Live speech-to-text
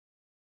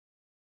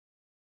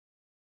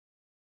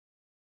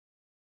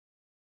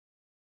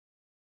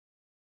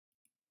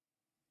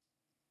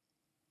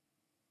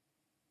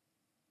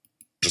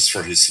just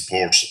for his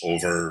support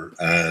over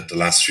the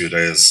last few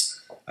days.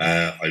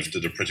 I've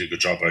did a pretty good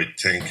job, I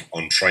think,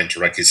 on trying to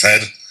wreck his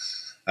head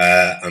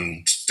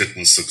and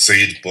didn't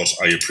succeed, but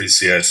I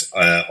appreciate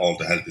all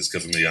the help he's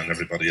given me and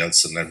everybody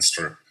else in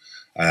Leinster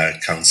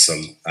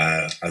Council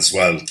as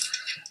well.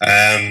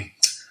 The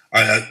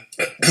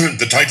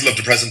title of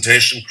the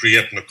presentation,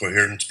 Creating a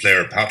Coherent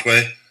Player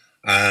Pathway,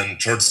 and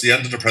towards the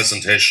end of the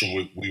presentation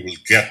we will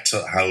get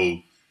to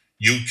how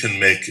you can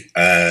make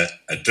a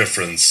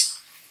difference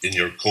in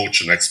your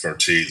coaching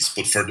expertise.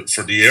 But for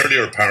the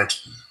earlier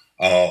part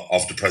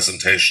of the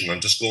presentation,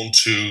 I'm just going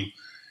to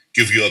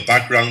give you a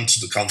background to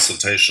the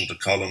consultation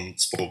that Colin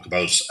spoke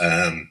about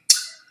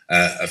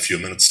a few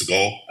minutes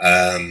ago.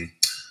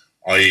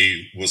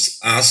 I was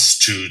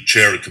asked to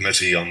chair a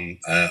committee on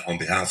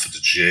behalf of the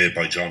GA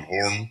by John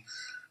Horn,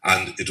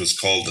 and it was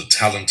called the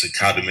Talent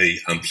Academy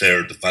and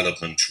Player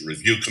Development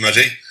Review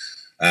Committee.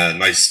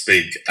 Nice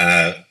big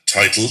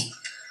title.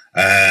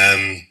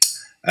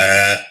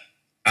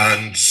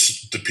 And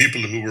the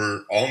people who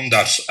were on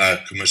that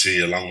committee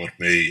along with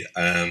me,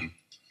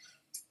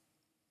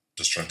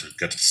 just trying to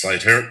get to the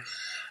slide here,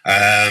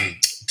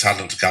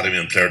 Talent Academy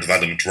and Player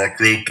Development Work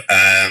Group.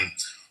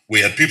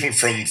 We had people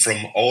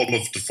from all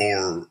of the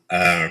four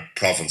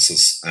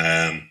provinces.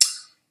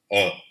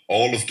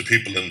 All of the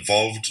people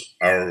involved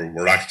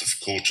were active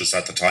coaches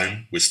at the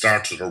time. We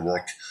started our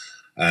work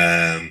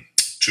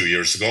 2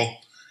 years ago.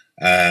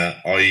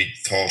 I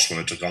thought when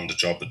I took on the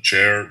job as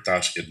chair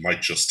that it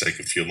might just take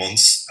a few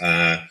months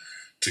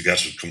to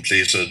get it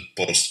completed,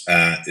 but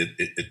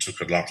it took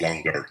a lot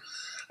longer.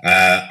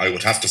 I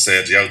would have to say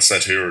at the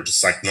outset here,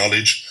 just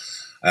acknowledge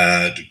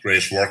the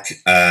great work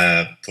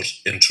put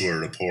into a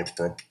report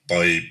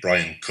by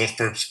Brian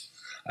Cuthbert,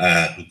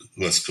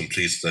 who has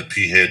completed a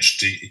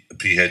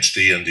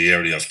PhD in the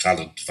area of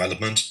talent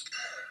development,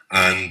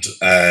 and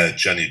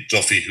Jenny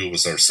Duffy, who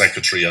was our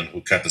secretary and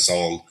who kept us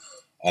all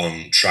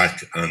on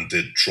track and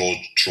did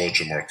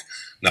Trojan work.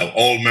 Now,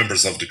 all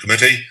members of the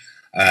committee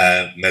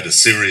made a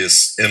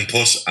serious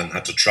input and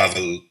had to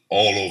travel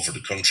all over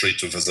the country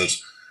to visit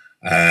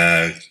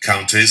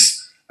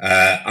counties.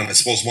 And I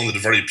suppose one of the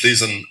very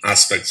pleasing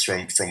aspects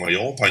from my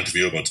own point of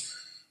view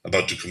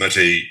about the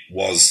committee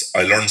was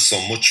I learned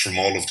so much from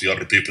all of the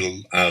other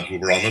people who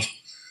were on it.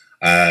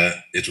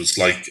 It was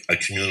like a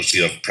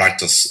community of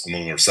practice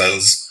among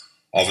ourselves.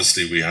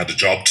 Obviously, we had a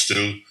job to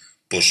do,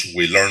 but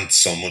we learned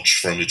so much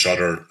from each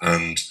other,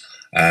 and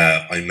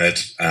I made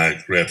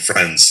great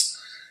friends.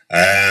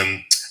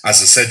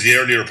 As I said, the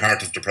earlier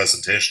part of the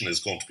presentation is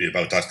going to be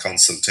about that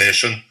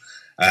consultation,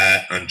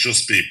 and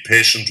just be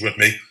patient with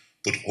me,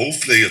 but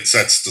hopefully it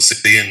sets the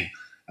scene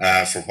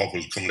for what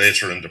will come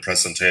later in the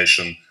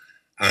presentation,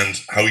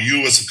 and how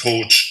you as a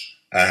coach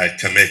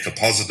can make a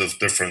positive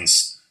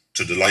difference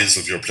to the lives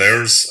of your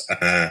players,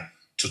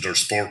 to their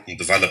sport and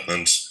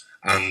development,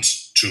 and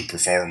to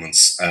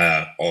performance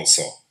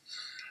also.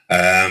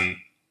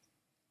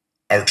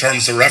 Our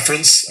terms of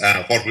reference,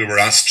 what we were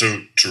asked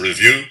to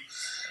review,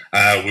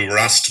 we were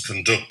asked to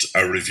conduct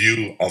a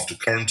review of the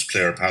current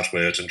player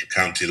pathway at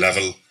inter-county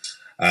level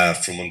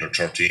from under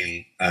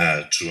 13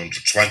 to under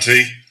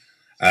 20.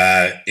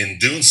 In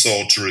doing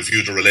so, to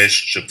review the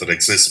relationship that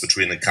exists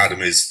between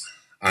academies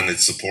and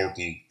its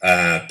supporting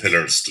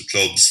pillars, the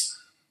clubs,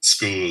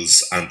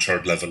 schools and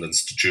third level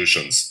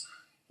institutions.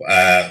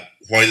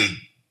 While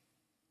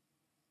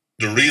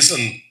the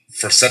reason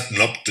for setting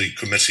up the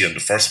committee in the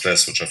first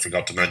place, which I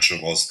forgot to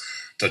mention, was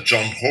that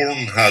John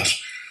Horn had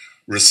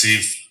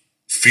received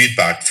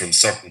feedback from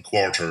certain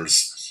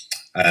quarters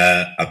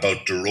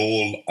about the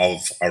role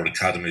of our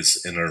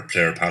academies in our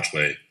player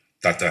pathway,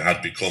 that they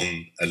had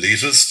become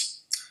elitist,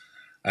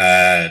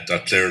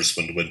 that players,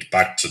 when they went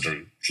back to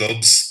their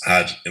clubs,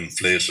 had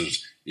inflated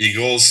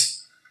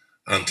egos,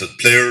 and that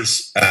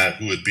players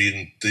who had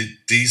been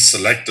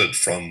deselected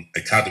from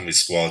academy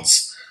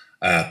squads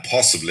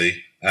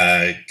possibly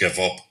give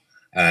up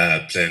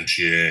playing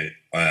GA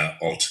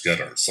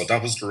altogether. So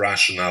that was the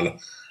rationale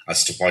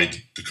as to why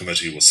the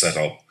committee was set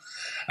up.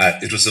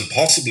 It was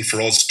impossible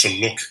for us to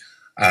look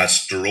at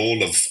the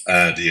role of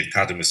the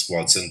academy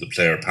squads in the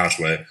player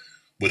pathway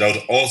without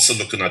also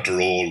looking at the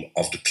role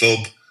of the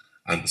club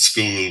and the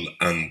school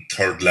and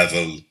third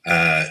level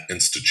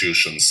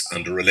institutions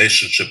and the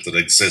relationship that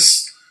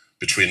exists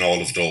between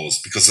all of those.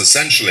 Because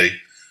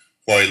essentially,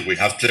 while we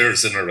have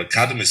players in our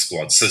academy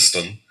squad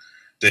system,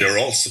 they are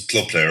also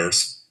club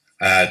players,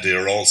 they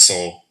are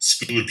also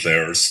school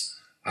players,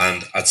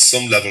 and at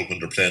some level when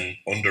they're playing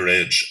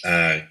underage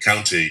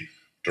county,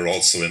 they're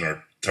also in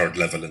our third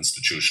level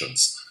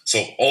institutions.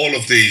 So all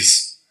of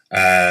these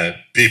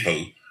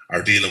people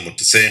are dealing with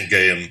the same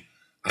game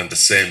and the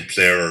same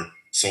player,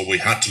 so we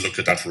had to look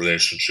at that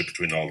relationship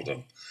between all of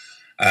them.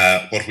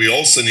 What we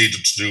also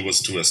needed to do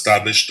was to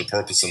establish the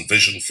purpose and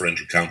vision for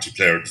inter-county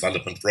player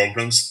development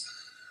programs,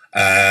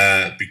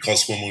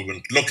 because when we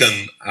went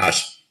looking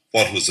at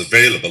what was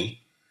available,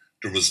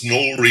 there was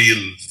no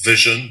real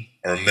vision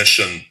or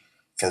mission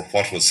for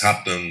what was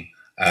happening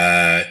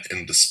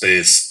in the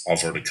space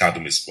of our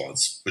academy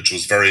squads, which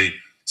was very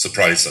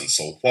surprising.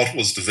 So what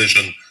was the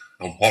vision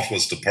and what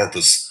was the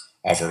purpose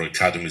of our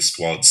academy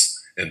squads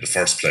in the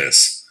first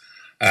place.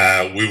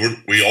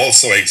 We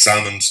also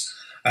examined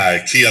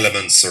key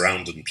elements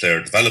surrounding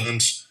player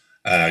development,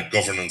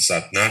 governance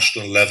at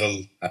national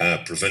level,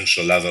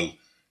 provincial level,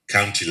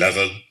 county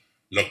level,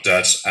 looked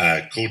at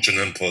coaching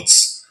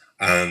inputs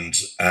and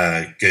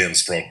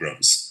games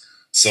programs.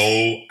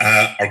 So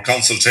our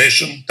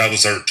consultation, that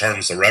was our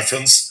terms of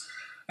reference.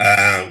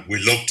 We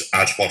looked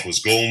at what was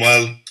going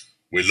well,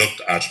 we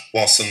looked at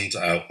what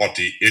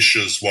the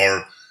issues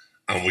were,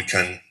 and we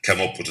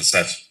came up with a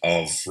set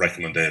of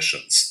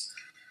recommendations.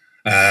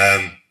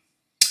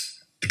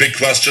 The big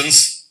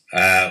questions: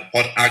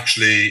 what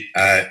actually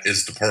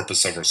is the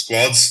purpose of our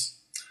squads?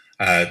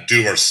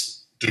 Do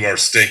our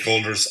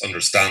stakeholders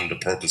understand the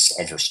purpose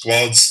of our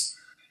squads?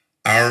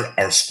 Are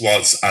our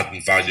squads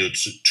adding value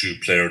to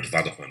player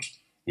development?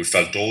 We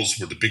felt those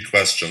were the big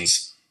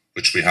questions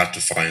which we had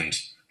to find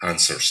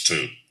answers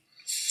to.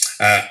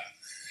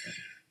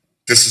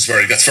 This is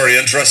where it gets very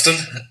interesting.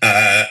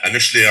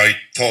 Initially, I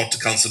thought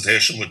the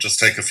consultation would just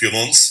take a few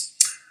months,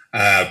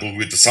 but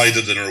we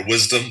decided in our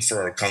wisdom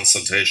for our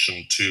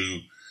consultation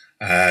to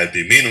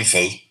be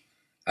meaningful,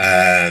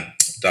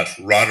 that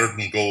rather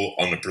than go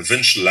on a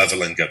provincial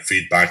level and get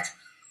feedback,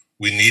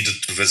 we needed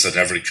to visit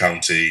every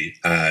county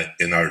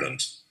in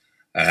Ireland.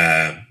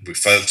 We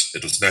felt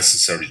it was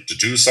necessary to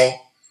do so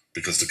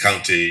because the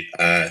county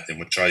in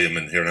which I am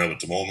in here now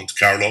at the moment,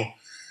 Carlow,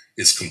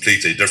 is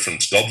completely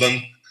different to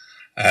Dublin.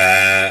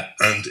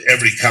 And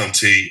every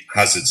county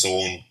has its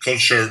own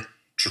culture,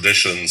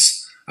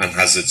 traditions, and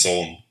has its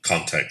own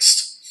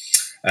context.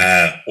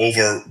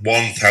 Over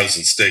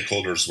 1,000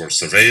 stakeholders were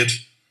surveyed,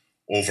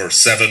 over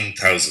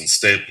 7,000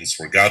 statements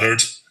were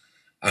gathered,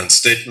 and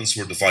statements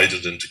were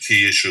divided into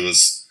key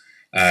issues,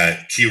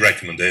 key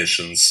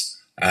recommendations,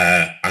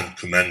 and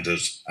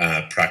commended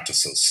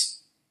practices.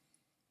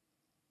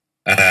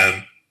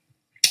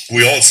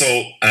 We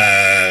also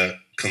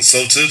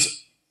consulted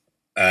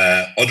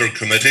other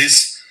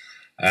committees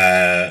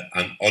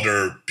and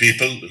other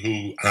people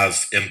who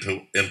have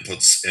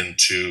inputs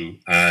into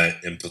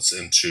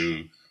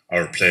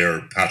our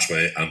player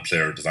pathway and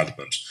player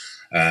development,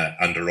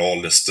 and they're all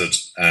listed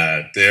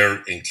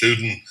there,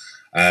 including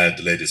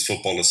the Ladies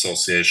Football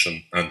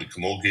Association and the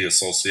Camogie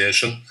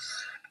Association.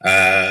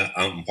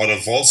 And what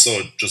I've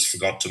also just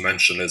forgot to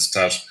mention is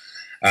that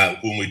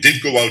when we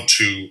did go out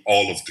to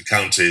all of the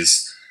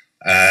counties,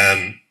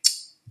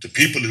 the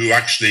people who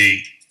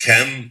actually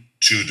came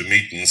to the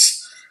meetings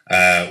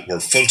were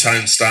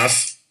full-time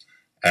staff,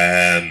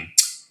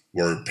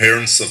 were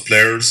parents of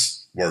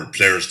players, were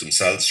players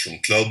themselves from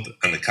club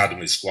and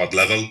academy squad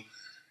level,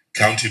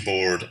 county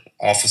board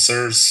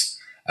officers,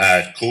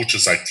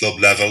 coaches at club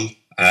level,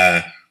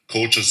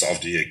 coaches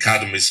of the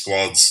academy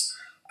squads,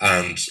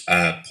 and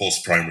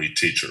post-primary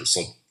teachers.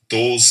 So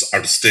those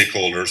are the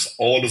stakeholders,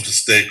 all of the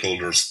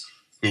stakeholders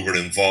who were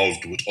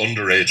involved with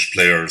underage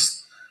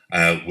players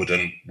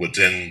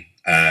within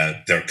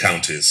their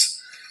counties.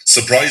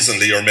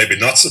 Surprisingly, or maybe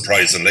not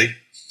surprisingly,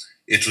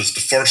 it was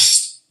the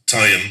first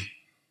time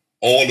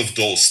all of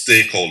those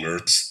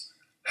stakeholders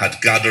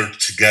had gathered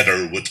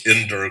together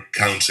within their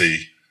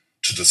county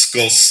to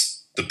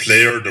discuss the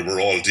player they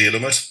were all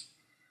dealing with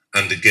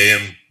and the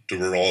game they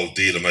were all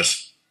dealing with.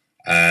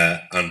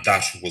 And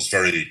that was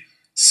very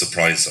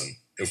surprising.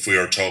 If we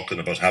are talking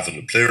about having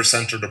a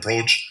player-centred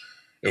approach,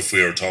 if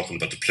we are talking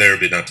about the player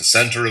being at the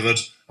centre of it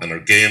and our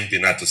game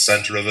being at the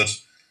centre of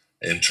it,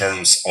 in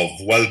terms of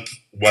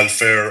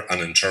welfare and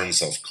in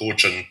terms of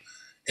coaching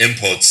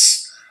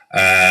inputs,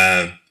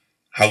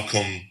 how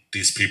come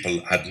these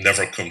people had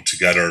never come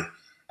together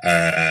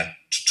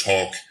to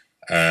talk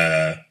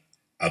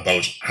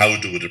about how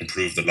do we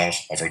improve the lot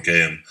of our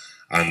game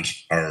and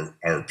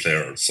our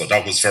players? So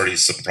that was very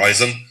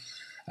surprising.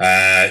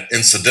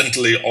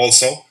 Incidentally,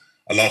 also,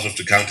 a lot of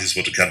the counties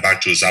would have come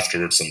back to us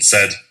afterwards and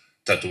said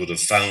that they would have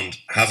found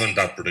having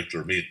that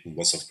particular meeting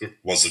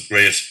was a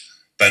great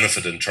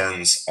benefit in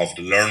terms of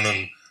the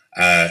learning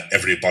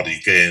everybody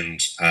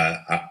gained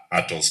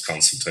at those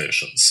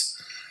consultations.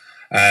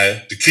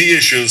 The key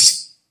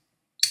issues,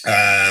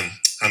 and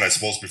I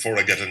suppose before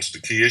I get into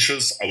the key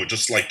issues, I would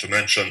just like to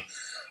mention,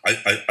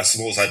 I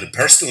suppose at a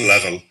personal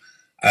level,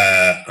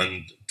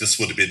 and this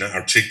would have been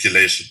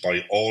articulated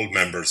by all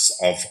members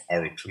of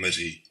our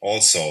committee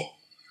also,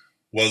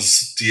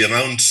 was the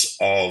amount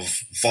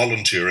of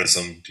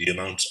volunteerism, the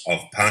amount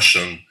of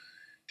passion,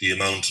 the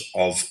amount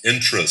of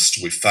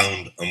interest we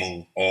found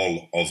among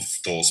all of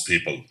those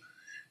people,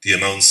 the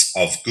amounts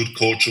of good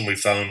coaching we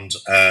found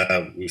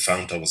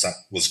that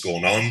was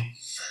going on,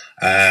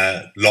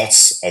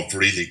 lots of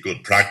really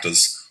good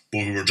practice, but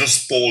we were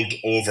just bowled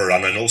over.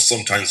 And I know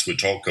sometimes we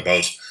talk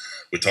about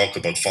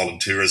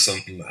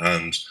volunteerism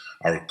and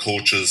our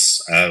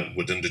coaches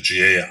within the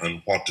GA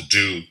and what to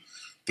do,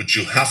 but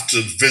you have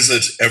to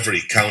visit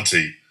every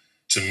county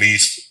to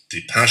meet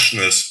the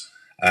passionate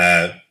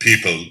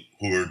people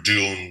who are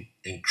doing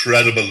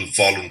incredible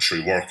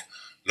voluntary work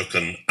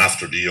looking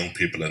after the young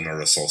people in our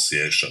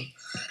association.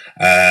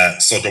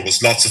 So there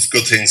was lots of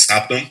good things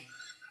happening.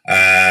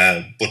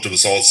 but there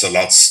was also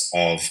lots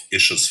of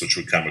issues which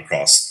we came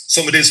across.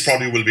 Some of these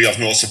probably will be of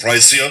no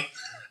surprise to you.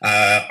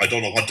 I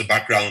don't know what the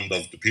background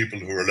of the people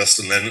who are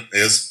listening in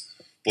is,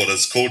 but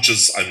as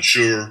coaches, I'm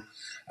sure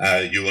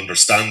you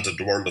understand that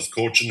the world of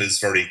coaching is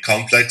very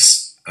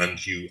complex,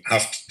 and you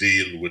have to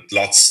deal with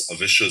lots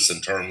of issues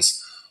in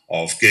terms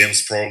of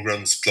games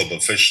programs, club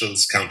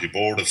officials, county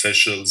board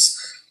officials,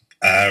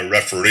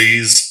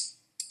 referees,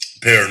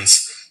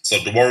 parents. So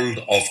the world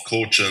of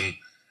coaching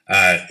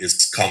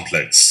is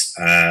complex,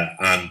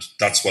 and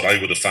that's what I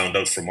would have found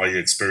out from my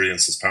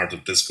experience as part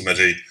of this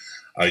committee.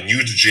 I knew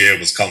the GA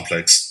was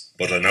complex,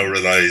 but I now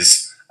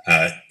realise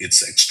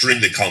it's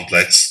extremely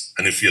complex,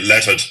 and if you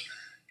let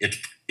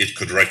it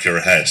could wreck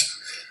your head.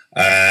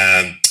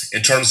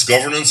 In terms of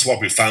governance,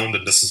 what we found,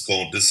 and this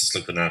is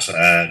looking at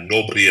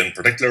nobody in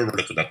particular, we're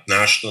looking at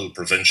national,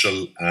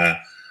 provincial,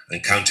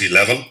 and county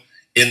level.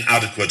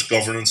 Inadequate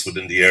governance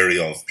within the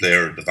area of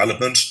player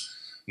development.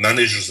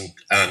 Managers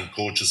and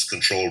coaches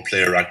control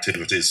player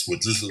activities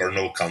with little or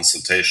no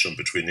consultation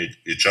between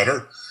each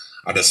other.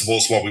 And I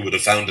suppose what we would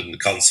have found in the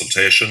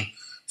consultation,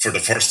 for the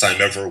first time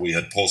ever, we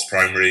had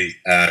post-primary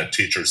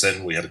teachers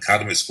in, we had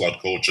academy squad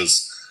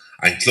coaches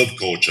and club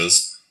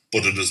coaches,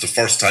 but it was the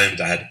first time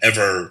they had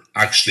ever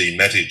actually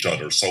met each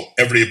other. So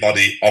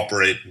everybody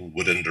operating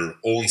within their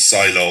own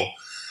silo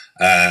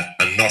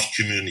and not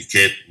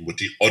communicating with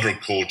the other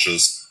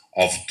coaches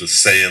of the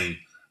same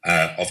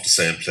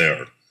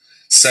player.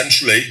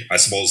 Essentially, I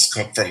suppose,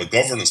 from a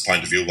governance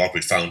point of view, what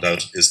we found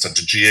out is that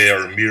the GA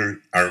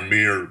are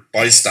mere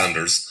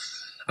bystanders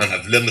and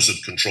have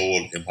limited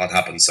control in what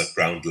happens at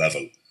ground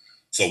level.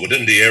 So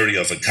within the area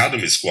of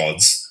academy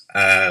squads,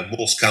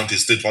 most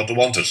counties did what they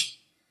wanted.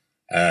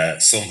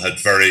 Some had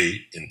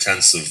very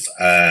intensive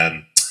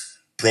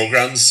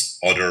programs,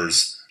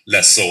 others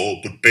less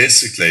so, but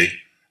basically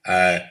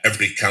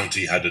every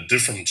county had a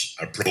different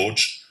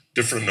approach,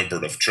 different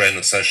number of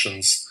training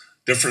sessions,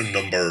 different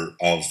number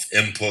of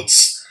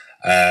inputs,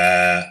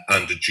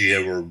 and the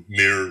GA were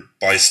mere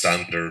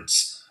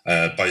bystanders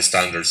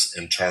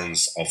in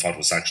terms of what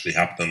was actually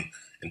happening,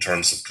 in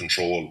terms of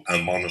control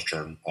and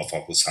monitoring of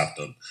what was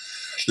happening.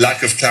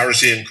 Lack of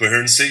clarity and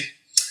coherency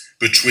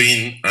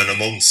between and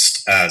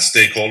amongst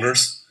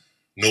stakeholders,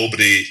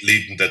 nobody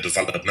leading the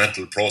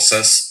developmental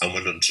process and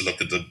willing to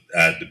look at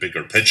the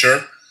bigger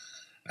picture.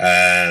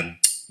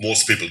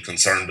 Most people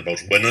concerned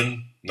about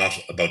winning,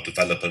 not about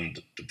developing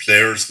the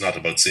players, not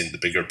about seeing the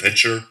bigger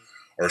picture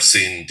or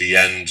seeing the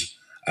end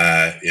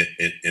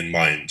in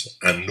mind.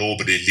 And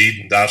nobody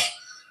leading that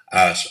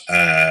at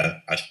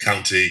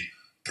county,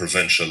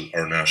 provincial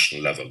or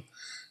national level.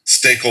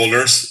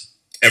 Stakeholders,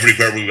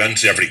 everywhere we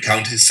went, every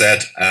county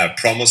said,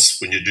 promise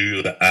when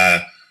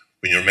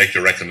you make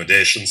your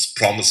recommendations,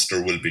 promise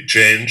there will be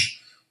change.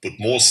 But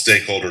most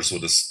stakeholders,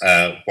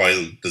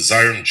 while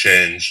desiring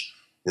change,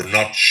 were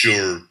not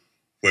sure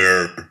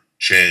where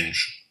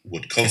change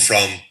would come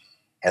from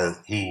or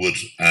who would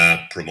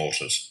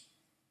promote it.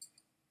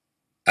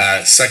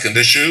 Second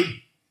issue,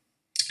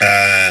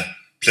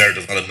 player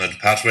development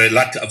pathway,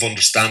 lack of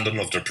understanding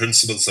of the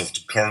principles of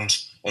the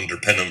current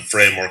underpinning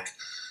framework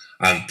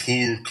and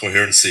poor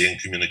coherency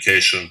and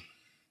communication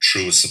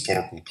through a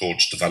support and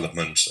coach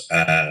development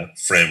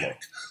framework.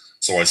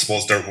 So I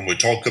suppose there, when we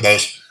talk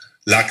about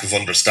lack of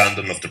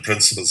understanding of the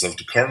principles of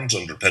the current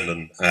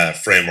underpinning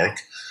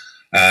framework,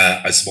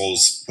 I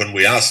suppose when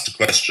we ask the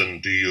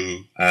question,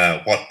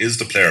 what is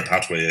the player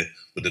pathway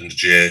within the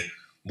GA,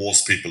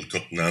 most people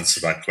couldn't answer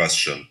that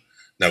question.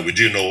 Now, we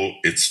do know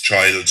it's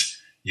child,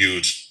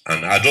 youth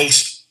and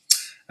adult,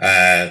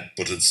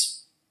 but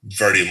it's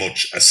very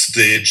much a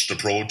staged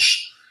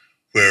approach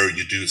where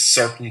you do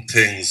certain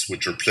things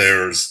with your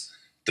players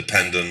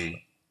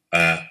depending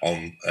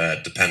upon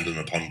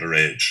their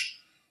age.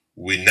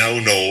 We now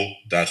know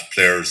that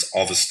players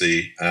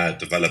obviously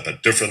develop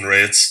at different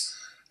rates,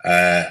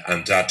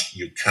 and that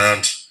you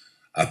can't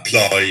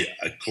apply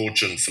a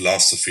coaching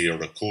philosophy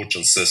or a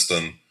coaching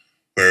system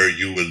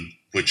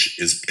which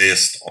is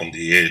based on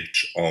the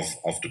age of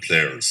the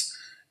players.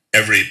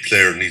 Every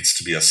player needs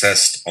to be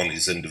assessed on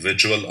his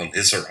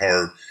or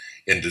her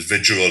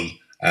individual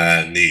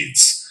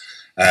needs.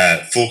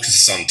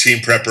 Focuses on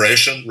team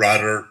preparation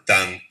rather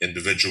than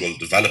individual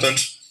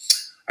development.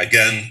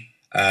 Again,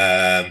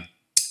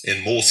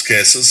 in most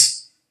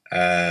cases,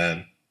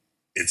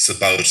 it's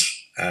about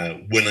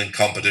winning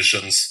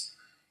competitions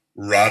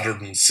rather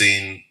than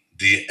seeing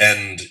the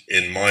end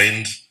in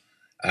mind,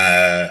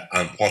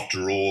 and what the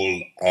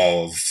role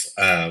of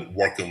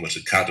working with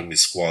academy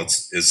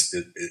squads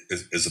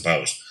is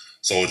about.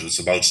 So it was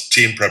about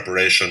team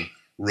preparation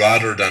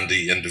rather than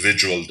the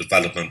individual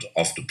development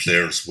of the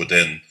players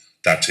within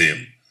that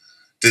team.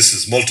 This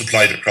is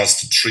multiplied across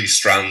the three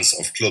strands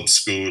of club,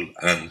 school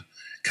and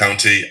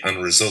county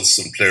and results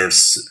in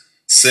players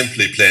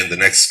simply playing the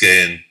next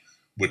game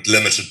with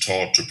limited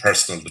thought to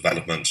personal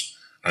development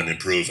and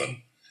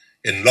improving.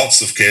 In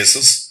lots of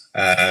cases,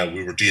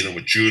 we were dealing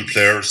with dual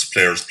players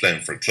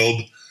playing for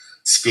club,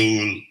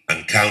 school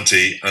and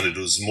county, and it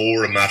was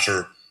more a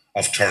matter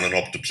of turning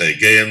up to play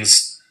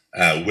games,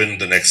 win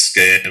the next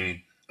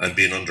game and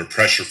being under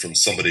pressure from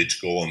somebody to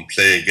go and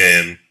play a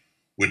game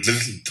with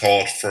little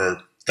thought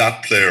for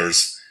that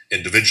player's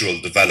individual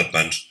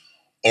development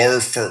or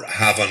for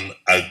having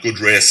a good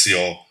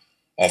ratio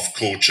of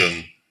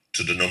coaching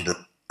to the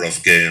number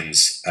of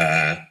games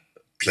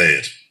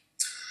played.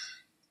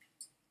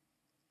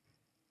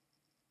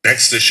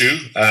 Next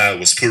issue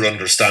was poor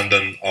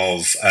understanding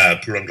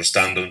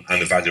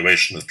and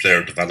evaluation of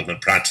player development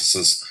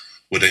practices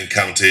within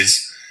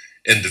counties.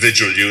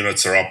 Individual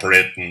units are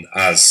operating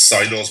as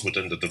silos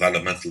within the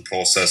developmental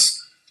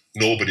process.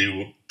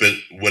 Nobody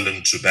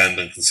willing to bend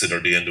and consider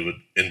the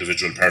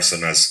individual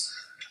person as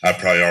a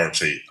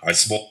priority. I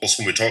suppose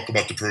when we talk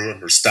about the poor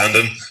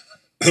understanding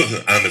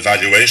and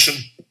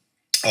evaluation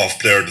of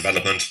player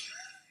development,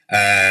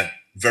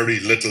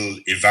 very little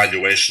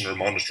evaluation or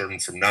monitoring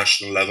from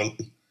national level.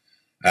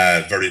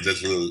 Very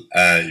little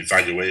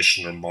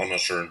evaluation or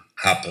monitoring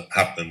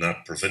happening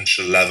at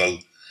provincial level,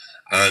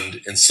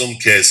 and in some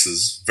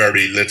cases,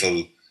 very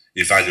little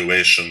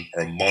evaluation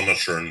or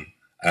monitoring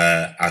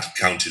at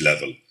county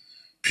level.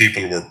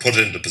 People were put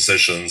into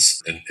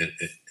positions in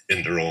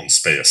their own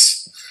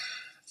space.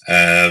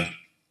 Other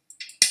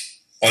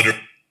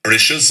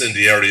issues in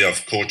the area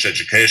of coach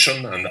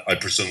education, and I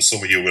presume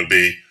some of you will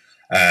be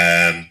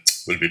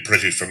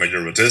pretty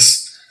familiar with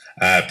this,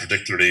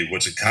 particularly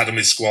with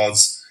academy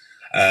squads.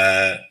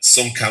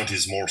 Some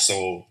counties more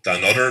so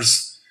than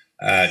others.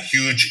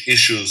 Huge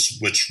issues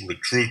with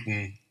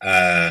recruiting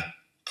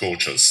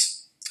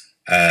coaches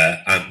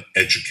and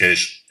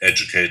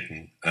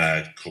educating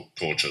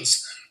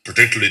coaches,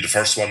 particularly the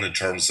first one in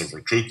terms of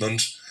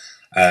recruitment.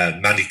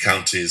 Many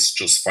counties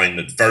just find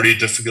it very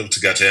difficult to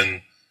get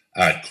in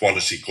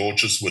quality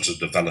coaches with a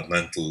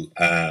developmental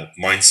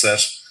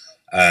mindset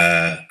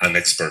and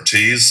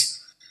expertise,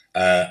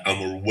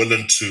 and were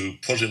willing to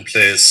put in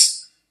place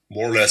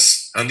more or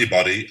less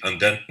anybody, and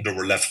then they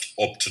were left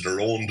up to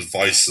their own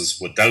devices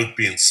without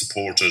being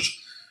supported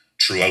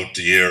throughout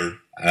the year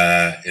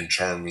in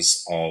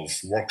terms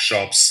of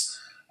workshops,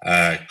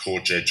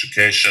 coach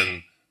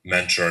education,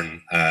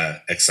 mentoring,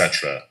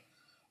 etc.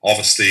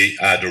 Obviously,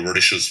 there were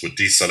issues with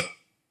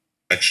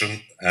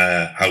deselection,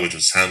 how it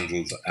was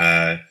handled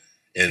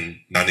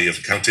in many of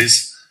the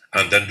counties,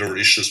 and then there were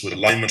issues with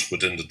alignment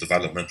within the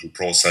developmental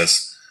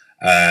process,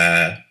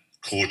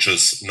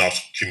 coaches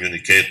not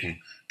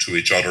communicating to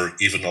each other,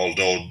 even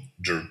although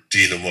they're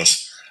dealing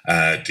with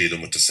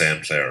the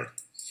same player.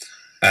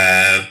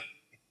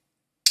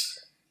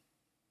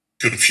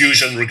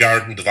 Confusion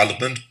regarding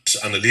development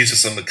and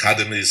elitism.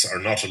 Academies are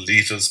not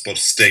elitist, but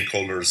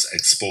stakeholders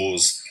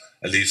expose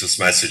elitist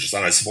messages.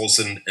 And I suppose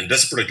in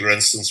this particular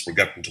instance, we're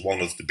getting to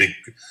one of the big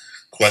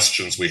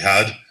questions we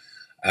had.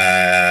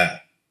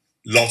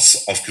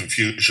 Lots of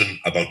confusion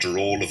about the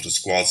role of the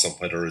squads and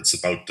whether it's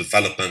about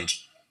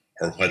development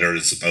or whether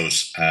it's about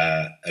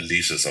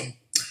elitism.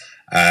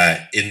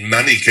 In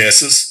many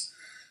cases,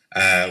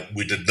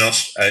 we did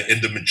not,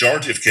 in the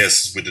majority of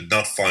cases, we did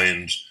not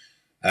find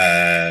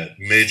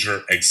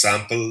major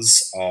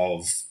examples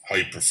of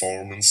high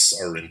performance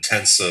or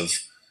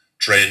intensive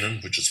training,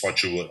 which is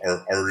what you would,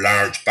 or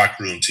large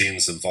backroom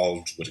teams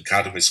involved with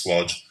academy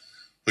squad,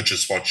 which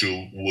is what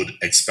you would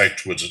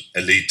expect with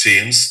elite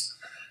teams.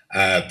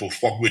 But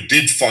what we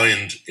did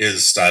find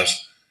is that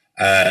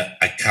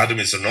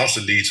academies are not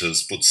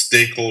elitist, but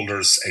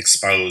stakeholders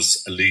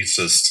espouse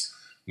elitist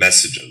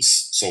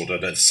messages, so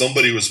that if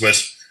somebody was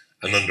with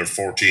an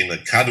under-14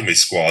 academy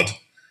squad,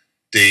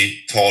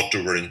 they thought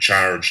they were in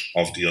charge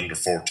of the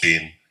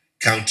under-14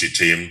 county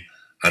team,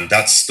 and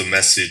that's the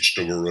message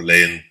they were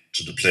relaying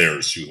to the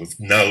players. You have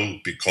now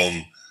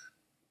become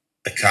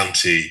a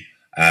county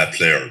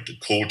player. The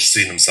coach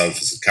seen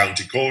himself as a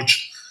county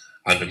coach,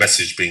 and the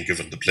message being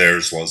given to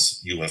players was,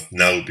 you have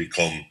now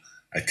become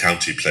a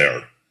county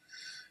player.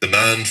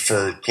 Demand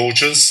for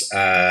coaches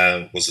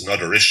was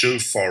another issue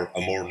for a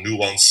more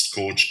nuanced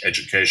coach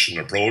education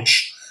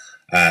approach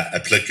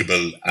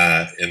applicable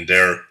in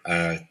their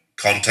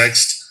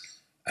context.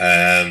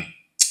 And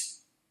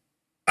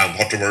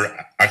what they were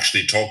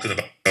actually talking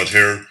about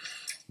here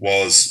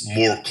was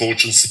more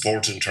coaching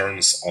support in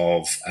terms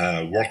of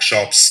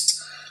workshops,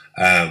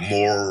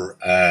 more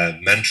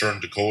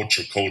mentoring the coach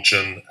or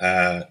coaching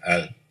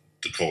the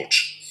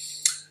coach.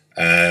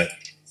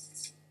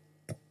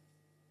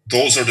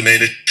 Those are the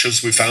main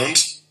issues we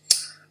found.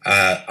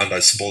 And I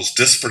suppose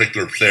this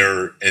particular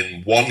player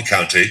in one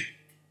county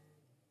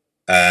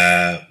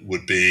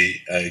would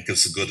be,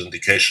 gives a good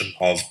indication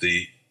of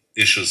the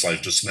issues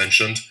I've just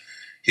mentioned.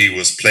 He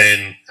was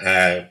playing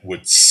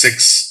with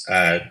 6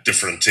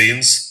 different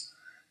teams.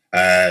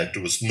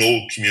 There was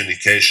no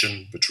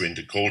communication between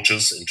the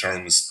coaches in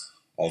terms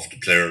of the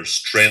player's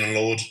training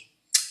load,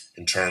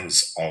 in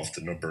terms of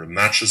the number of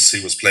matches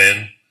he was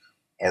playing,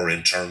 or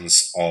in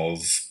terms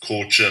of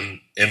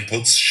coaching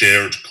inputs,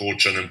 shared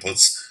coaching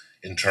inputs,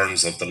 in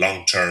terms of the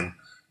long-term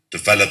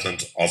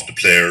development of the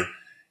player.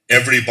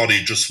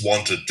 Everybody just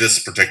wanted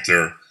this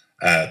particular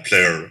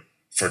player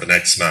for the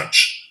next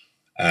match.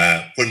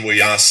 When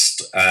we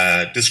asked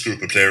this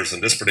group of players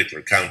in this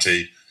particular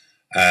county,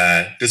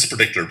 this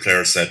particular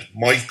player said,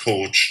 my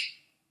coach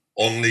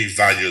only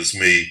values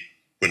me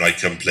when I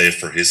can play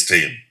for his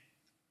team.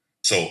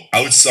 So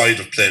outside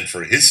of playing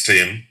for his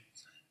team,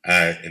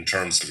 in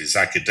terms of his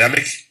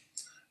academic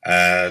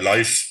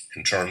life,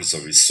 in terms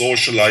of his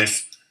social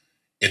life,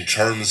 in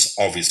terms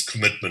of his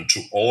commitment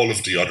to all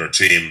of the other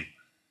team,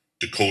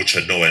 the coach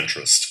had no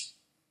interest.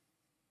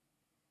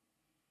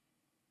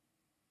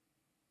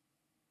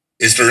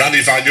 Is there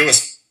any value? I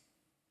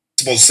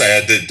suppose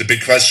the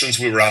big questions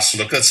we were asked to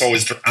look at. So,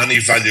 is there any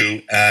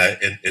value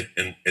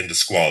in the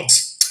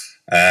squads?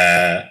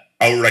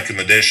 Our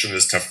recommendation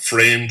is to have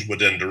framed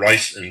within the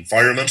right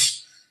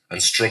environment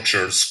and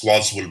structure.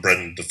 Squads will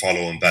bring the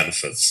following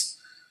benefits: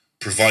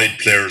 provide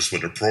players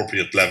with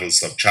appropriate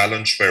levels of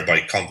challenge,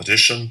 whereby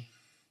competition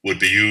would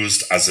be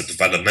used as a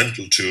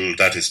developmental tool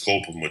that is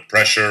coping with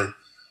pressure,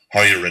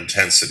 higher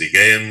intensity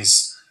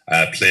games,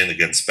 playing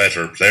against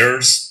better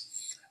players.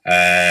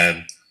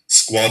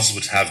 Squads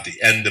would have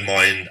the end in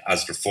mind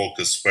as their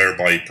focus,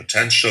 whereby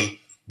potential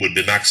would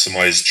be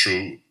maximised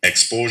through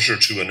exposure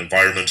to an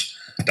environment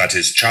that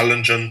is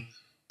challenging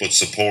but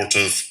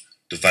supportive,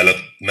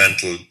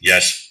 developmental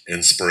yet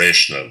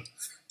inspirational.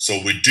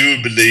 So we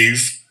do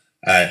believe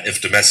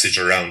if the message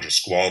around our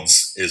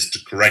squads is the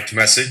correct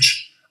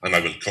message, and I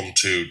will come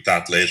to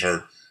that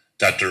later,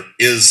 that there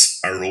is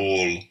a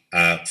role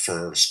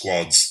for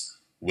squads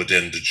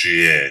within the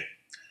GA.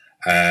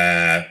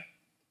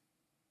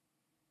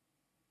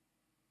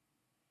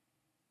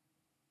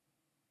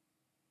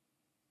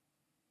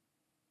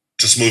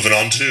 Just moving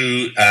on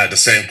to the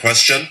same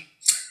question.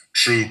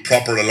 Through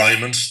proper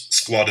alignment,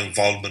 squad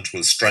involvement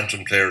will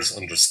strengthen players'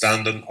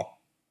 understanding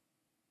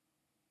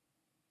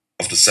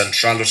of the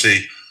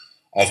centrality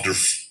of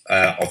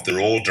the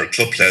role their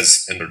club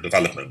plays in their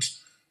development.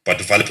 By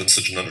developing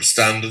such an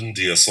understanding,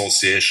 the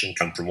association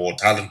can promote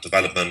talent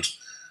development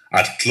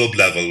at club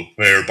level,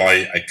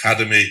 whereby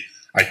academy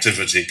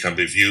activity can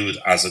be viewed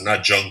as an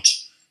adjunct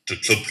to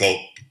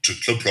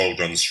club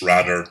programs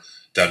rather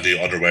than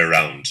the other way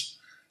around.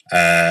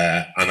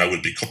 And I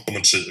will be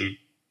coming to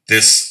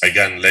this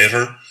again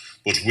later,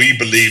 but we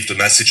believe the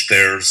message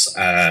players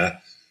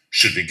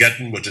should be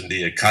getting within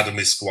the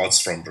academy squads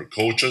from their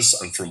coaches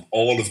and from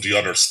all of the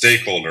other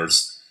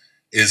stakeholders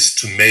is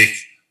to make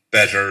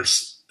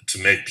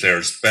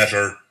players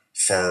better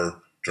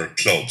for their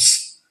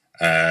clubs.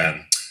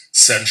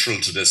 Central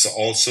to this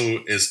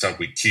also is that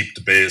we keep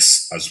the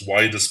base as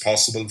wide as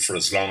possible for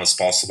as long as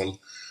possible,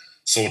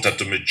 so that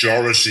the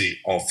majority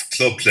of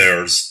club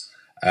players,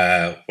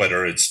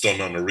 whether it's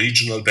done on a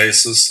regional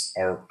basis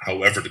or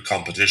however the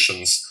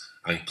competitions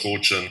and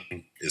coaching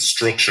is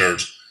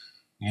structured,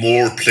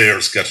 more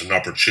players get an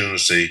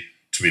opportunity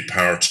to be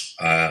part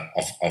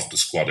of the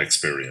squad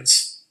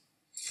experience.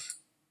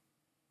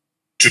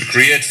 To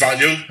create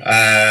value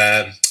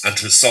and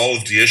to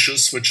solve the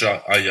issues which I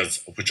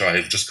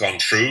have just gone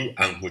through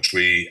and which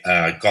we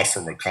got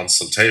from our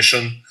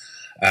consultation,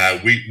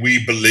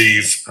 we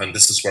believe, and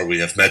this is where we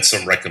have made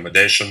some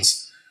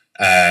recommendations,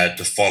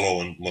 the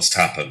following must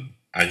happen: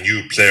 a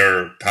new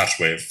player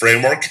pathway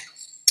framework,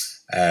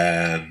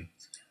 a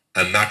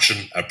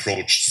matching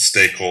approach to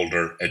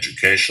stakeholder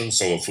education.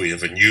 So if we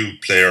have a new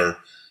player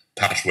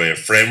pathway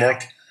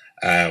framework,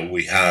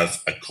 we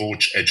have a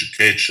coach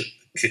education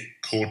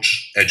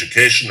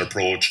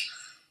approach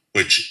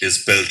which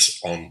is built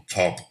on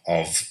top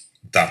of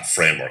that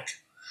framework.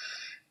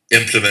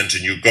 Implement a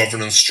new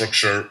governance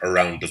structure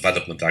around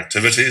development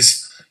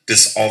activities.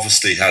 This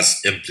obviously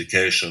has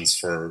implications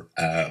for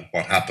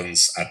what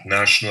happens at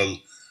national,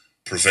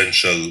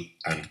 provincial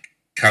and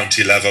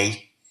county level.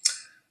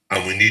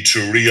 And we need to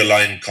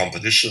realign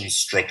competition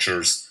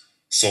structures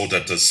so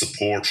that they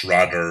support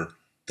rather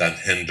than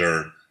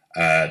hinder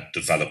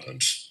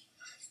development.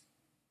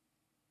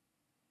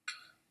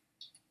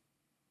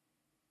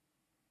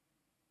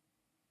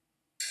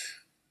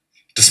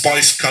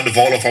 Despite kind of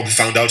all of what we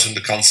found out in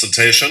the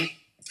consultation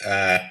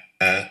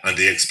and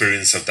the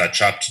experience of that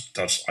chap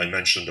that I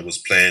mentioned that was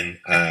playing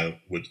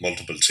with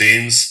multiple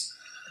teams,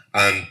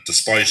 and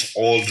despite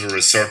all the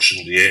research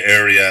in the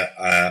area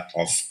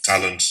of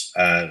talent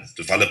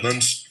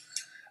development,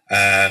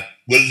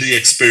 will the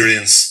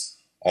experience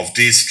of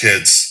these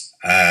kids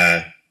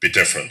be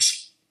different?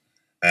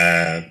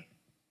 I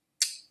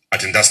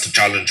think that's the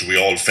challenge we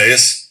all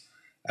face.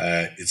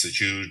 It's a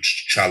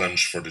huge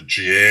challenge for the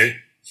GA.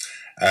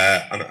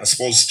 And I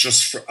suppose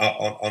just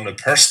on a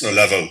personal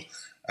level,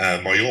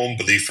 my own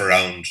belief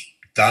around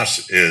that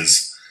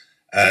is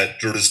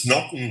there is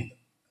nothing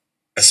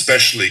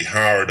especially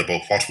hard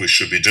about what we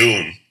should be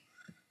doing.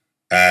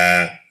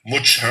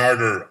 Much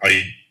harder,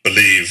 I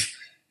believe,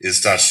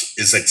 is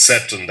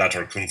accepting that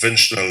our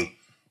conventional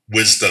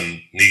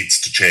wisdom needs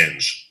to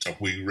change,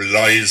 that we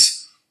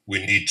realize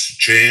we need to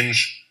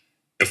change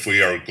if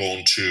we are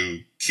going to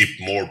keep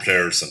more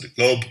players in the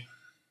club,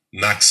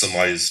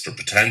 maximize their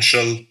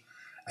potential,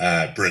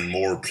 bring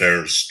more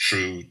players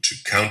through to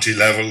county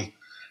level,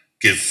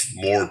 give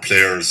more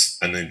players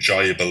an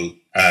enjoyable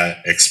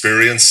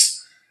experience.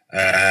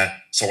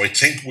 So I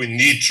think we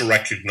need to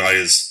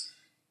recognise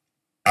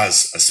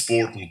as a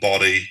sporting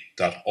body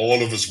that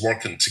all of us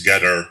working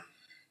together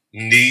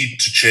need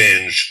to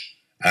change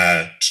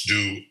to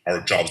do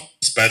our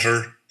jobs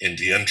better in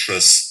the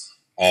interests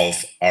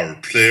of our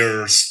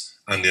players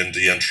and in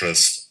the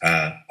interest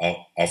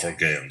of our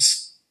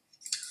games.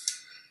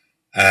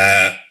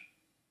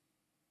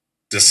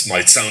 This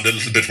might sound a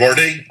little bit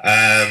wordy,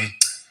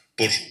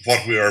 but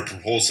what we are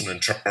proposing in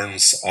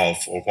terms of,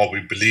 or what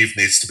we believe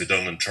needs to be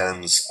done in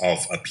terms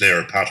of a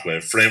player pathway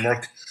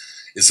framework,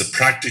 is a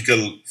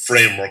practical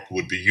framework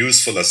would be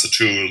useful as a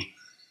tool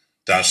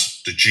that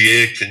the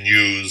GA can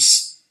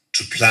use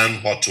to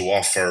plan what to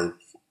offer,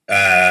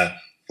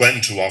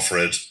 when to offer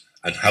it,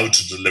 and how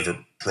to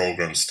deliver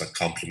programs that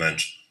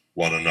complement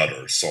one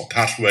another. So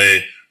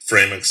pathway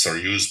frameworks are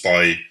used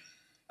by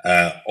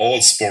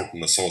all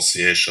sporting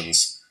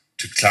associations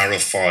to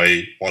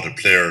clarify what a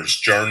player's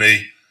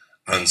journey,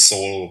 and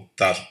so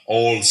that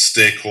all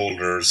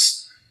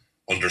stakeholders'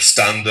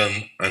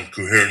 understanding and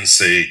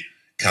coherency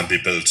can be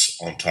built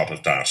on top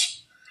of that.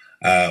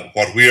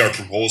 What we are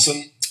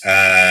proposing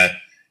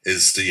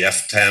is the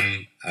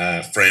FTEM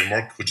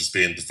framework, which is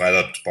being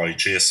developed by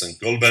Jason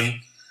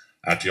Gulbin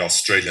at the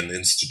Australian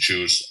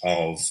Institute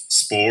of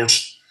Sport.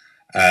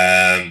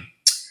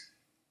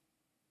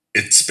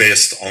 It's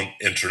based on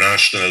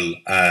international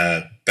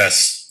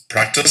best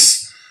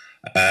practice,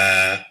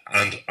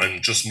 and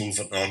I'm just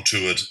moving on to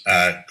it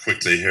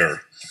quickly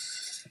here.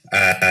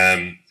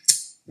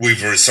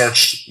 We've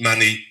researched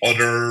many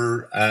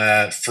other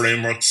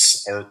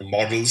frameworks or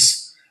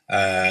models,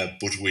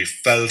 but we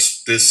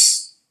felt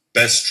this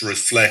best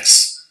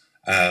reflects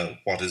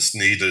what is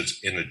needed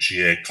in a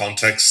GA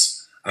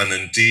context, and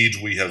indeed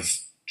we have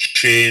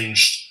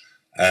changed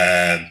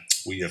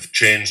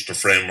the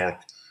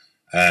framework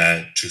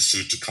to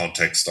suit the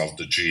context of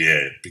the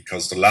GA,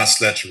 because the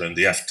last letter in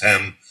the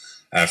FTEM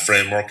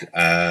framework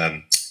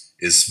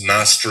is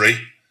mastery,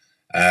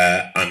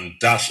 and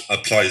that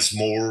applies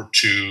more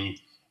to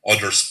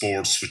other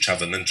sports which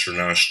have an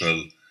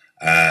international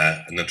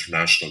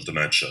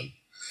dimension.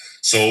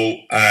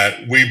 So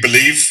we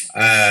believe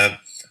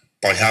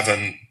by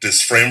having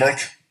this framework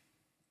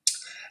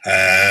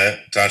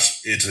that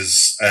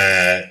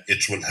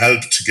it will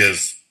help to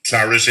give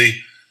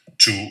clarity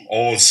to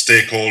all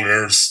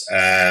stakeholders,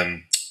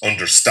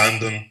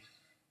 understanding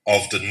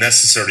of the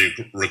necessary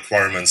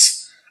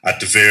requirements at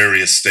the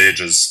various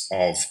stages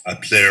of a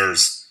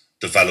player's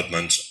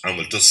development, and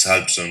will just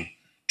help them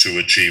to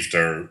achieve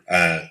their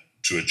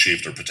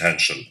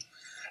potential.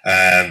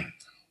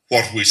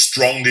 What we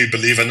strongly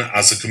believe in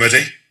as a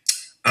committee,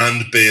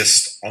 and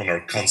based on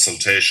our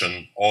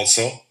consultation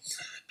also,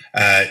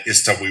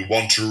 is that we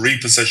want to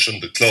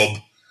reposition the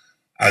club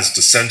as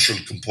the central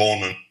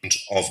component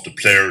of the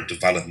player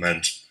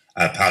development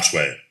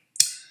pathway.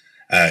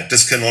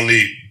 This can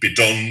only be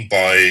done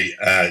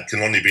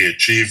can only be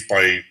achieved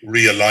by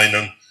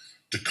realigning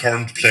the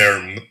current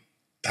player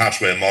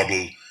pathway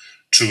model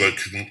to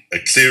a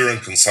clear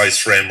and concise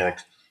framework,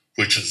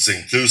 which is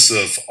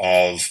inclusive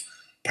of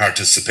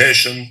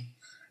participation,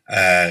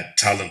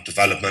 talent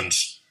development,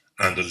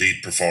 and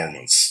elite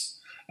performance.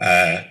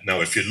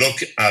 Now, if you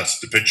look at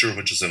the picture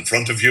which is in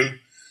front of you,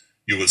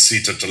 you will see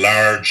that the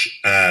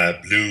large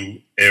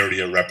blue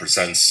area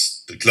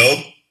represents the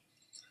club,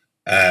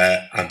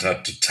 and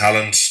that the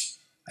talent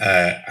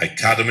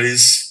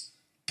academies,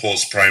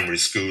 post-primary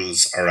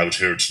schools are out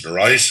here to the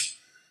right,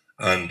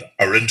 and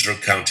our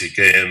inter-county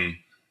game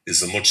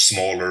is a much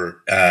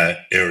smaller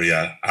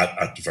area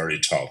at the very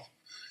top.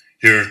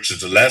 Here to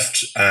the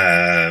left,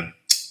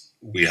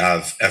 we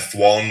have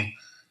F1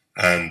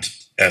 and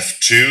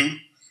F2,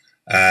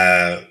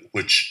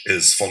 which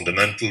is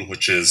fundamental,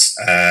 which is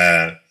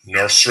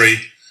nursery,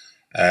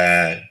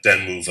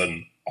 then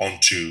moving on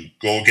to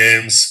Go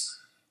Games,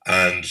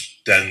 and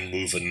then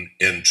moving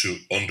into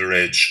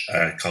underage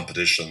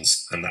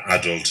competitions and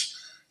adult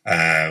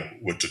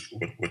with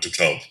the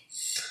club.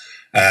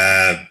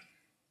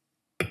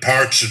 The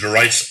part to the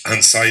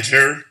right-hand side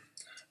here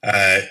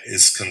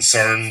is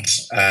concerned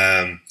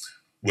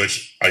with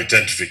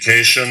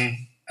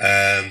identification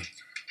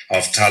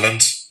of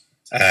talent,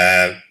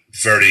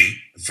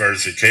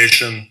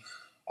 verification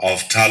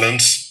of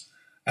talent,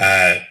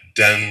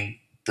 then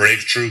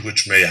breakthrough,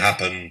 which may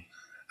happen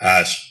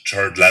at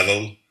third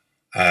level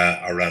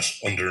or at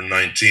under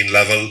 19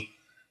 level,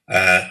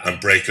 and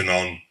breaking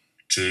on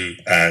to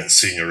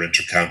senior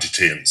inter-county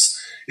teams.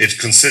 It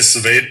consists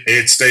of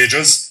eight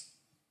stages.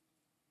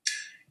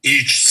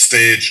 Each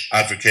stage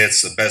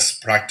advocates a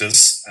best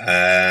practice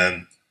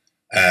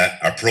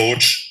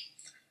approach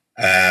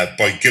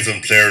by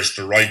giving players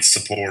the right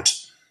support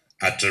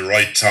at the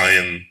right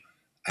time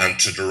and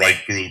to the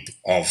right group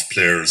of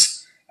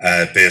players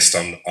based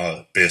on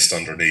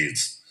their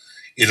needs.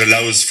 It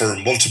allows for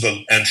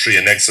multiple entry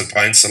and exit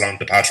points along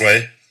the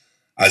pathway,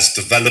 as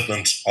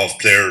development of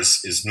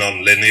players is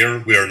non-linear.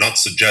 We are not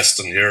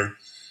suggesting here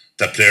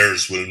that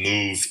players will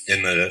move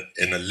in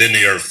a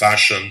linear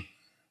fashion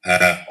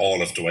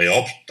all of the way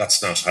up.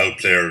 That's not how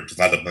player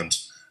development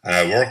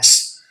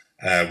works.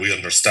 We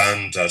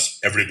understand that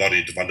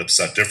everybody develops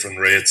at different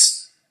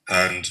rates,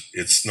 and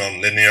it's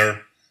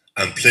non-linear,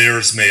 and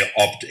players may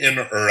opt in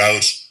or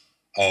out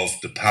of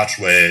the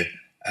pathway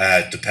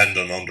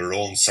depending on their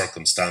own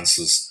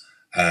circumstances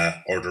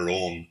or their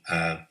own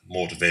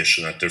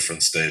motivation at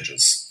different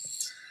stages.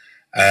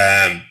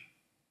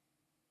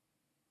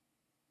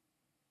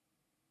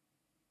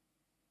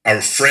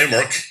 Our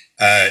framework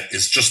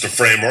is just a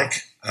framework,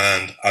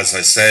 and as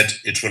I said,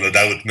 it will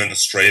allow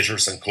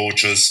administrators and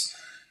coaches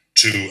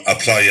to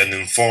apply an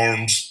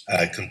informed,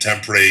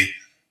 contemporary,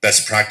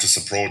 best practice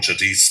approach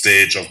at each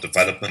stage of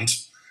development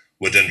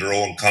within their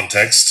own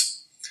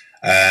context.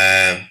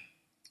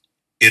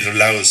 It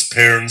allows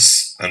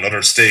parents and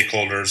other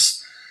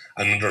stakeholders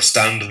an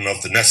understanding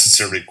of the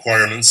necessary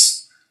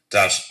requirements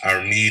that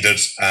are needed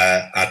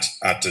at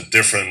the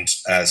different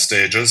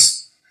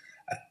stages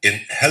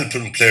in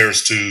helping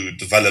players to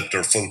develop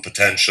their full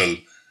potential,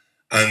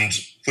 and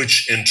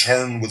which in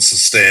turn would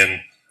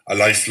sustain a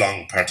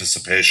lifelong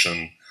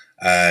participation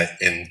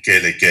in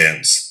Gaelic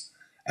games.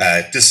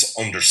 This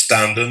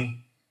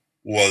understanding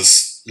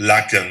was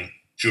lacking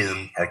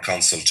during our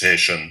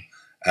consultation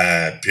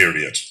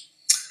period.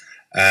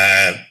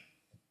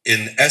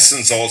 In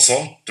essence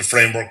also, the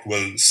framework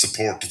will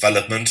support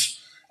development,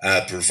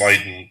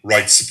 providing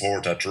right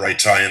support at the right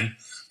time.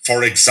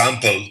 For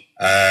example,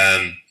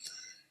 an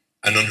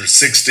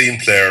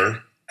under-16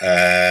 player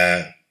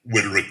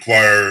will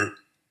require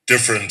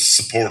different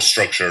support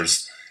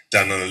structures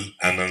than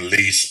an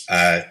elite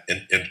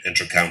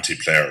inter-county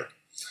player.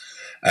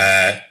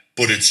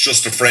 But it's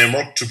just a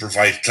framework to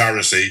provide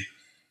clarity.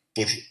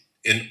 But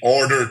in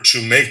order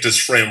to make this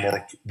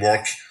framework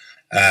work,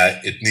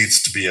 it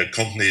needs to be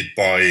accompanied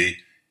by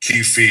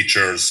key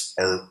features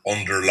or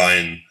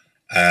underlying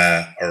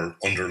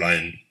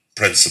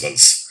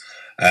principles.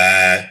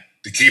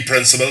 The key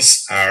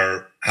principles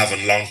are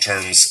having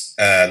long-term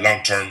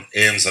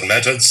aims and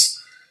methods,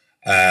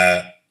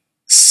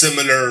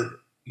 similar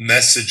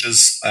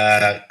messages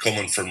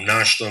coming from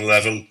national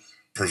level,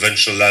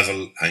 provincial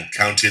level, and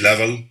county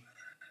level,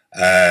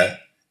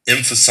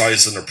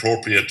 emphasising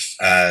appropriate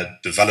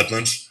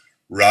development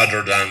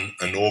rather than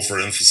an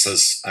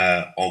overemphasis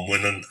on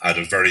winning at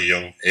a very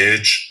young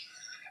age,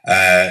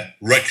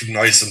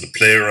 recognising the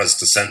player as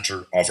the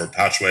centre of our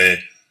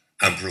pathway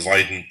and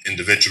providing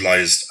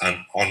individualised and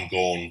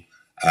ongoing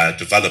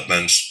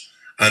development,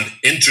 and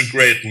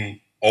integrating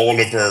all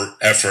of our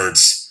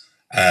efforts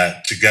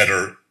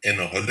together in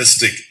a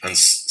holistic and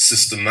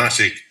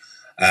systematic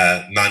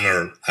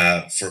manner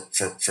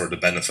for the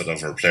benefit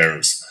of our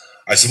players.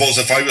 I suppose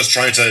if I was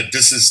trying to,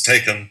 this is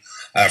taken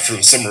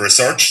from some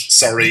research,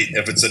 sorry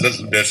if it's a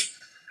little bit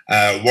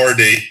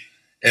wordy,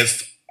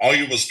 if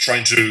I was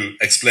trying to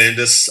explain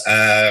this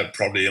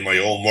probably in my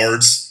own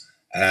words,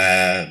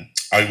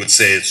 I would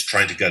say it's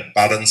trying to get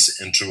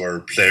balance into our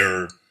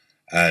player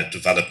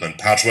development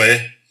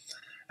pathway.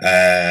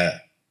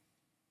 And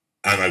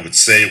I would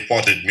say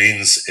what it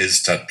means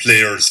is that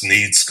players'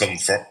 needs come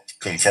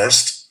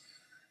first,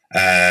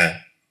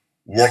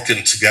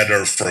 working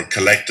together for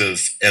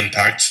collective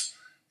impact,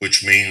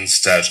 which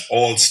means that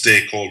all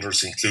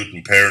stakeholders,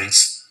 including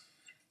parents,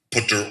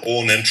 put their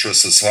own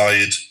interests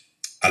aside,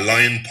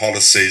 align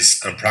policies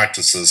and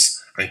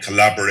practices, and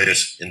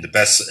collaborate in the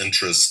best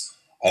interests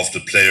of the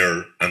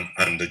player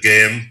and the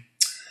game.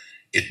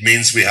 It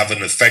means we have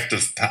an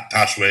effective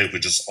pathway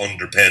which is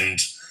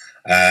underpinned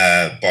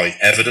by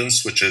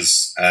evidence, which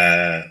does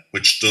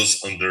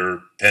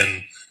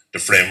underpin the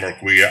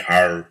framework we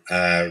are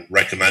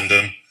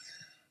recommending,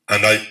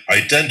 and I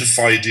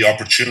identify the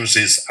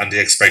opportunities and the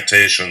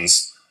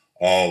expectations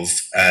of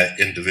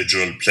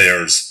individual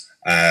players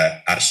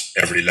at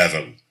every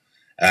level.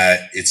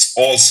 It's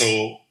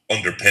also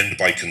underpinned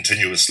by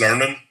continuous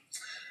learning.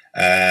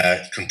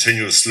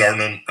 Continuous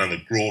learning and a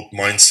growth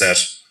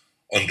mindset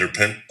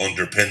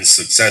underpins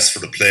success for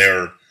the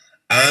player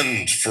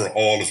and for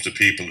all of the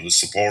people who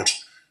support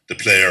the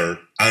player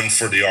and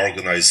for the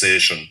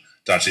organisation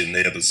that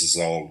enables us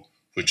all,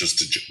 which is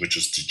the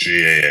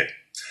GAA.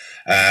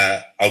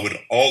 I would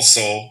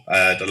also,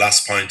 the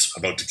last point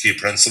about the key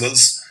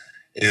principles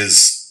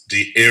is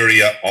the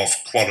area of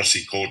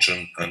quality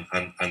coaching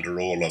and the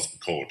role of the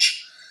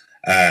coach.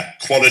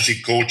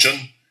 Quality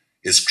coaching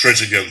is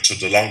critical to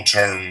the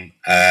long-term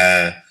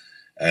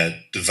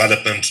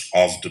development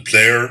of the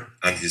player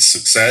and his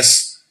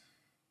success.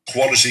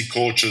 Quality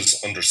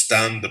coaches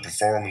understand the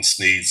performance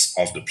needs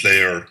of the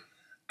player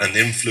and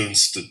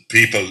influence the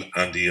people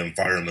and the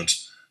environment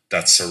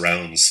that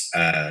surrounds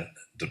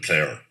the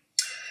player.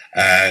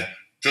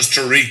 Just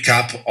to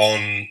recap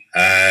on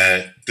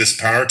this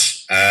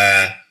part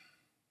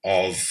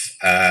of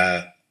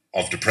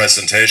the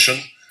presentation,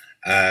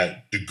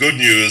 the good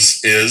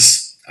news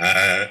is,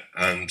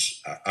 and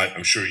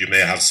I'm sure you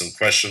may have some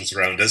questions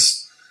around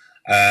this,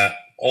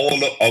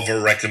 all of our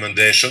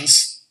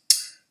recommendations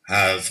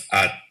have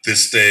at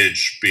this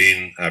stage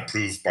been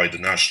approved by the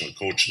National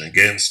Coaching and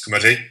Games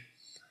Committee,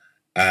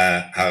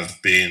 have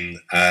been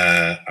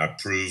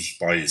approved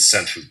by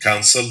Central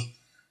Council,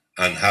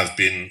 and have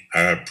been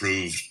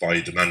approved by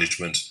the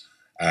Management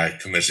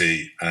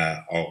Committee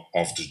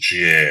of the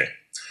GAA.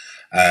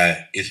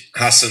 It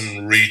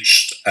hasn't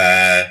reached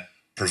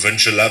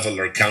provincial level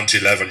or county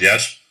level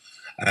yet,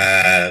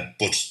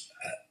 but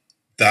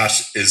that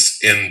is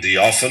in the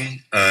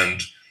offing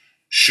and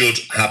should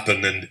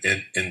happen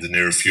in the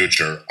near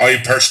future.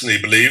 I personally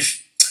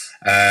believe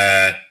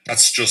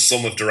that's just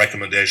some of the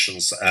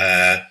recommendations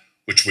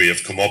which we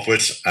have come up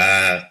with.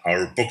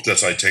 Our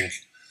booklet, I think,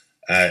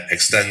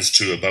 extends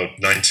to about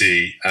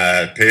 90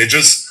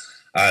 pages.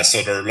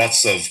 So there are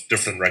lots of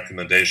different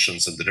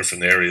recommendations in the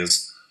different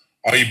areas.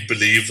 I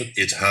believe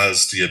it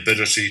has the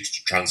ability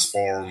to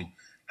transform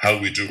how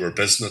we do our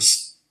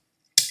business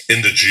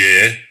in the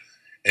GA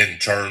in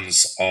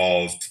terms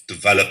of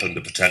developing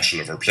the potential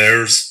of our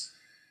players,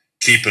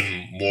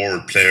 keeping more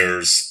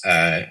players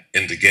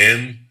in the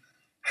game,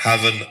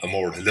 having a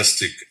more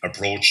holistic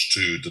approach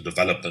to the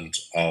development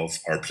of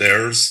our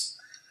players,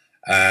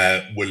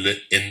 will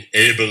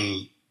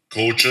enable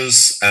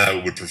coaches,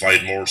 will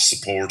provide more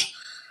support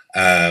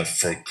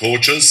for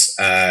coaches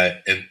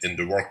in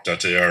the work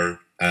that they are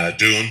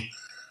doing.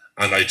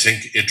 And I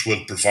think it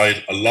will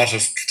provide a lot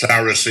of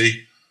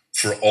clarity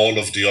for all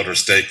of the other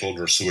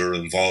stakeholders who are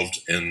involved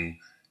in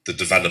the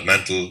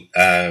developmental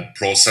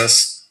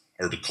process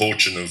or the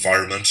coaching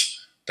environment.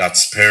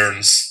 That's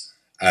parents,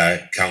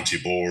 county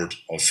board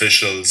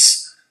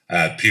officials,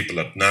 people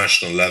at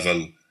national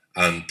level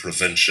and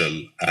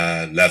provincial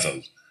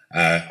level.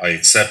 I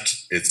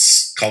accept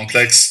it's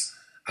complex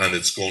and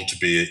it's going to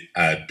be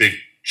a big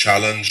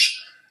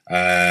challenge,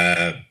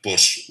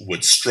 but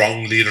with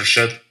strong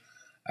leadership,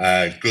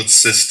 good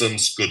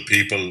systems, good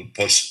people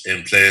put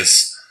in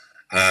place,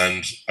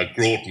 and a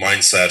growth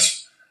mindset.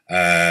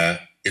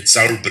 It's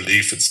our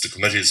belief, it's the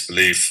committee's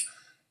belief,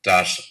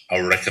 that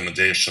our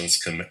recommendations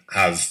can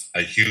have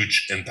a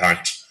huge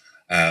impact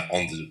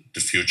on the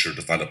future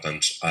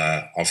development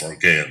of our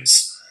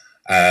games.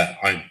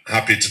 I'm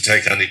happy to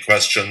take any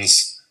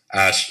questions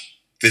at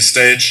this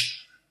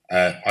stage.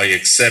 I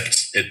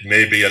accept it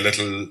may be a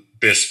little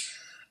bit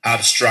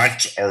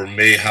abstract or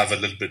may have a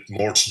little bit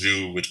more to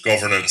do with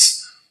governance,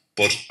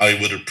 but I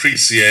would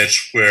appreciate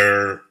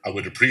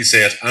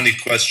any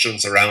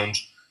questions around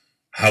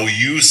how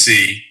you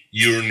see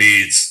your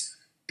needs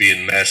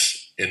being met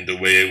in the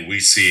way we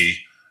see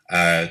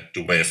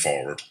the way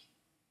forward.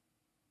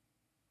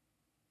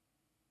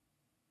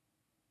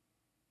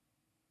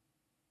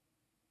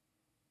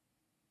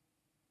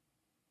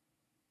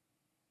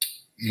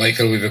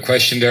 Michael, we have a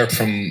question there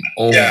from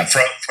Owen. Yeah,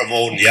 from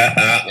Owen, yeah.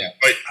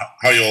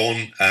 Hi,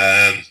 Owen.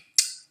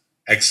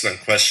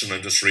 Excellent question.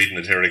 I'm just reading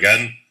it here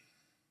again.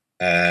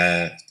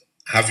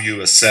 Have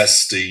you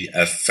assessed the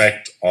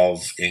effect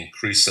of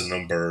increasing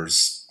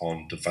numbers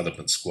on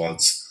development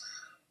squads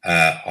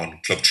on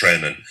club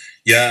training?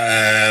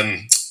 Yeah,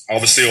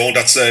 obviously, Owen,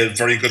 that's a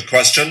very good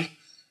question.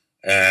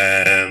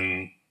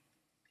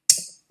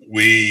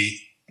 We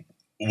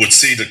would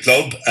see the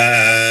club,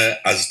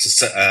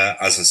 as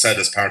I said,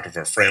 as part of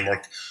our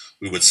framework,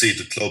 we would see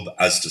the club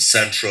as the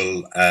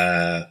central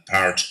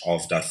part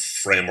of that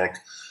framework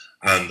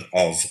and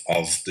of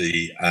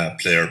the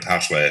player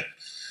pathway.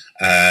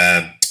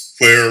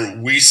 Where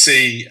we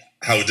see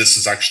how this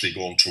is actually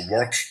going to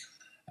work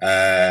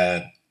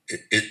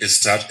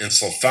is that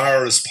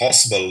insofar as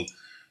possible,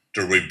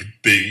 there will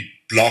be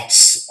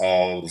blocks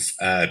of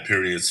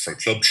periods for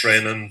club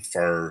training,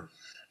 for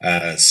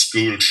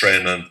school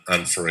training,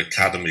 and for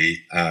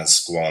academy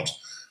squad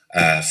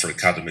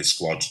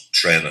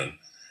training.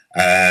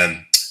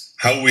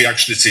 How we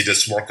actually see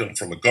this working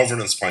from a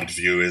governance point of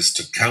view is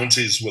that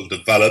counties will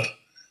develop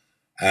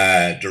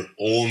their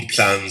own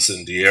plans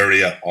in the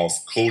area of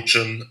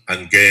coaching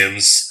and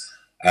games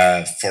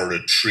for a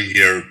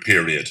 3-year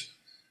period.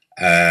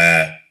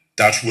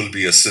 That will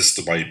be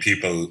assisted by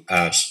people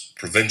at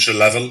provincial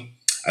level,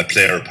 a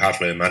player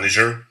pathway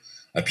manager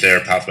at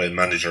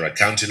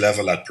county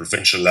level, at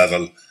provincial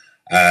level,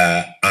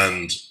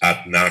 and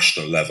at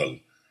national level.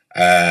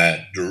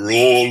 The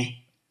role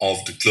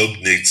of the club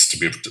needs to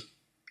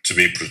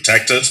be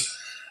protected.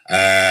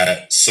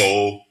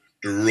 So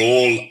the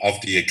role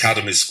of the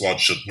academy squad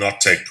should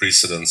not take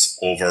precedence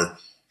over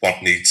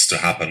what needs to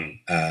happen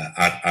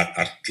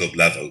at club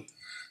level.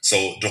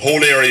 So the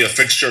whole area of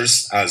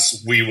fixtures,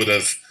 as we would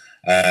have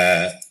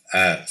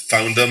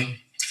found them,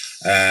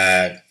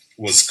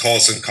 was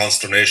causing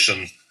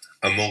consternation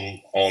among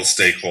all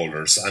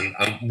stakeholders. And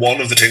one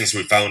of the things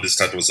we found is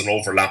that there was an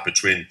overlap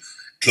between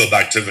club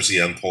activity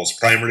and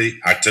post-primary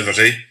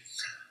activity.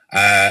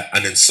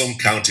 And in some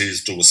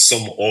counties, there was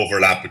some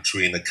overlap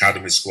between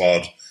academy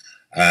squad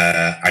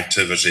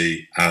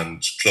activity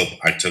and club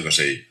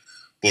activity.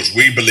 But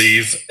we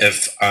believe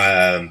if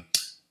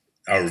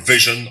our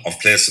vision of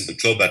placing the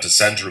club at the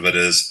centre of it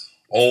is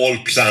all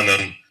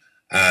planning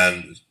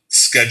and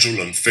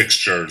schedule and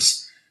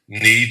fixtures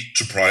need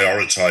to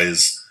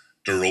prioritise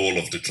the role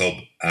of the club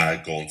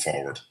going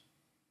forward.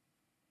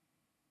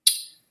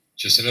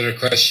 Just another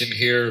question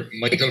here,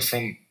 Michael,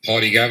 from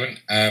Paddy Gavin.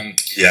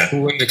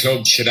 Who in the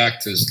club should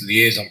act as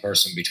liaison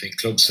person between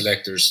club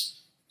selectors,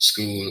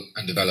 school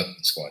and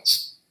development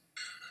squads?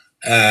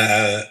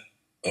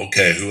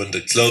 Okay, who in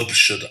the club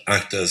should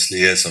act as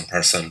liaison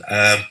person?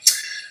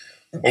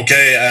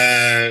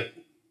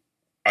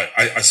 I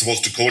I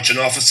suppose the coaching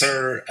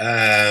officer,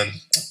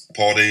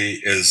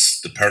 Paddy, is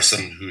the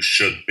person who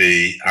should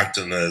be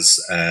acting as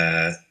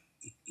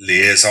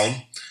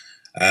liaison.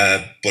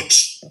 But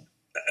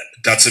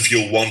that's if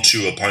you want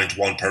to appoint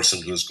one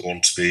person who's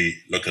going to be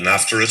looking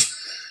after it.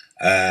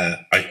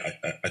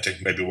 I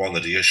think maybe one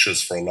of the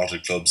issues for a lot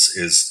of clubs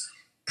is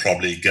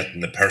probably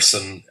getting a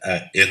person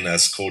in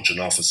as coaching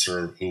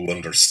officer who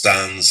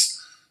understands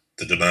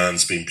the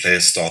demands being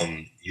placed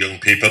on young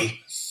people.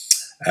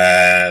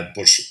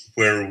 But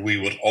where we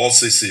would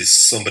also see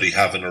somebody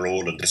having a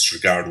role in this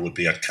regard would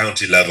be at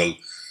county level,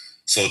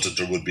 so that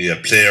there would be a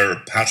player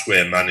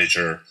pathway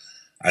manager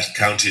at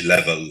county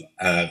level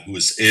who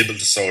is able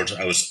to sort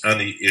out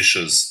any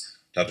issues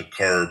that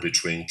occur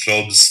between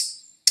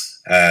clubs,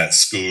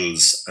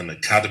 schools and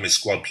academy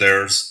squad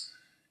players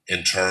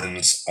in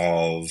terms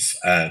of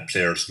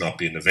players not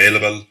being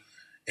available,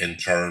 in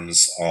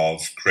terms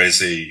of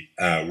crazy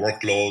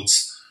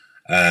workloads,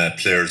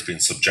 players being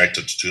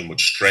subjected to too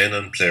much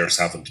training, players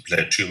having to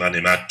play too many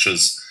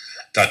matches,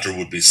 that there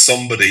would be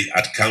somebody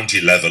at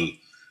county level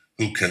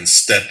who can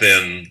step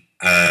in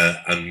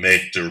and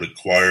make the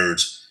required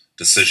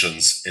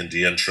decisions in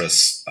the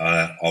interests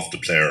of the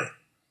player.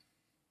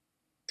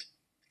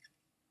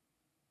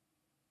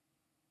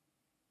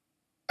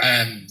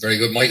 Very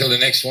good, Michael. The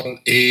next one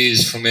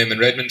is from Eamon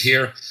Redmond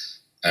here.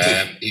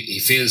 He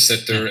feels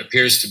that there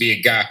appears to be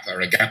a gap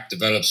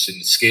develops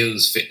in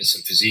skills, fitness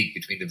and physique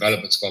between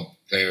development squad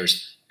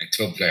players and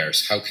club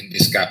players. How can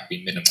this gap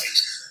be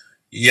minimised?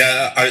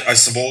 Yeah, I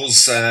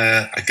suppose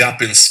a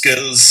gap in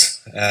skills,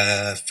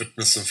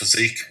 fitness and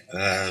physique.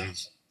 I'm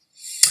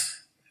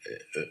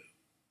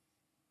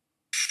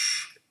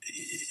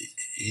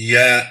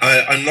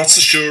not so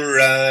sure,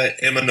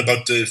 Eamon,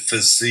 about the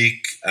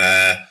physique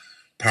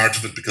part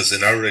of it, because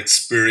in our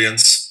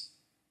experience,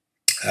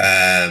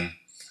 there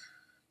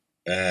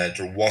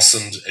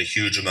wasn't a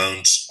huge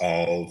amount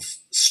of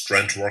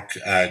strength work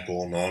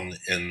going on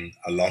in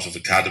a lot of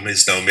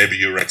academies. Now, maybe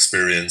your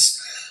experience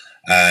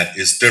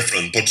is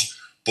different, but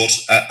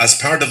as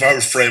part of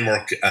our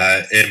framework,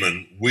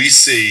 Eamon, we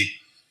see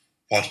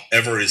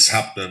whatever is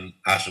happening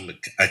at an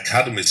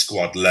academy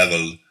squad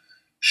level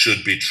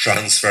should be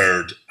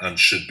transferred and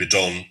should be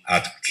done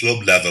at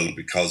club level,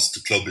 because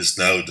the club is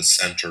now the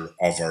centre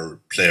of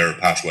our player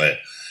pathway.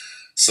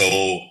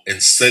 So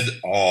instead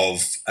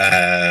of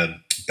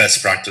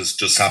best practice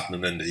just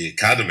happening in the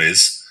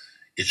academies,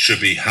 it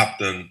should be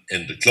happening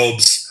in the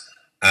clubs,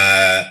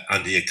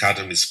 and the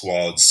academy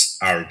squads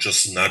are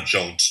just an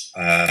adjunct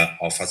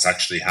of what's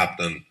actually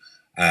happening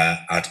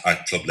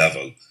at club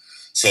level.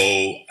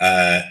 So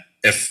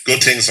if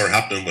good things are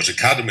happening with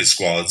academy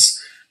squads,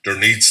 there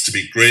needs to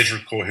be greater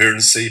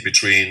coherency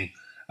between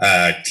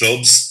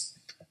clubs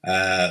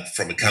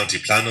from a county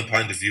planning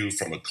point of view,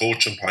 from a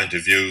coaching point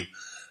of view.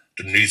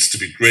 There needs to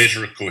be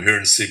greater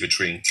coherency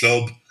between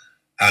club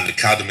and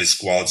academy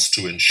squads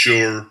to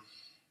ensure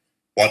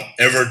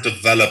whatever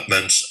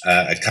development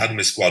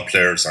academy squad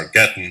players are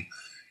getting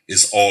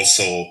is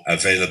also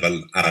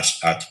available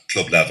at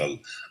club level.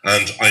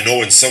 And I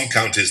know in some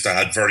counties they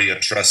had very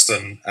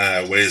interesting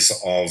ways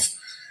of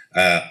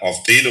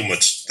dealing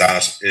with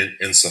that,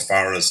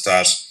 insofar as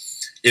that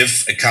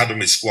if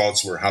academy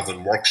squads were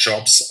having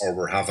workshops or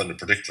were having a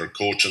particular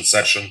coaching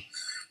session,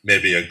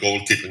 maybe a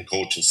goalkeeping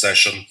coaching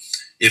session,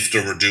 if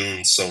they were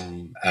doing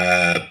some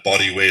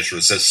body weight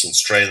resistance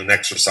training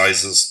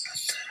exercises,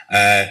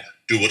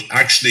 they would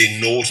actually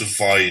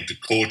notify the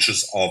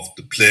coaches of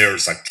the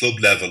players at club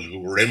level who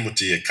were in with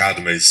the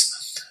academies,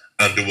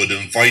 and they would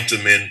invite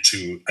them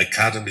into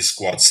academy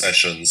squad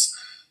sessions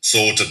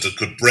so that they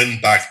could bring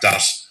back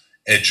that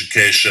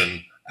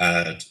education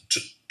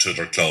to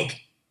their club.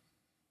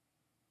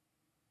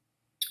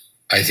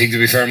 I think, to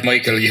be fair,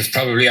 Michael, you've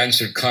probably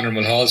answered Conor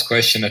Mulhall's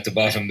question at the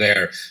bottom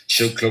there.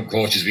 Should club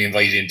coaches be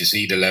invited in to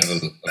see the level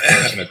of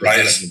person at the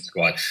development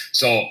squad?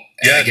 So,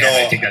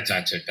 I think that's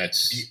answered.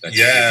 That's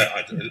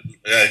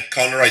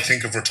Conor, I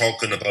think if we're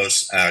talking about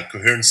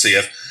coherency,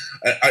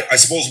 I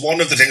suppose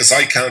one of the things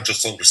I can't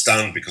just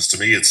understand, because to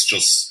me it's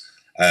just,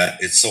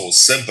 it's so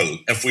simple.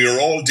 If we are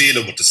all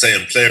dealing with the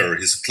same player,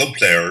 he's a club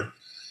player,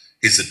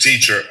 he's a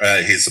teacher,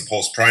 he's a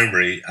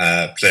post-primary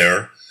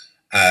player,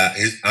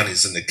 and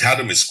he's an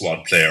academy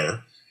squad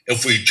player.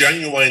 If we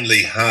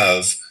genuinely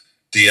have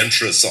the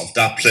interests of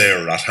that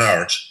player at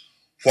heart,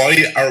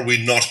 why are we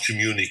not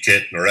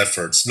communicating our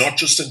efforts, not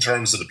just in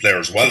terms of the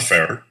player's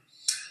welfare,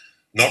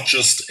 not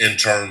just in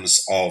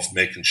terms of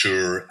making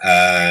sure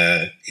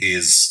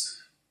his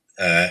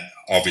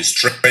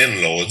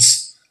training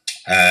loads,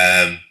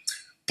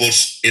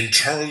 but in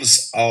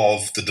terms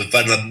of the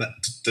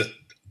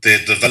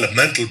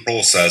developmental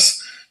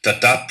process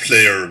that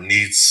player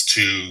needs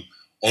to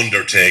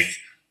undertake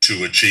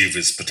to achieve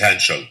his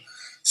potential.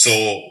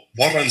 So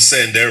what I'm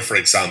saying there, for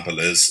example,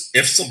 is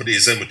if somebody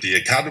is in with the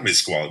academy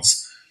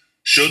squads,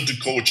 should the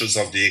coaches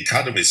of the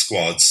academy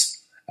squads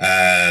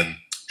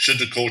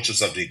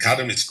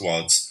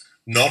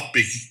not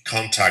be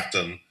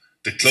contacting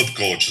the club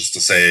coaches to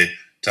say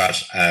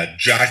that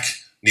Jack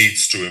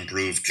needs to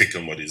improve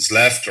kicking with his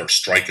left or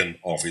striking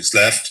off his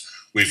left.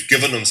 We've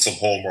given him some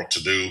homework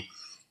to do,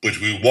 but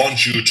we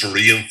want you to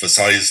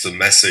re-emphasize the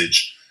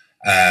message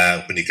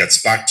when he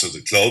gets back to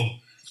the club.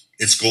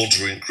 It's going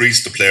to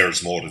increase the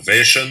player's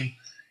motivation.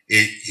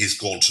 He's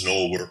going to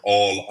know we're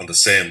all on the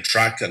same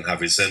track and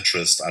have his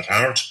interest at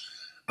heart.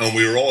 And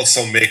we're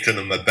also making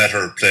him a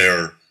better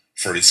player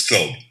for his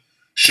club.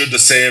 Should the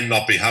same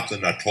not be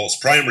happening at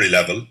post-primary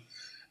level,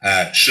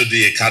 should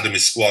the academy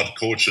squad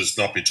coaches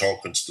not be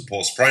talking to the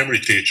post-primary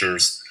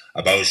teachers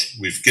about,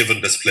 we've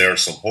given this player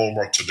some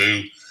homework to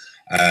do.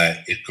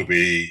 It could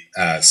be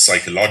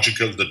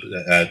psychological,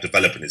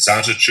 developing his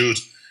attitude.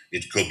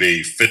 It could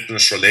be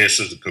fitness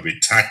related. It could be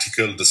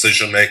tactical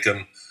decision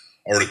making,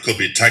 or it could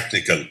be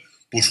technical.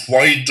 But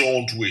why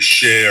don't we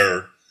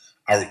share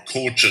our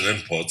coaching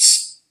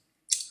inputs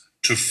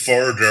to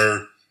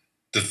further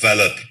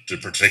develop the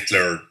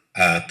particular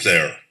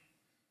player?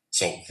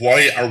 So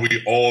why are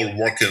we all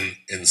working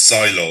in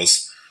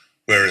silos,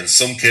 where in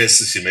some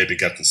cases you may be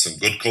getting some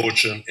good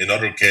coaching, in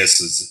other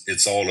cases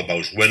it's all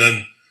about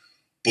winning,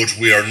 but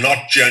we are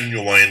not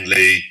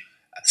genuinely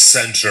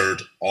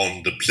centered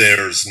on the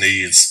player's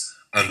needs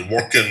and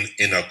working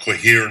in a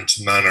coherent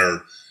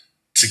manner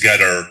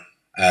together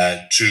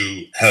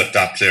to help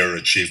that player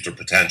achieve their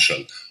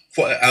potential.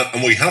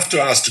 And we have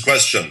to ask the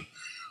question,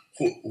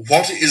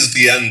 what is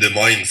the end in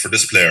mind for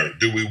this player?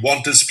 Do we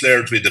want this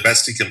player to be the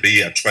best he can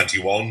be at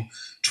 21,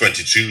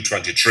 22,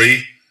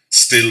 23,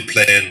 still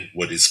playing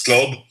with his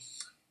club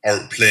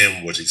or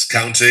playing with his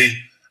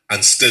county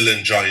and still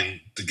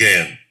enjoying the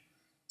game?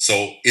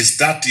 So is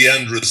that the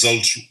end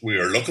result we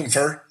are looking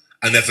for?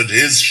 And if it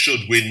is,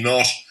 should we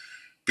not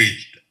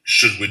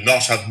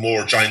have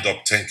more joined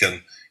up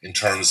thinking in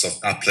terms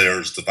of that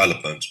player's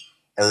development?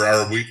 Or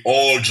are we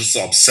all just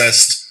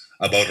obsessed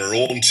about our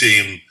own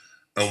team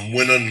and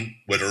winning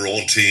with our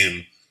own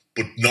team,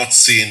 but not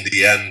seeing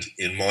the end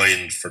in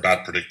mind for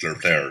that particular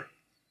player?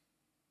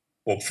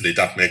 Hopefully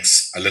that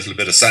makes a little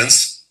bit of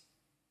sense.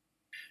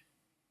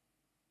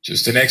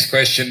 Just the next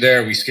question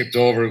there, we skipped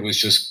over, it was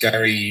just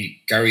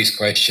Gary's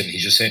question. He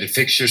just said the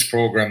fixtures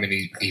programme, and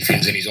he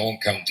feels in his own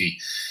county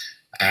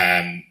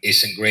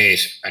isn't great,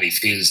 and he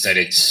feels that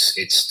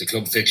it's the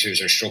club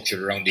fixtures are structured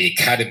around the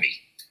academy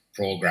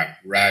programme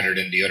rather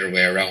than the other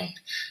way around.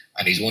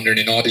 And he's wondering,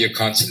 in all your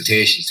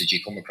consultations, did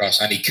you come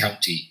across any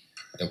county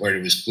where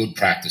there was good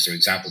practice or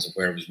examples of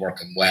where it was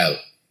working well?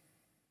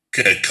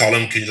 Okay,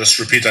 Colin, can you just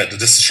repeat that?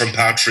 This is from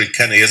Patrick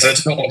Kenny, is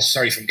it? No,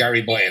 sorry, from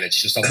Gary Boyle. It's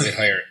just a bit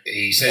higher.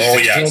 He says,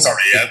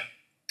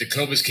 the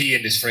club is key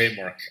in this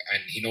framework,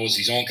 and he knows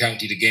his own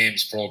county, the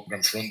games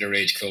programme for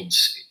underage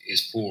clubs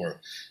is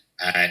poor.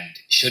 And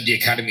should the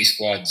academy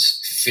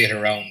squads fit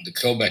around the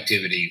club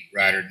activity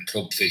rather than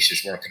club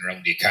fixtures working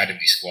around the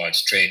academy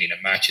squads training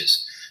and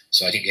matches?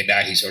 So I think in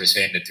that he's sort of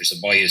saying that there's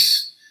a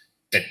bias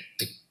that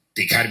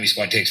the academy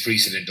squad takes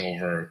precedent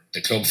over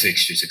the club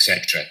fixtures,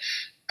 etc.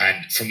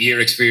 And from your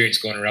experience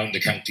going around the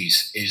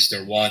counties, is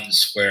there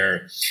ones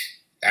where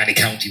any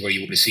county where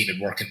you would have seen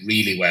it working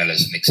really well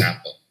as an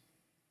example?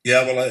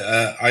 Yeah,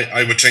 well,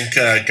 I would think,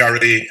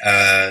 Gary,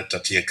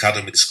 that the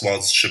academy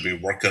squads should be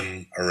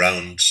working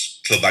around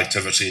club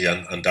activity,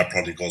 and that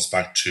probably goes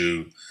back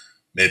to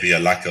maybe a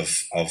lack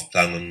of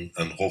planning,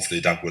 and hopefully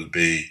that will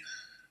be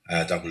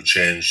that will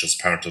change as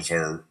part of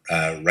our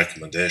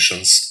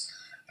recommendations.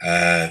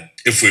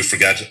 If we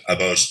forget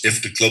about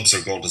if the clubs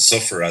are going to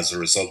suffer as a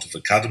result of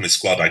academy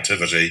squad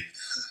activity,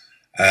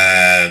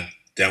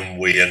 then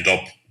we end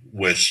up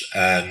with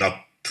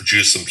not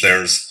producing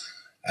players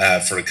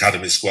for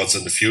academy squads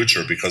in the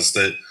future, because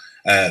the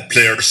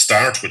players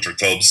start with their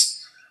clubs.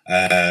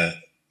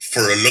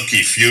 For a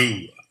lucky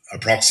few,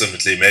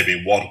 approximately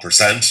maybe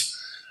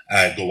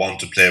 1% go on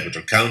to play with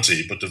their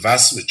county, but the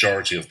vast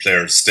majority of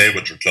players stay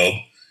with their club.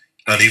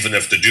 And even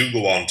if they do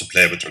go on to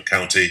play with their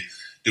county,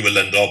 they will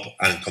end up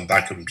and come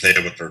back and play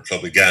with their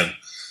club again.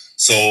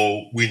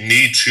 So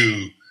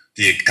the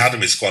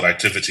academy squad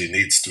activity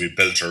needs to be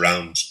built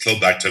around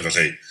club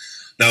activity.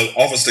 Now,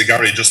 obviously,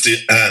 Gary,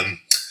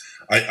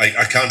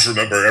 I can't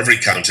remember every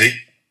county,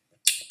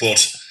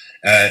 but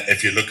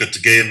if you look at the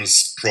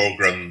games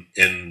programme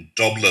in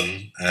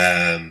Dublin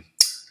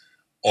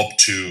up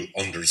to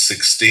under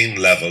 16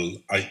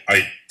 level,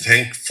 I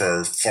think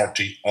for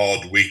 40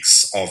 odd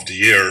weeks of the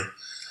year,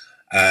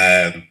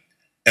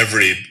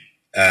 every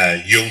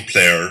young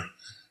player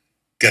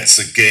gets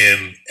a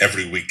game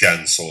every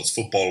weekend. So it's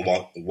football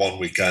one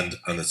weekend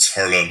and it's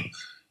hurling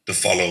the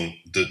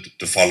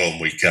following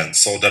weekend.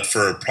 So that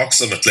for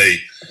approximately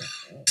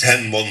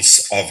 10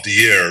 months of the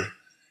year,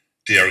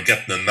 they are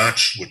getting a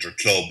match with their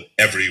club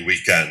every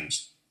weekend.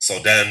 So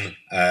then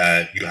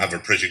you have a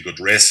pretty good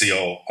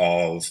ratio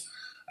of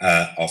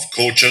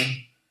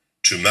coaching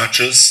to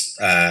matches,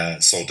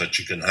 so that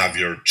you can have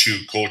your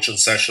 2 coaching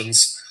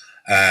sessions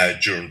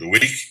during the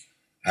week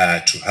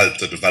to help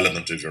the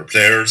development of your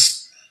players.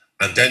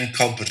 And then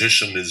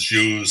competition is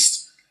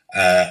used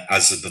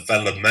as a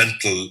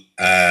developmental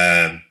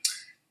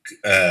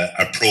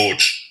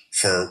approach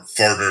for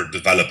further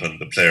developing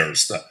the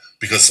players.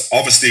 because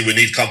obviously we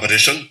need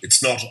competition.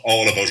 It's not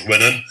all about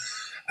winning,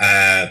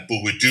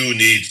 but we do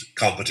need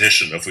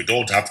competition. If we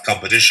don't have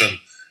competition,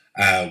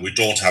 we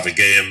don't have a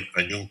game,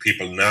 and young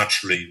people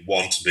naturally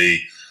want to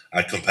be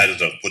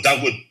competitive. But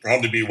that would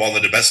probably be one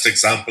of the best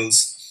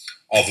examples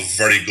of a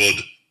very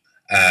good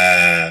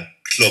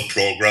club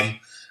program.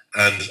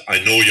 And I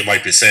know you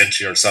might be saying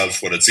to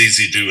yourself, well, it's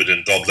easy to do it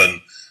in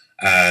Dublin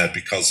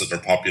because of their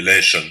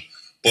population.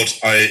 But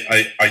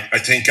I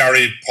think,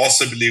 Gary,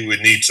 possibly we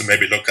need to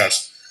maybe look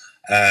at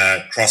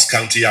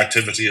cross-county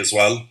activity as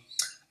well.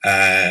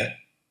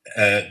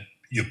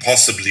 You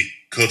possibly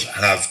could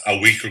have a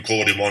weaker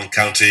code in one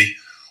county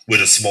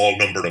with a small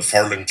number of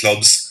hurling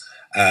clubs,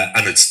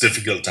 and it's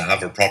difficult to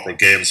have a proper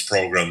games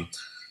program.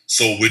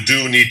 So we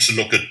do need to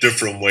look at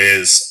different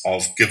ways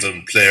of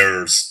giving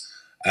players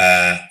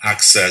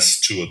access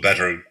to a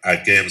better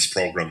games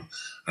program,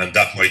 and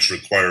that might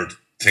require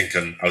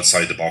thinking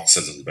outside the box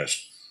a little bit.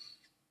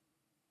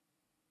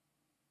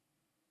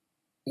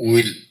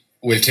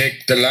 We'll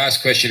take the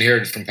last question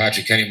here from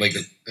Patrick Kenny,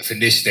 Michael, from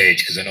this stage,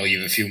 because I know you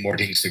have a few more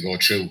things to go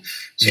through.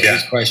 So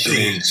his question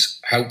is,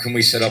 how can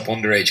we set up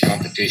underage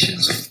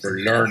competitions for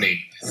learning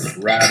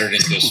rather than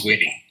just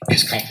winning?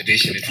 Is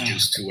competition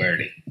introduced too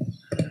early?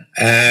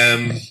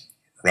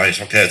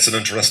 Right, okay, it's an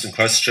interesting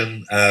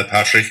question,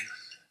 Patrick.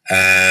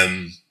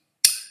 I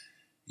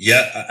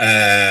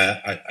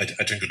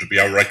think it would be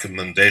our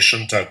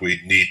recommendation that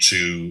we need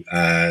to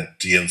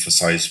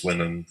de-emphasize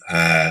winning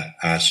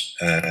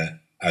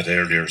at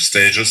earlier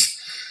stages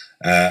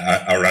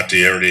or at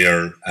the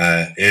earlier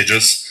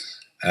ages.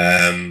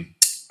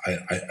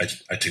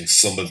 I think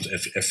some of,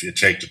 if you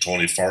take the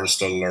Tony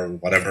Forrestal or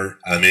whatever,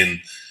 I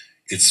mean,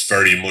 it's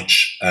very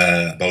much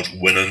about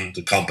winning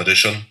the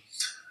competition,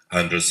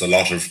 and there's a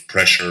lot of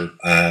pressure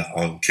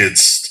on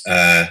kids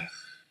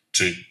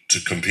to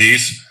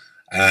compete.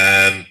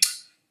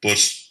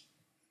 But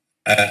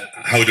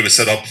how do we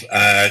set up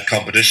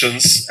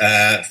competitions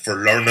for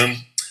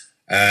learning?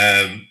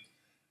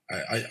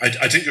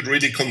 I think it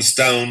really comes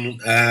down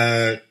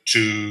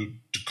to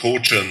the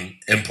coaching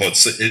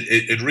inputs.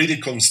 It really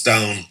comes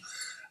down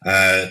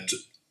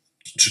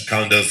to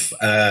kind of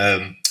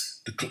the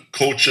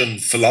coaching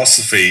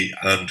philosophy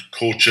and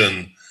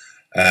coaching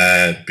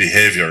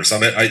behaviours. I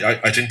mean,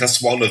 I think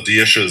that's one of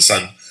the issues,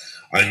 and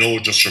I know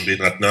just from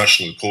being at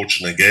national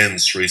coaching and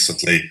games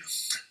recently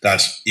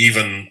that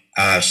even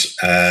at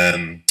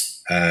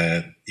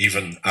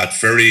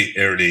very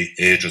early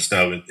ages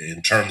now,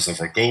 in terms of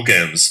our Go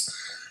games,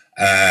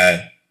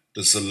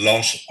 there's a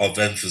lot of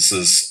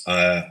emphasis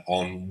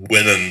on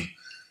winning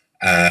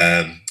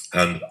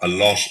and a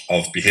lot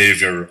of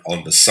behaviour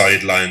on the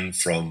sideline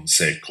from,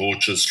 say,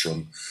 coaches,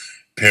 from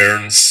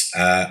parents,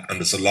 and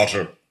there's a lot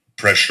of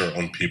pressure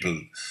on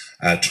people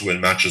to win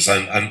matches.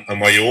 And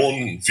my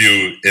own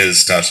view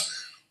is that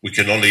we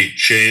can only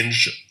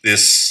change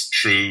this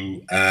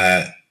through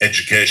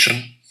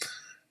education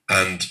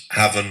and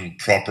having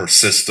proper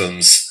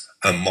systems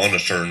and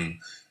monitoring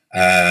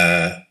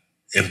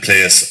in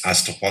place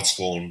as to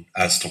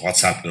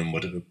what's happening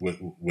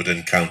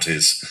within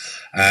counties.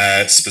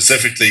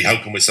 Specifically,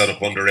 how can we set up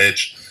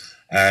underage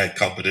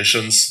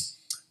competitions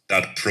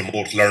that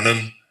promote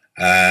learning?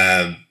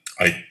 I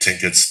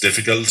think it's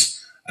difficult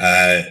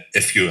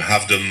if you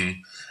have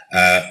them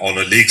on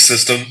a league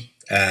system.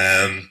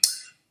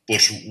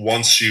 But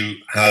once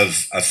you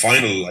have a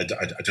final, I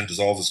think there's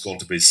always going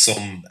to be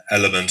some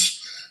element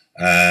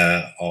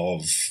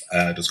of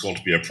there's going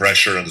to be a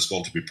pressure, and there's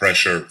going to be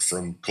pressure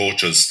from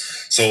coaches.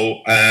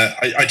 So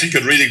I think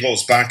it really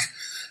goes back.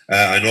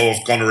 I know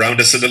I've gone around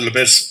this a little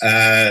bit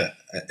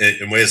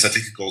in ways. I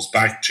think it goes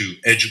back to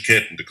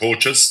educating the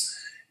coaches,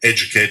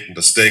 educating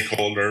the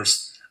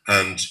stakeholders,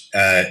 and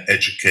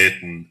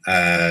educating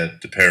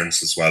the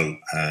parents as well,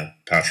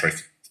 Patrick.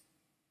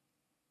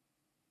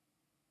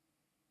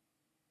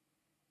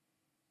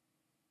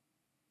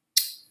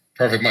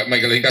 Perfect,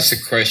 Michael. I think that's the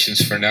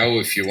questions for now.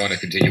 If you want to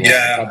continue on,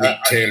 probably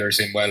tailors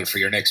in well for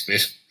your next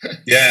bit.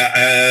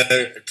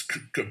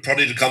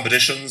 Probably the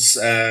competitions.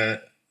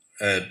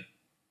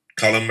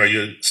 Colin, are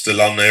you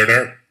still on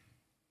there?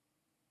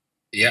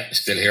 Yeah,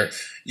 still here.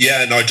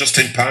 Yeah, no, I just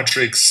think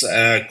Patrick's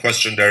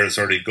question there is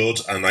very good,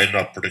 and I'm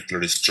not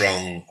particularly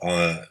strong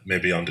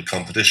maybe on the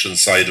competition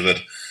side of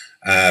it,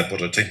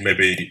 but I think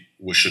maybe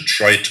we should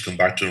try to come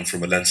back to him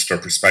from a Leinster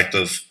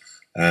perspective,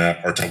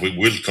 or that we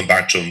will come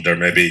back to him there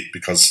maybe,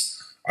 because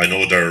I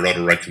know there are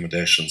other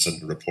recommendations in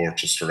the report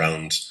just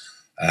around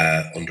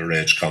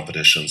underage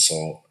competition.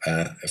 So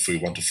if we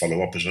want to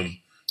follow up with him,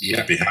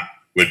 we'd be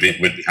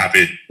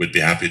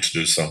happy to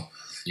do so.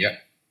 Yeah,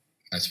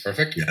 that's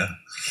perfect. Yeah.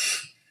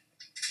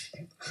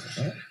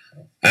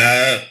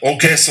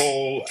 Okay,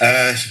 so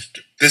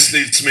this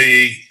leads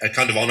me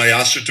kind of on. I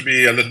asked you to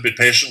be a little bit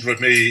patient with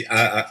me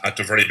at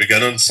the very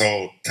beginning,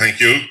 so thank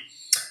you.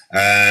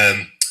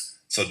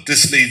 So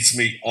this leads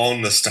me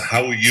on as to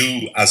how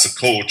you, as a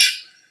coach,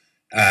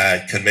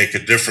 can make a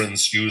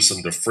difference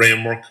using the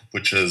framework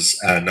which is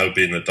now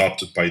being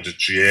adopted by the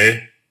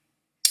GA,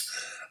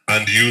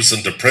 and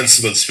using the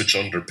principles which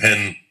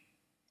underpin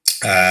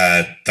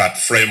that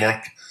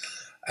framework.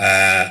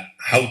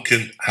 How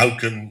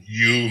can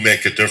you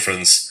make a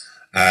difference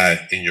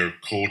in your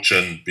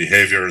coaching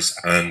behaviours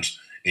and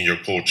in your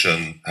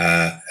coaching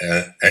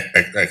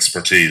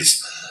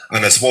expertise?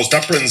 And I suppose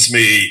that brings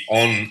me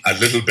on a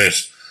little bit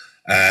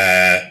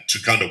to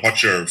kind of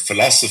what your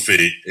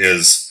philosophy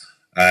is,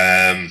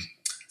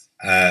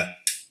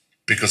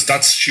 because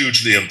that's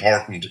hugely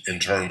important in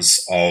terms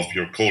of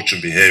your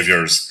coaching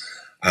behaviours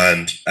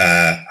and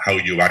how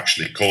you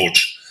actually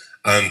coach.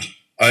 And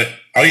I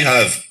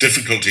have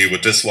difficulty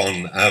with this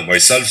one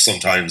myself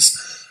sometimes.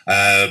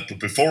 But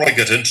before I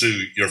get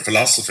into your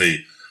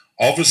philosophy,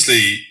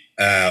 obviously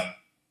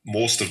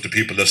most of the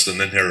people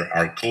listening in here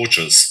are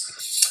coaches,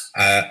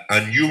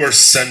 and you are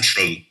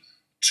central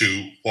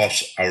to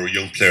what our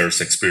young players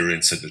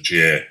experience in the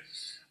GA.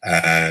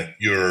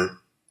 You're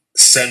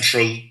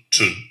central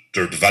to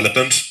their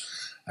development,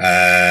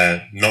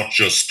 not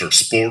just their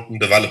sporting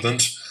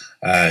development,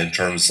 in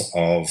terms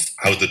of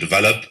how they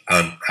develop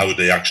and how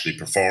they actually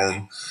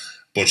perform,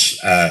 but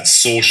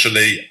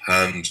socially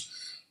and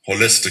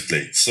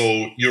holistically.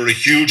 So you're a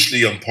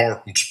hugely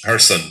important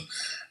person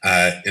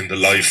in the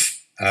life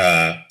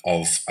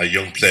of a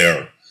young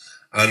player.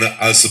 And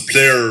as a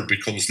player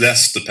becomes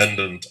less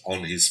dependent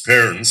on his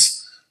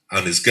parents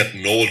and is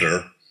getting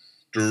older,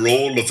 the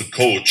role of a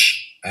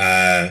coach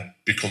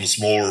becomes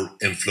more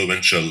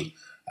influential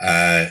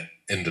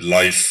in the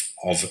life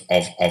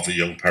of a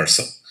young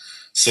person.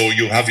 So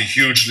you have a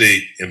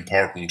hugely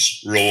important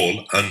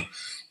role. And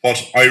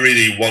what I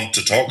really want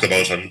to talk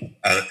about, and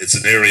it's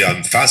an area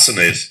I'm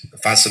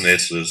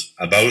fascinated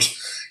about,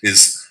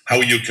 is how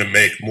you can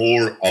make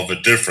more of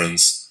a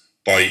difference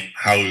by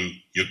how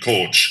you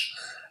coach.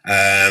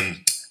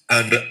 And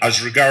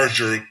as regards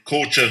your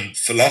coaching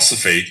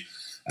philosophy,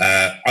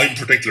 I'm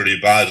particularly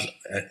bad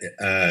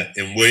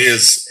in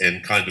ways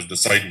in kind of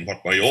deciding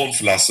what my own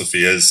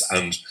philosophy is,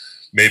 and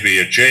maybe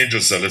it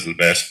changes a little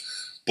bit.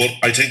 But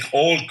I think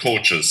all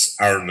coaches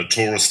are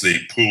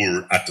notoriously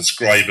poor at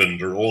describing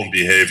their own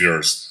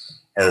behaviours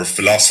or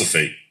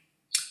philosophy.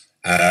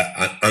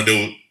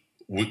 And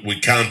we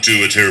can't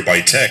do it here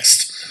by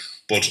text,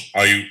 but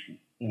I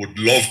would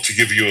love to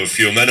give you a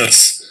few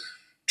minutes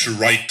to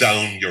write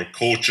down your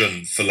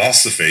coaching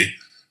philosophy,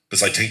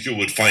 because I think you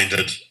would find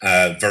it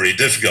very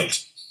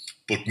difficult.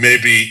 But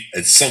maybe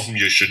it's something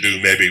you should do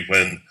maybe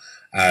when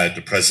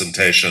the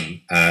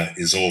presentation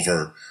is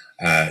over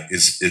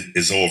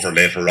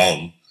later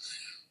on.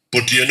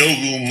 But do you know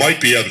who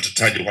might be able to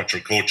tell you what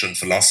your coaching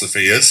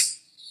philosophy is?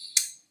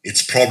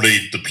 It's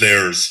probably the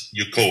players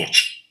you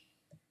coach,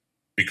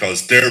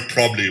 because they're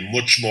probably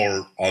much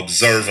more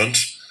observant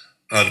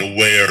and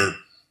aware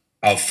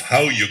of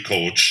how you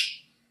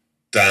coach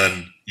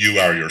than you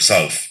are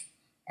yourself.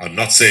 I'm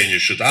not saying you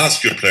should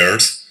ask your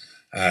players,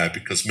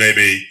 because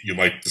maybe you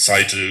might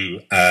decide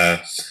to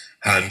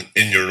hand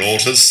in your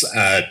notice,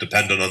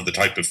 depending on the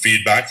type of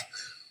feedback.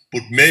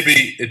 But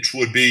maybe it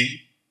would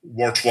be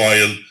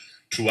worthwhile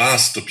to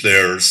ask the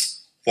players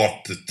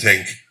what they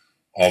think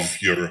of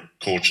your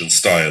coaching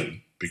style,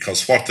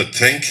 because what they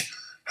think,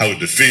 how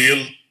they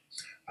feel,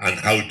 and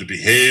how they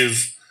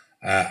behave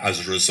as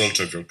a result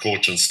of your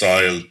coaching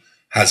style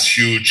has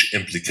huge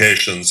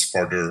implications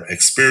for their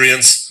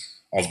experience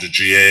of the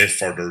GA,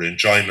 for their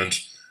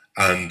enjoyment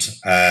and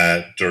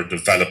their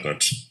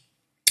development.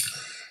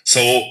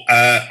 So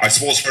I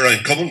suppose where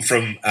I'm coming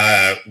from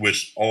with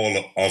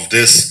all of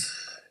this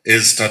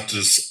is that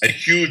there's a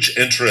huge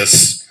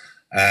interest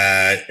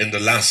in the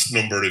last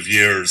number of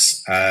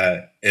years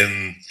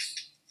in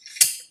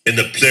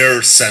a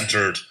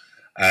player-centered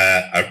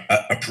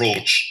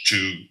approach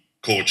to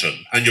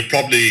coaching. And you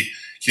probably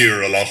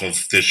hear a lot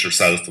of this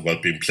yourself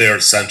about being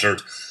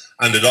player-centered,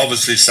 and it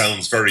obviously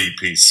sounds very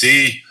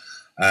PC,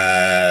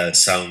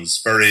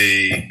 sounds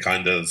very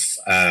kind of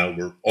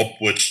we're up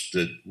with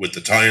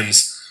the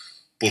times.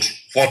 But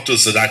what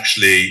does it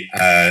actually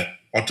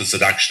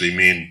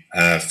mean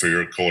for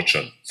your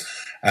coaching?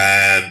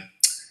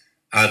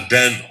 And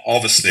then,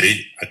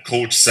 obviously, a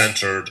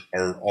coach-centered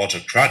or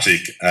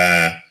autocratic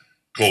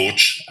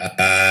coach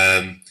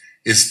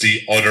is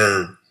the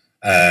other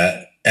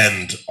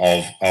end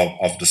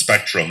of the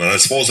spectrum. And I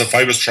suppose if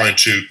I was trying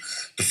to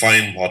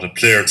define what a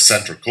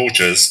player-centered coach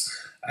is,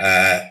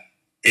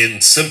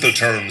 in simple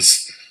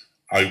terms,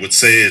 I would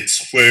say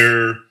it's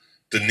where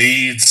the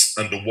needs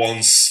and the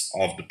wants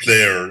of the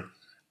player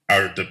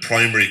are the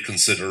primary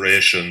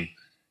consideration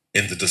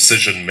in the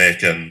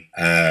decision-making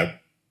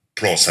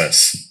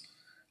process.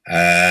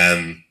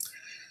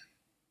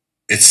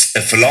 It's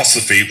a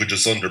philosophy which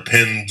is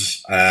underpinned,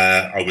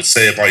 I would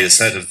say, by a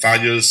set of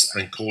values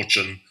and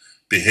coaching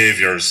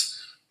behaviours,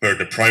 where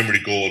the primary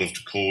goal of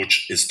the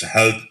coach is to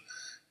help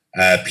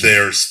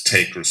players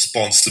take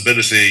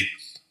responsibility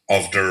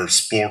of their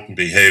sporting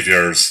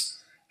behaviours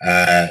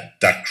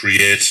that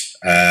create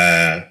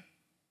their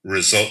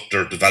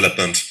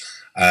development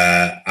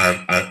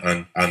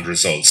and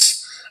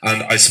results.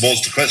 And I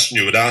suppose the question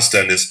you would ask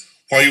then is,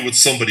 why would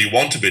somebody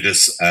want to be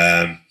this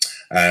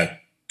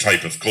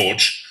type of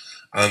coach?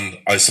 And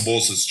I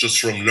suppose it's just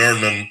from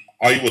learning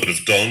I would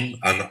have done,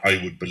 and I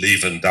would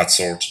believe in that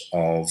sort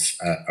of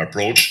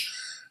approach.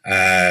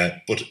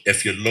 But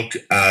if you look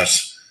at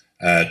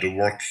the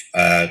work,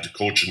 the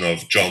coaching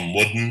of John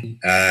Wooden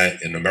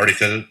in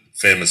America,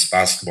 famous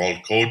basketball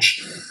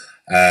coach,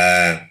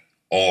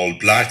 All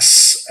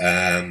Blacks,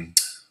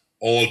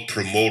 all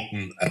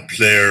promoting a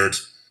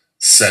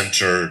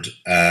player-centered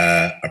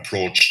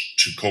approach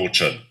to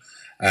coaching.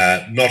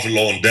 Not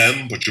alone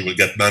them, but you will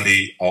get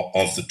many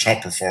of the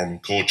top-performing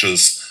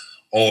coaches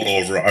all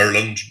over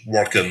Ireland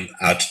working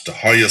at the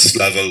highest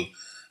level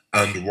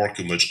and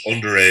working with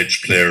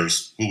underage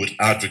players who would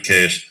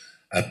advocate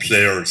a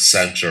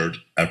player-centered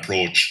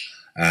approach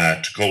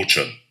to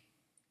coaching.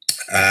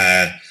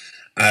 And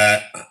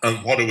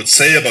what I would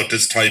say about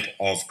this type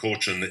of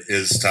coaching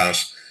is that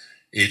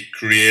it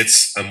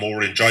creates a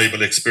more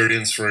enjoyable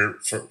experience for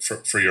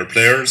your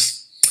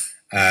players.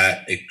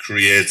 It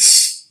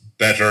creates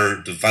better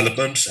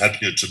development,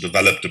 helping you to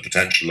develop the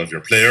potential of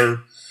your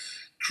player,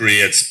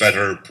 creates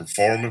better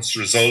performance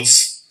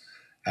results.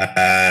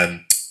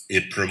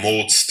 It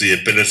promotes the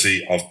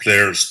ability of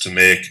players to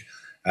make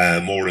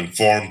more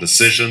informed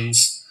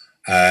decisions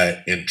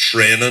in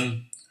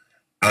training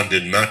and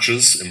in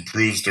matches,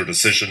 improves their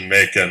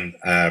decision-making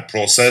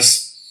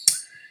process.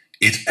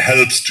 It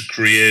helps to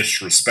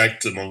create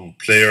respect among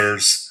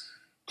players,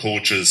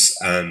 coaches,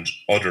 and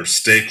other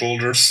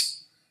stakeholders.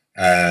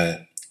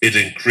 It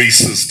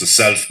increases the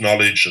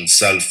self-knowledge and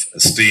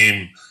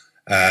self-esteem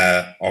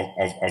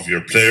of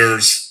your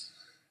players.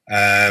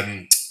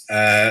 And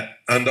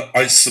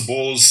I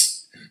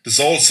suppose there's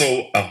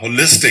also a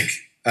holistic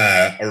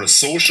or a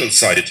social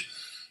side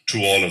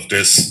to all of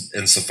this,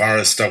 insofar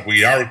as that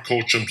we are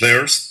coaching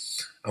players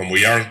and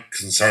we are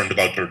concerned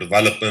about their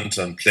development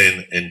and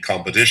playing in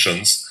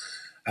competitions,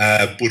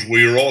 but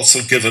we are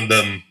also giving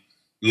them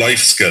life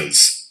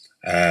skills.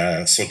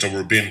 So that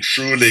we're being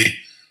truly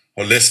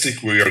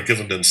holistic. We are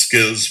giving them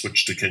skills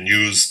which they can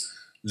use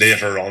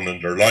later on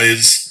in their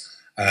lives.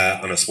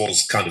 And I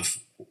suppose kind of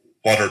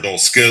what are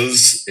those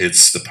skills?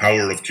 It's the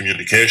power of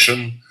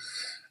communication,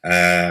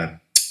 the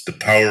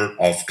power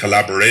of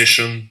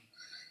collaboration,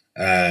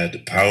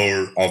 the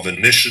power of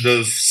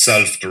initiative,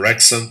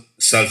 self-direction,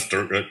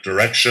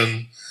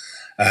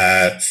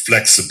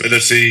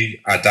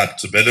 flexibility,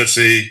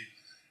 adaptability,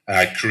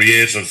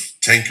 creative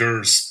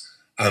thinkers,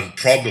 and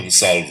problem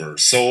solvers.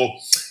 So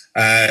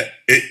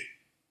it's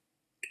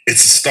a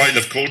style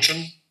of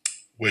coaching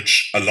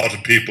which a lot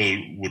of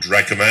people would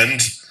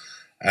recommend.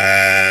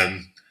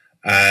 And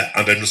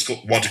I just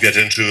want to get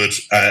into it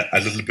a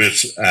little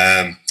bit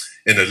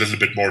in a little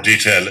bit more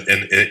detail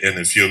in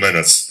a few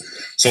minutes.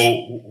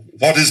 So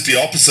what is the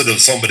opposite of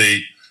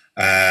somebody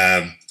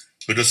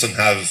who doesn't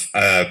have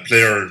a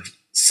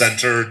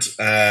player-centered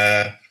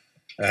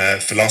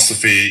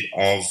philosophy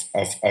of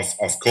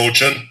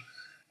coaching?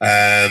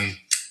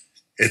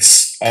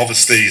 It's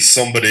obviously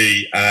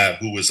somebody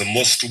who is a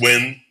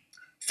must-win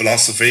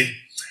philosophy,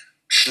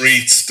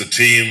 treats the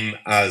team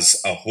as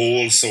a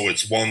whole, so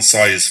it's one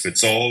size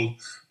fits all,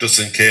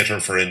 doesn't cater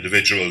for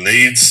individual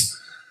needs.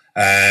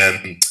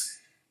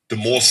 The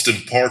most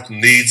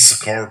important needs,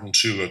 according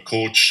to a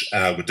coach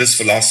with this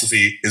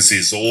philosophy, is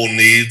his own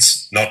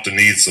needs, not the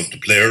needs of the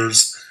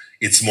players.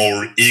 It's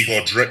more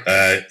ego-driven.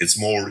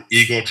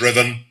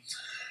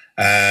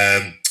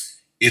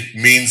 It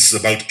means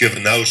about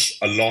giving out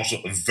a lot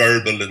of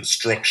verbal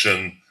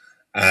instruction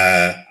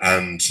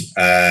and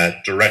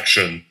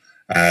direction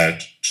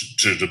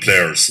to the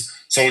players.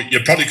 So you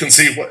probably can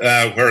see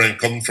where I'm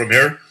coming from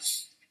here.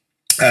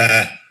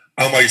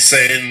 Am I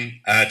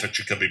saying that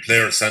you can be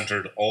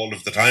player-centered all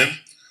of the time?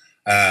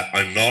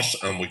 I'm not,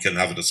 and we can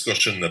have a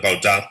discussion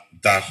about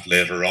that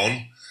later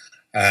on.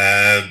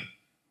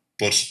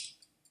 But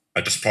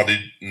I just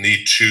probably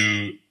need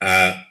to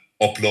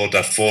upload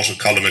that photo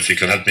column if you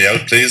can help me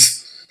out, please.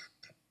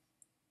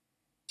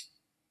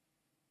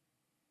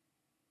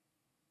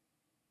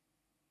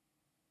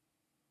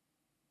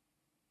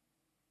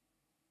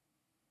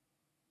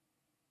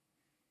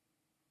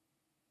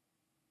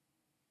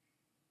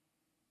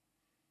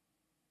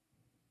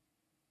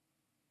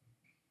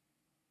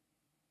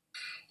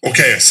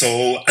 Okay,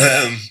 so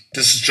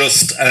this is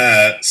just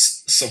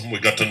something we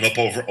got done up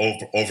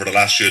over the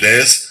last few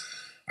days.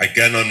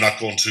 Again, I'm not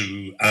going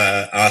to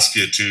ask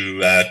you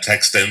to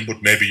text in,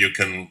 but maybe you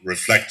can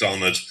reflect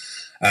on it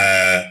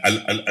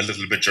a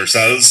little bit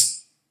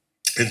yourselves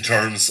in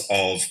terms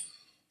of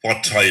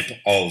what type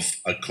of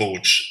a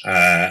coach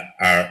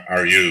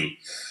are you.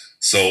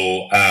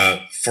 So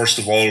first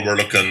of all, we're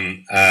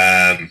looking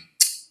at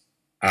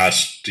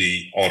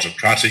the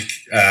autocratic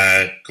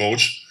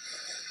coach.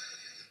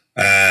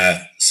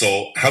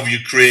 So have you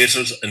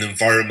created an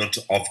environment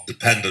of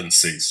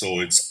dependency? So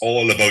it's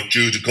all about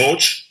you, the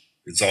coach.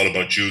 It's all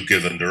about you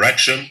giving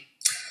direction.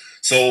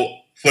 So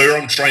where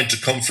I'm trying to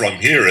come from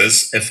here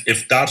is,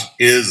 if that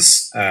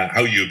is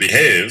how you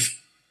behave,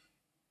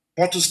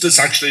 what does this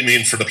actually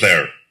mean for the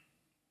player?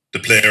 The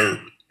player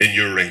in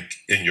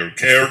your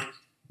care,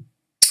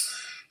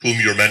 whom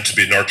you're meant to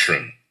be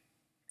nurturing.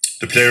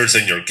 The players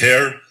in your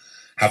care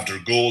have their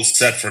goals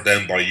set for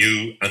them by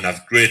you, and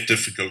have great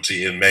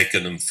difficulty in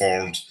making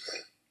informed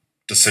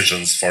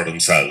decisions for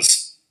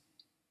themselves.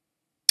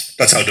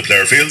 That's how the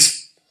player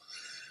feels.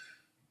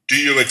 Do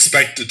you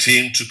expect the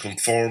team to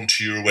conform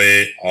to your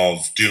way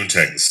of doing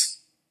things?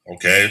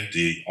 Okay,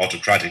 the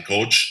autocratic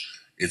coach,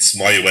 it's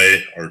my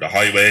way or the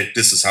highway.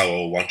 This is how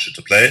I want you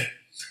to play.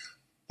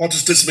 What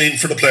does this mean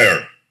for the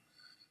player?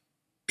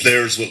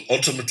 Players will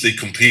ultimately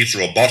compete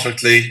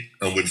robotically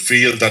and will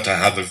feel that they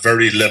have a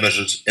very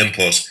limited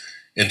input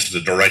into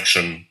the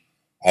direction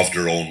of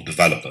their own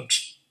development.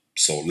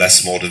 So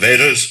less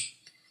motivated,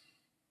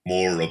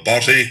 more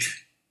robotic,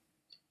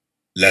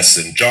 less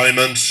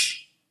enjoyment.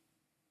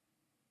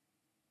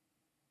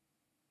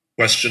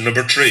 Question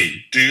number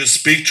 3. Do you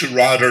speak to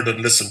rather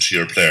than listen to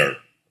your player?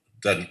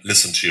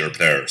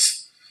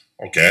 Players?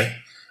 Okay.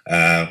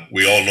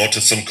 We all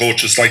notice some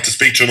coaches like to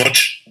speak too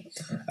much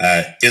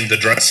in the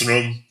dressing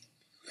room,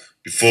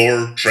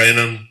 before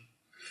training,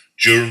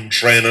 during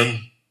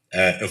training.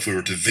 If we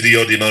were to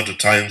video the amount of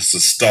times to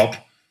stop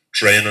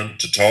training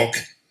to talk,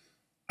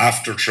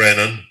 after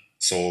training,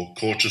 so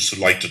coaches who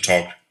like to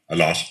talk a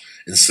lot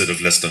instead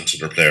of listening to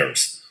their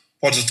players.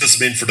 What does this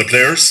mean for the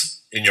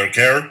players in your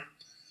care?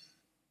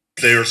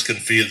 Players can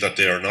feel that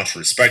they are not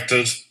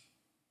respected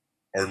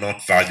or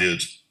not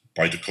valued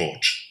by the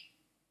coach.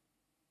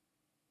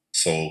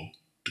 So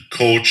the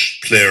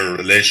coach-player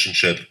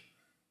relationship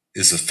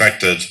is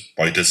affected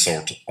by this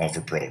sort of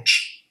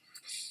approach.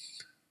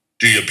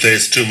 Do you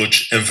place too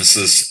much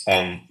emphasis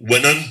on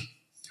winning?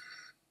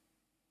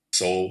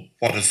 So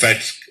what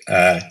effect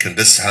can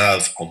this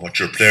have on what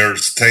your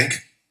players think?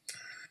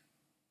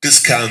 This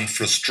can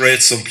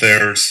frustrate some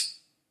players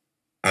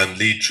and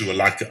lead to a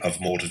lack of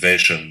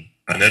motivation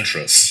and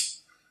interest.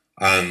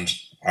 And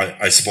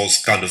I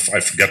suppose I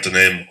forget the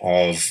name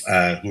of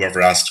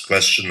whoever asked the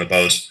question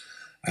about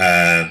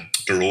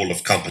the role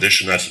of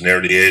competition at an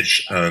early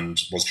age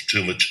and was there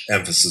too much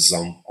emphasis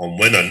on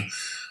winning.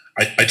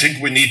 I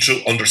think we need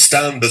to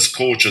understand as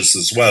coaches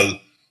as well,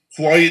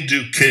 why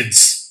do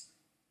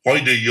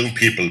young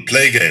people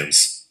play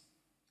games?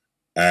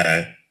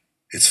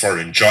 It's for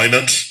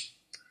enjoyment.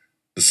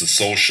 There's a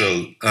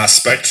social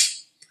aspect.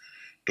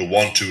 They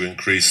want to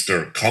increase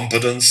their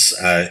competence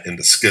in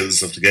the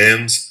skills of the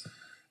games.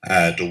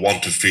 They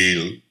want to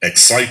feel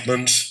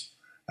excitement.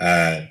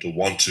 They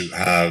want to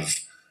have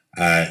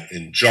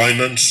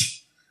enjoyment.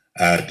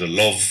 They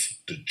love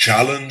the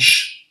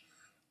challenge.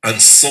 And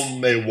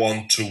some may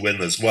want to win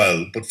as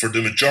well. But for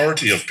the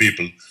majority of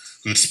people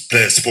who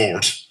play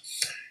sport,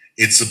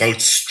 it's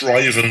about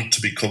striving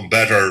to become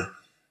better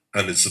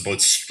and it's about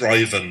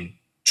striving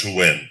to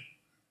win.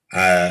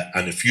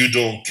 And if you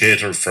don't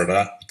cater for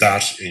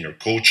that in your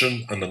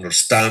coaching and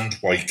understand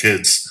why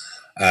kids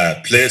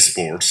play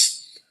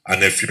sports,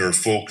 and if your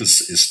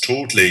focus is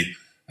totally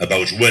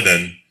about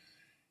winning,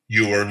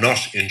 you are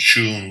not in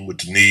tune with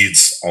the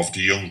needs of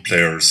the young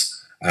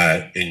players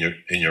in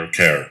your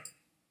care.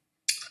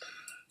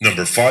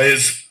 Number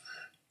 5,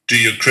 do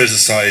you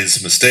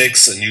criticize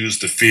mistakes and use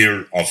the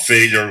fear of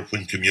failure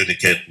when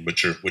communicating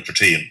with your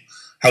team?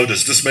 How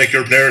does this make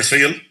your players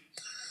feel?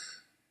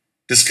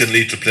 This can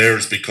lead to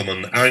players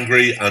becoming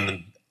angry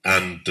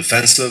and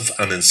defensive,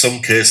 and in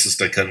some cases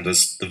they can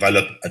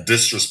develop a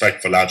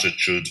disrespectful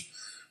attitude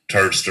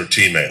towards their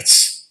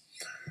teammates.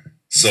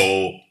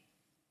 So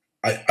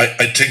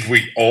I think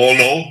we all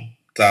know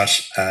that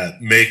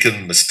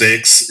making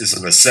mistakes is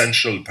an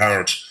essential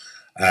part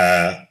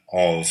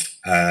of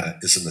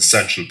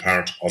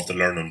the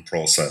learning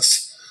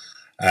process.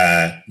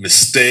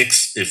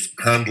 Mistakes, if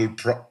handled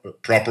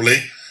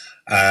properly,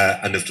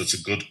 and if there's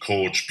a good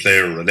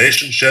coach-player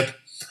relationship,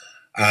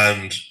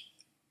 and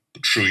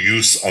through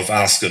use of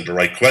asking the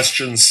right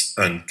questions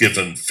and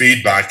giving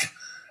feedback,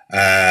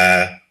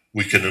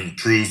 we can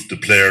improve the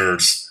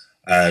players'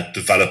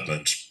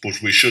 development.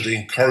 But we should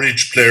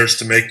encourage players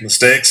to make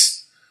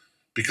mistakes,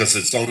 because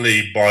it's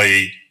only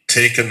by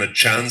taking a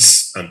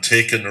chance and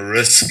taking a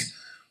risk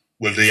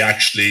will they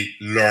actually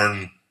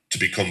learn to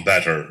become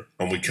better.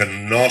 And we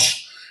cannot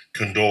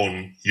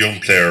condone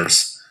young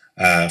players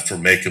for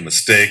making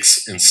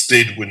mistakes.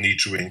 Instead, we need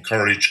to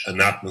encourage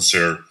an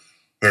atmosphere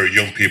where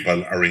young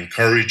people are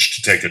encouraged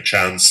to take a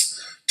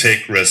chance,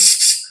 take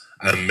risks,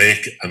 and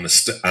make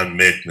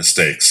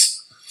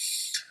mistakes.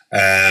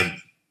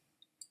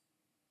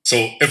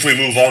 So if we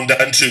move on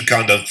then to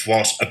kind of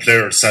what a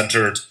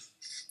player-centered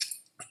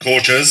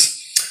coach is,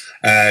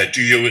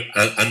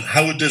 and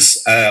how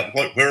this,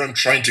 where I'm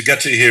trying to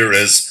get to here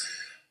is,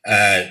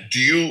 do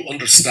you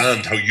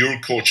understand how your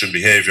coaching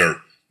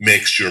behaviour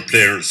makes your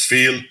players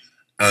feel,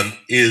 and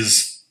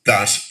is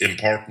that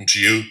important to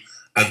you,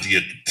 and do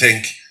you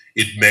think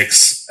it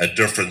makes a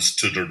difference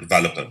to their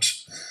development?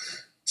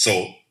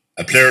 So,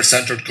 a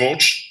player-centered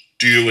coach,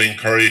 do you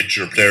encourage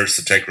your players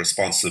to take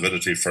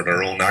responsibility for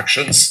their own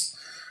actions?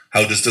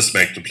 How does this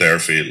make the player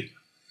feel?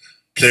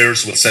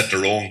 Players will set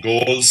their own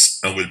goals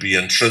and will be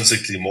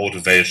intrinsically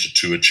motivated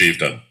to achieve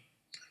them.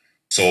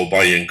 So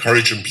by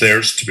encouraging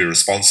players to be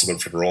responsible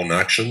for their own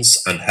actions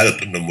and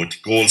helping them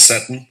with goal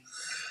setting,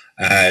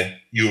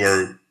 you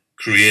are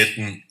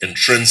creating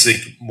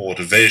intrinsic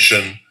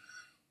motivation,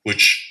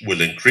 which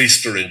will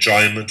increase their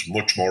enjoyment,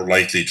 much more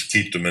likely to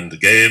keep them in the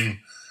game,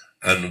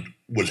 and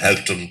will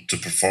help them to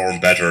perform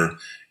better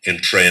in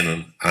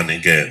training and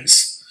in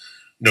games.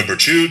 Number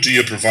 2, do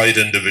you provide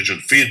individual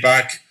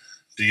feedback?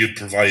 Do you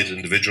provide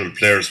individual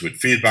players with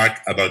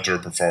feedback about their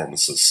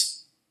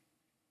performances?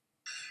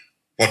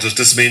 What does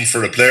this mean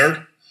for a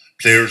player?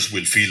 Players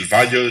will feel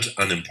valued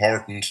and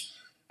important,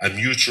 and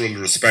mutual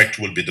respect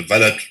will be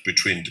developed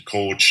between the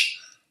coach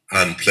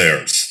and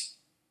players.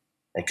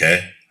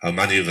 Okay, how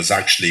many of us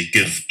actually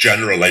give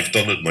general? I've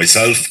done it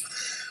myself.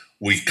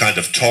 We kind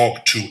of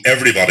talk to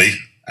everybody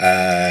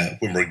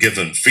when we're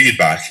given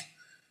feedback,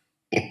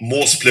 but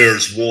most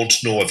players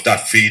won't know if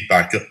that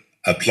feedback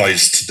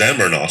applies to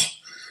them or not.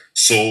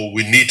 So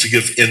we need to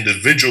give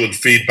individual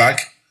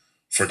feedback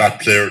for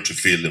that player to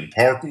feel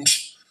important,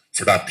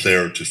 for that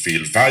player to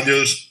feel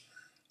valued,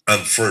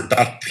 and for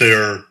that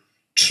player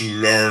to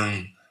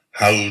learn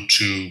how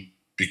to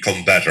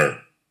become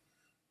better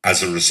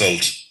as a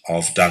result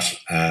of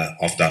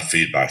that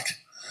feedback.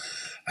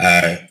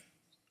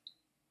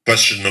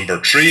 Question number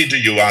 3, do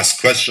you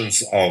ask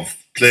questions of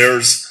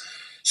players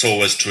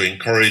so as to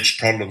encourage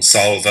problem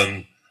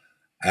solving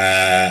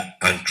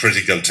and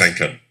critical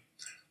thinking?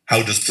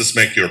 How does this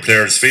make your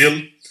players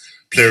feel?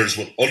 Players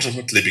will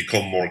ultimately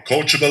become more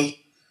coachable,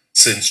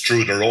 since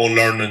through their own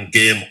learning,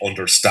 game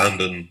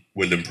understanding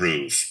will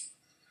improve.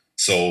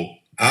 So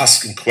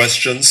asking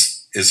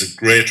questions is a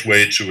great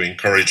way to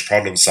encourage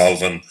problem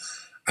solving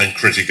and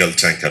critical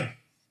thinking.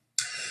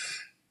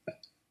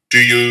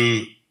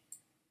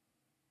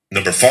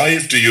 Number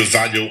 5, do you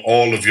value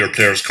all of your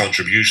players'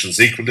 contributions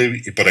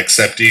equally, but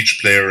accept each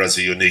player as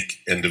a unique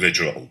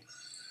individual?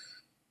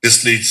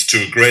 This leads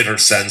to a greater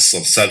sense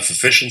of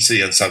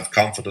self-efficiency and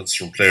self-confidence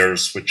from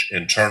players, which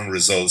in turn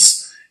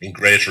results in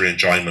greater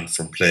enjoyment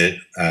from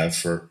playing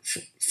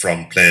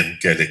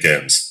Gaelic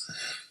games.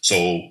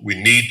 So we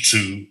need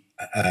to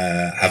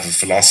have a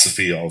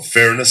philosophy of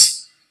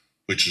fairness,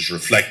 which is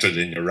reflected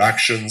in your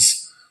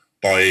actions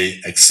by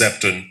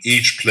accepting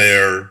each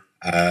player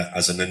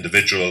as an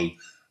individual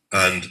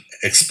and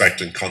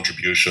expecting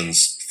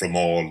contributions from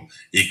all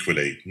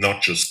equally,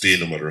 not just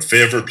dealing with our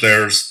favourite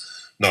players,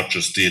 not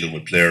just dealing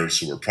with players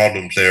who are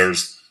problem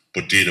players,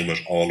 but dealing with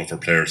all of our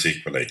players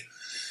equally.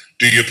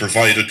 Do you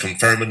provide a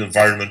confirming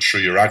environment through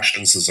your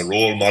actions as a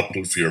role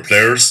model for your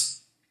players?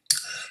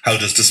 How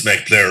does this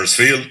make players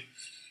feel?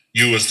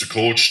 You as the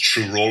coach,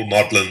 through role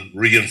modelling,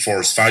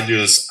 reinforce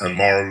values and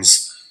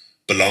morals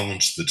belonging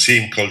to the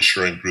team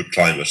culture and group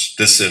climate.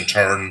 This in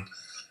turn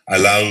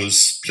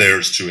allows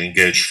players to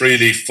engage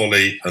freely,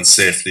 fully and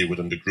safely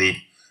within the group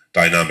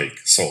dynamic.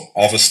 So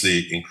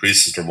obviously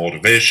increases their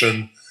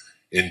motivation,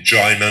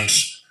 enjoyment,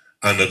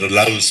 and it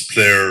allows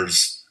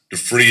players the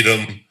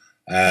freedom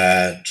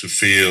to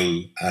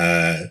feel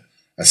a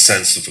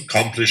sense of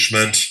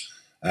accomplishment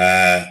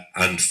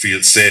and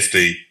feel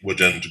safety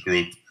within the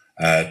group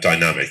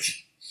dynamic.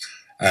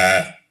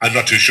 I'm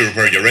not too sure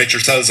where you rate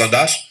yourselves on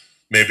that.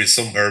 Maybe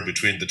somewhere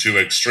between the two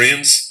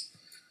extremes.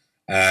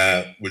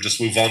 We'll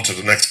just move on to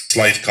the next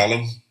slide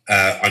column.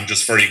 I'm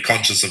just very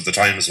conscious of the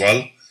time as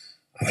well.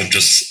 I'm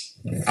just,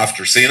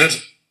 after seeing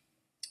it.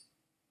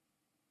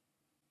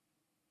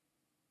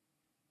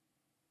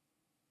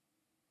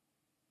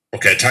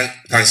 Okay,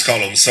 thanks,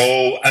 Colin.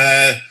 So,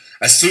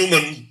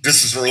 assuming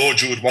this is the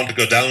road you would want to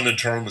go down in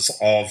terms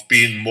of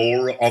being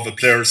more of a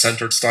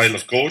player-centered style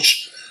of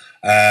coach,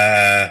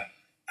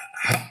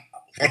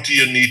 what do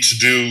you need to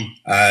do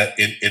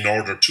in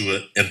order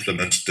to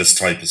implement this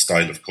type of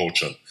style of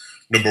coaching?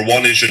 Number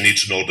 1 is you need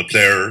to know the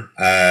player.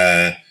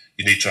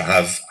 You need to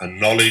have a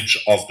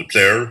knowledge of the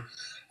player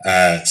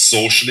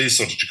socially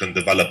so that you can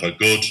develop a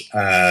good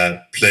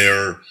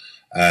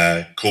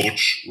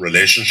player-coach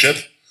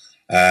relationship.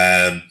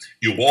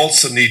 You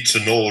also need to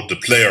know the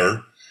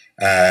player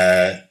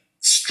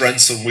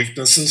strengths and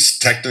weaknesses,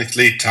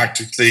 technically,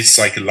 tactically,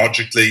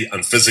 psychologically,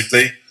 and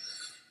physically,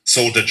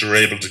 so that you're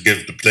able to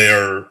give the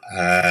player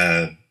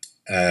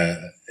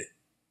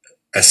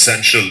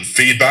essential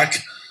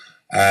feedback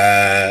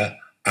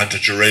and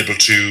that you're able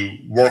to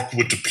work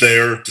with the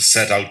player to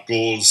set out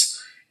goals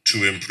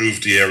to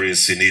improve the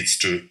areas he needs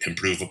to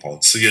improve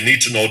upon. So you need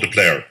to know the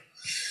player.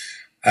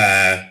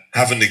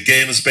 Having a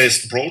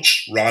games-based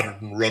approach rather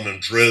than running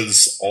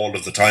drills all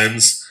of the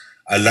times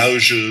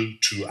allows you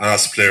to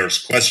ask players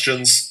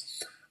questions,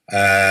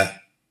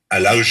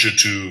 allows you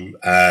to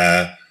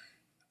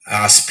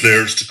ask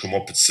players to come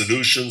up with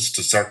solutions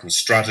to certain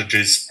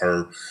strategies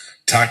or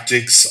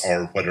tactics,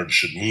 or whether they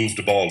should move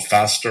the ball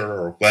faster,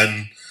 or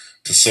when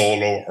to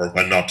solo or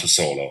when not to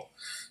solo.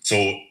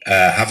 So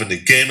having a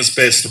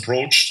games-based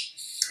approach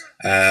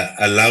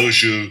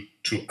allows you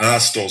to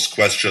ask those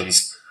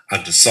questions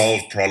and to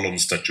solve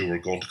problems that you were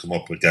going to come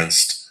up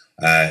against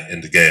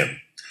in the game.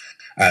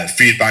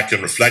 Feedback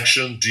and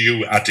reflection. Do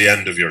you, at the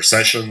end of your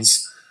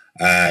sessions,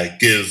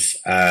 give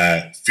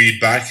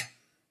feedback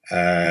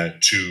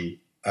to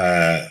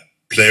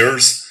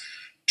players?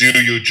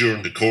 Do you,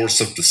 during the course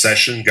of the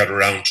session, get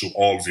around to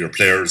all of your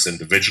players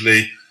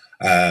individually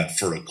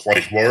for a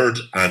quiet word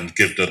and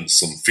give them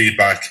some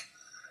feedback.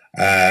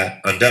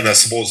 And then I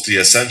suppose the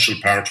essential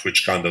part,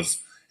 which kind of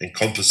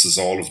encompasses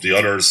all of the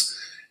others,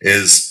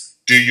 is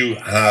do you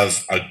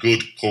have a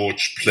good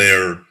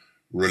coach-player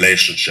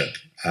relationship?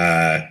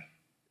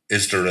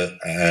 Is there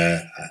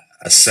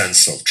a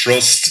sense of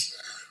trust,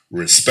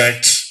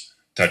 respect,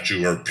 that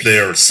you are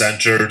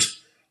player-centered,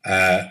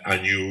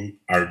 and you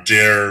are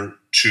there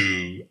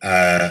to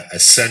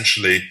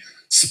essentially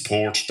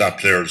support that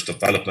player's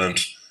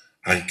development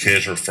and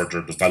cater for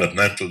their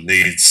developmental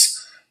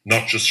needs,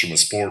 not just from a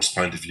sports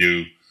point of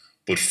view,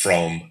 but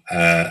from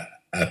a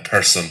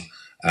person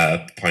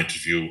point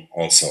of view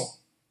also.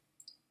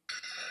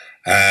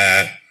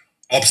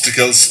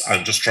 Obstacles,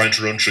 I'm just trying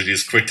to run through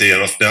these quickly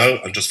enough now.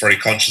 I'm just very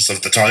conscious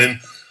of the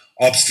time.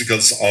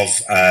 Obstacles of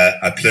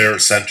a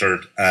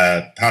player-centered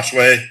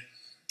pathway.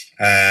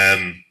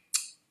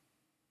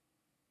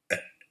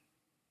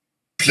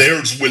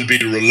 Players will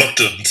be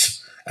reluctant,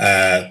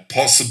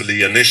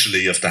 possibly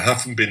initially, if they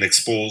haven't been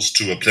exposed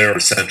to a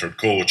player-centered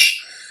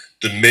coach,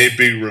 they may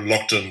be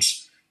reluctant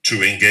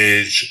to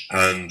engage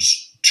and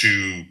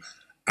to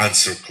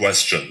answer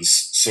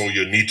questions. So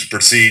you need to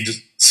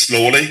proceed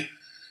slowly.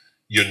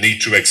 You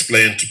need to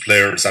explain to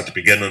players at the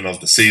beginning of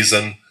the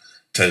season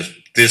that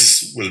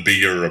this will be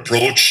your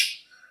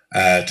approach,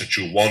 that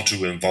you want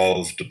to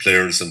involve the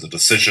players in the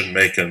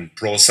decision-making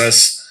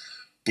process,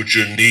 but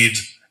you need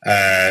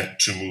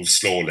to move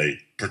slowly,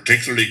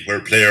 particularly where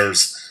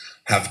players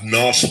have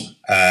not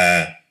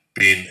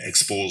been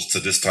exposed to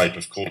this type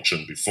of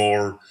coaching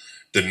before.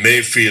 They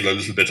may feel a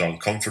little bit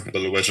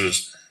uncomfortable with it,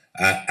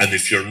 and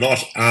if you're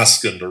not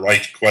asking the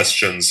right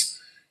questions,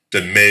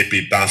 they may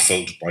be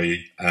baffled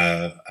by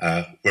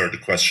where the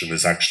question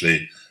is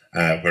actually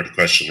where the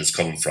question is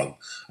coming from.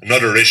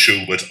 Another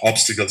issue with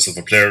obstacles of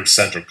a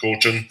player-centered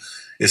coaching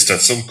is that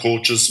some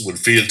coaches will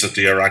feel that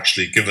they are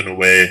actually giving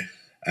away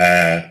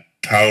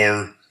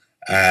power,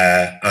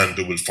 and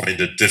they will find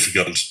it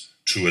difficult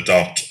to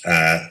adopt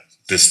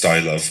this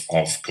style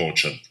of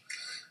coaching.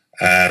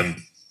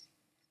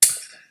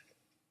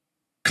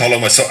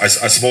 Colm, I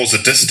suppose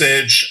at this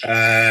stage,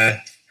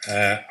 I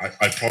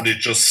probably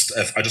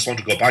I just want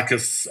to go back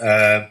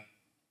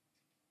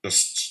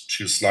just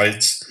 2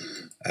 slides.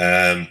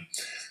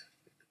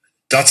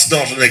 That's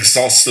not an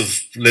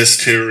exhaustive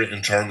list here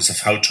in terms of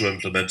how to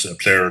implement a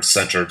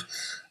player-centered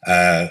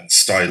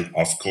style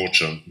of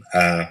coaching.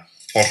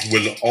 What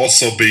will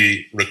also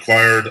be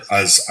required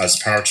as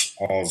part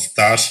of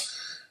that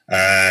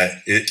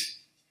it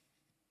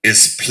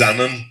is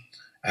planning.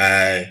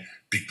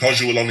 Because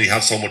you will only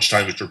have so much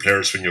time with your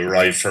players when you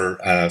arrive for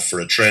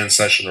a training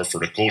session or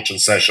for a coaching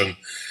session,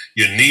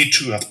 you need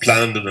to have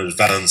planned in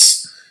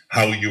advance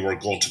how you are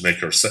going to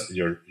make your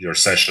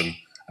session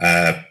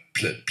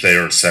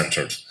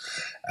player-centered.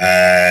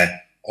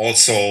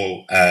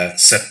 Also,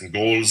 setting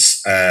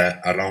goals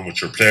along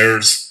with your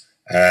players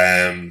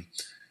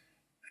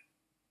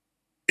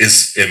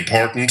is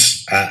important,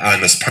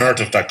 and as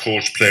part of that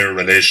coach-player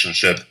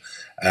relationship,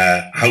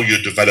 how you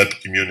develop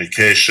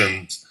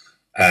communication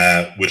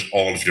with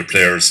all of your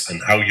players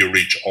and how you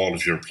reach all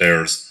of your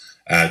players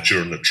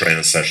during the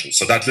training session.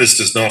 So that list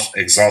is not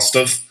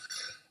exhaustive.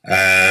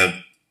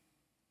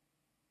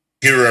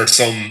 Here are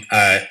some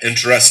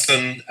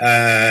interesting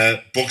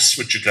books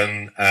which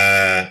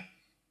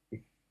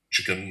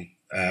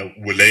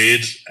will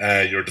aid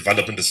your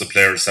development as a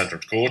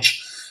player-centered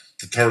coach.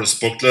 The Thirst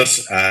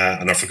booklet,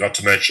 and I forgot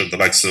to mention the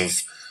likes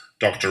of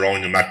Dr.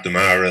 Anya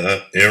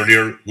McNamara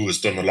earlier, who has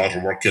done a lot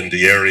of work in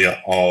the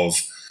area of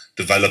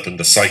developing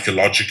the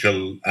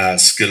psychological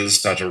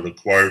skills that are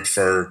required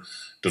for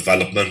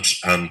development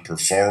and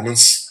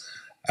performance.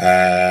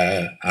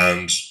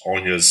 And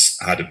Anya's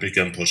had a big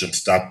input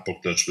into that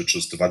booklet, which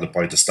was developed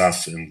by the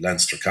staff in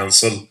Leinster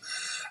Council.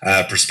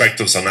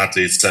 Perspectives on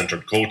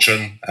Athlete-Centered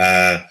Coaching,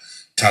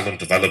 Talent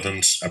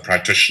Development, A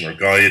Practitioner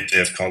Guide,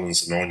 Dave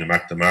Collins and Anya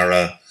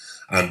McNamara,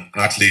 and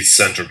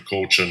Athlete-Centered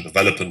Coaching,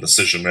 Developing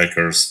Decision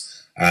Makers,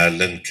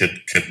 Lynn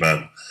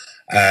Kidman.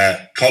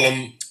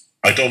 Colm,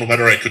 I don't know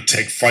whether I could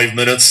take 5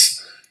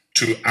 minutes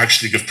to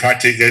actually give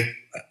practical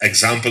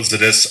examples of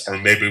this, or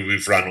maybe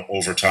we've run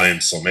over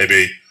time. So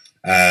maybe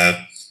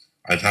I'm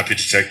happy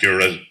to take your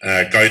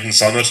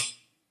guidance on it.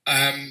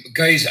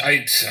 Guys,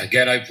 I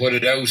put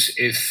it out.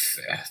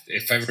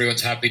 If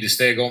everyone's happy to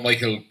stay going,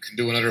 Michael can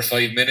do another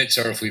 5 minutes,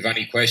 or if we've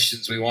any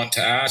questions we want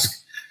to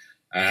ask.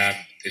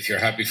 If you're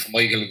happy for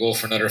Michael to go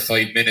for another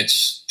 5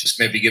 minutes, just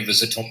maybe give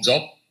us a thumbs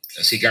up.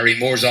 I see Gary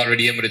Moore's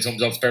already in with a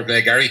thumbs up. Fair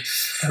play, Gary.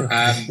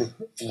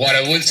 What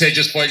I will say,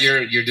 just while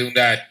you're doing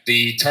that,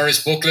 the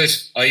Thirst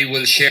booklet, I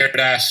will share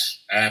that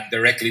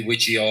directly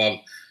with you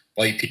all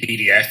by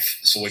PDF.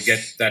 So we'll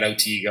get that out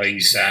to you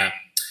guys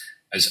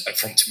as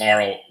from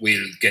tomorrow.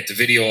 We'll get the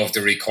video of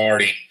the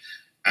recording.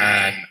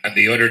 And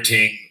the other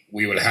thing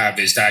we will have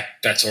is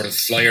that sort of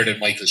flyer that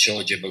Michael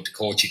showed you about the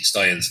coaching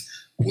styles.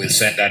 We'll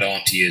send that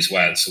on to you as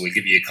well. So we'll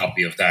give you a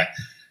copy of that.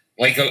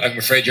 Michael, I'm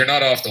afraid you're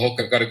not off the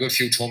hook. I've got a good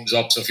few thumbs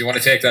up. So if you want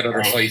to take that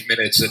other 5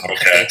 minutes and go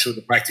through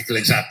the practical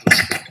examples.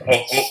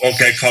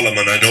 Okay, Colin,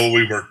 and I know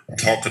we were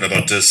talking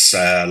about this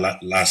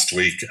last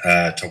week.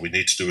 We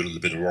need to do a little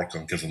bit of work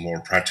on giving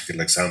more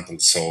practical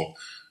examples. So,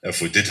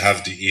 if we did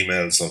have the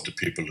emails of the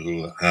people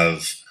who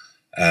have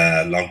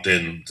logged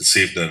in this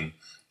evening,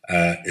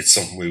 it's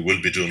something we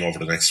will be doing over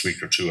the next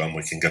week or two, and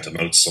we can get them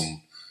out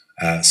some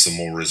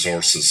more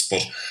resources.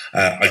 But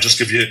I'll just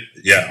give you,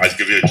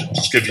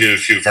 just give you a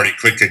few very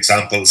quick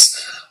examples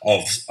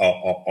of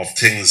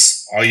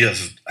things I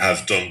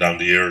have done down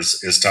the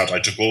years. Is that I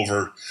took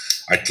over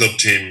a club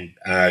team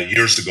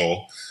years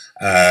ago,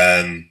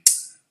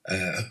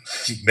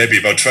 maybe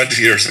about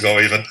 20 years ago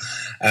even,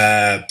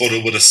 but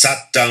it would have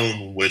sat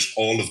down with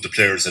all of the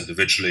players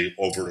individually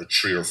over a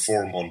 3 or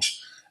 4 month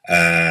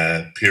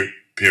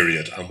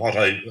period. And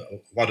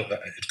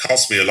it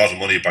cost me a lot of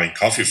money buying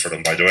coffee for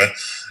them, by the way.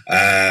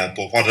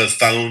 But what I've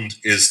found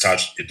is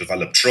that it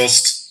developed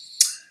trust,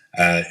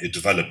 it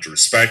developed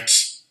respect,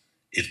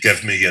 it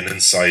gave me an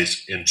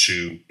insight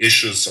into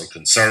issues or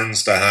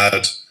concerns they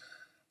had,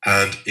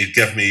 and it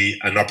gave me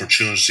an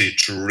opportunity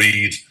to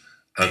read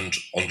and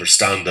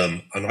understand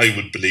them. And I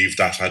would believe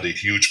that had a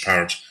huge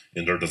part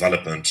in their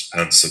development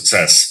and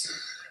success.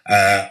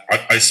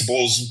 I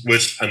suppose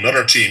with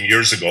another team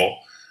years ago,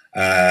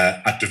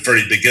 at the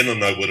very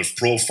beginning, I would have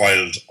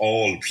profiled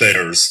all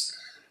players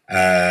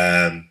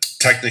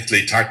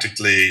technically,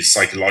 tactically,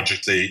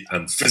 psychologically,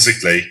 and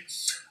physically.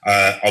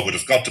 I would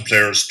have got the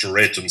players to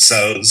rate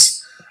themselves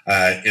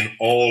in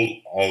all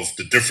of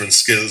the different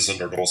skills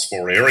under those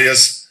 4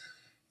 areas.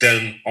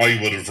 Then I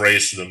would have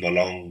rated them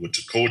along with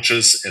the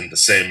coaches in the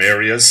same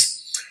areas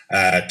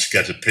to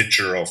get a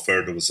picture of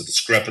where there was a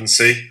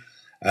discrepancy.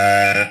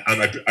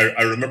 And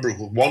I remember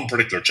with one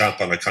particular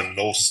champion, I kind of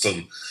noticed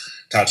him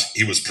that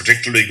he was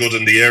particularly good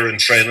in the air in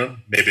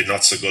training, maybe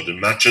not so good in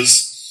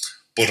matches,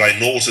 but I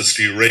noticed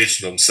he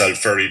rated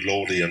himself very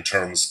lowly in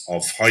terms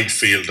of high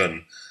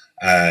fielding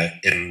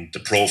in the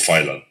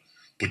profiling.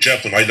 But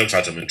yet, when I looked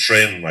at him in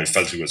training, I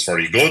felt he was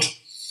very good.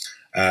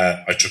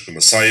 I took him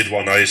aside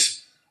one night.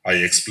 I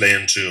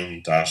explained to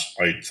him that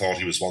I thought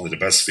he was one of the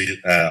best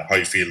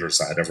high fielders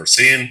I had ever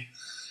seen,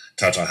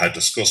 that I had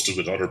discussed it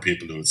with other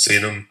people who had seen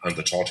him, and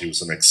they thought he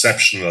was an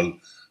exceptional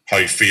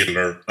high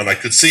fielder. And I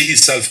could see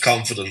his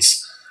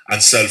self-confidence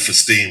and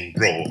self-esteem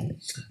grow.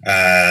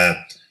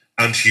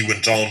 And he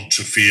went on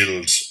to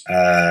field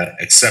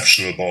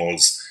exceptional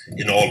balls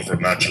in all of our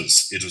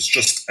matches. It was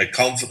just a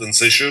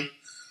confidence issue,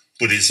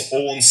 but his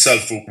own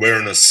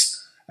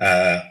self-awareness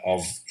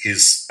of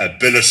his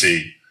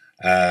ability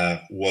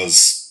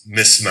was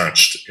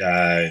mismatched.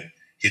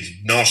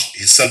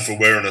 His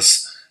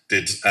self-awareness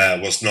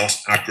was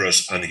not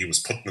accurate, and he was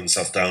putting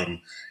himself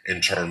down in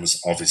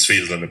terms of his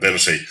fielding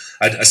ability.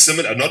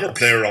 Another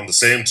player on the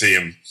same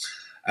team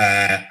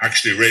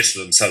actually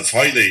rated himself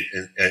highly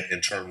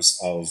in terms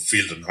of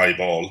fielding high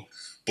ball,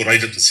 but I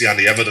didn't see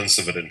any evidence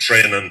of it in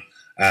training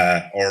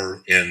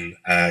or in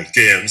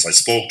games. I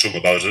spoke to him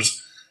about it.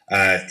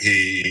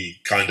 He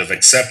kind of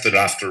accepted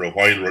after a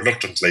while,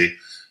 reluctantly,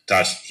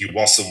 that he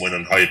wasn't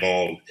winning high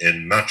ball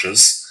in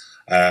matches.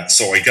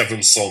 So I gave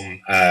him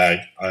some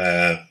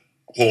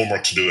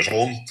homework to do at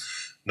home,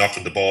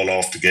 knocking the ball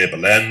off the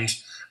gable end.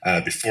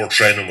 Before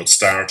training would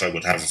start, I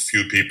would have a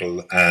few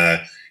people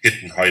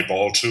hitting high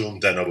ball to him.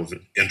 Then I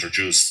would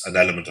introduce an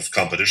element of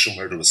competition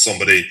where there was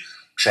somebody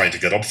trying to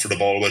get up for the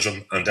ball with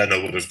him. And then I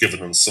would have given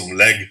him some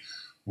leg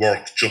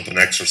work, jumping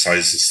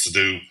exercises to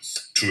do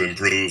to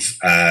improve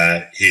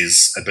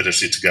his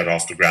ability to get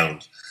off the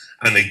ground.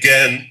 And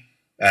again,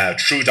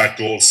 through that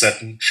goal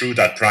setting, through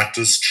that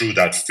practice, through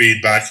that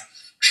feedback,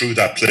 through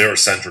that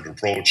player-centered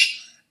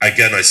approach,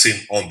 again, I've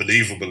seen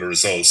unbelievable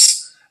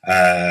results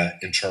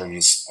in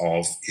terms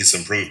of his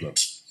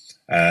improvement.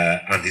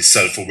 And his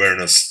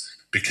self-awareness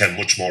became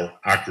much more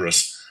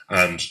accurate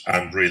and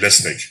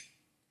realistic.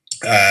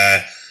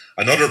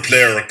 Another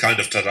player kind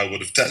of that I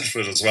would have dealt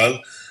with as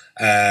well,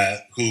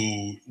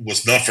 who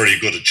was not very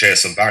good at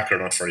chasing back or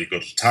not very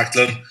good at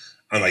tackling,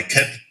 and I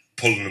kept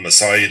pulling him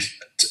aside,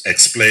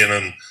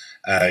 explaining,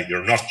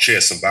 you're not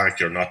chasing back,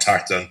 you're not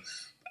tackling.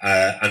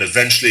 And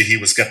eventually he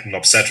was getting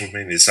upset with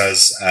me, and he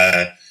says,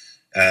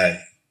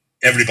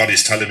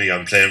 everybody's telling me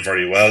I'm playing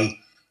very well.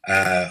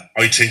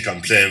 I think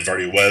I'm playing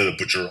very well,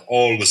 but you're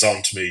always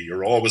on to me.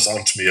 You're always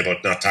on to me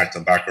about not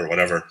tackling back or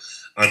whatever.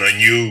 And I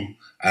knew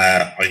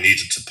I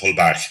needed to pull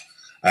back.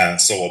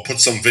 So I put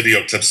some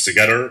video clips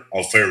together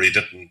of where he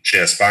didn't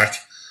chase back.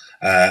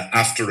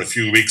 After a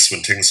few weeks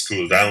when things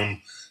cooled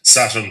down,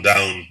 sat him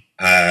down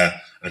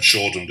and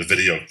showed him the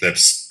video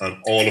clips, and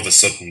all of a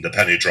sudden the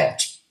penny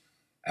dropped.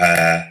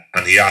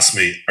 And he asked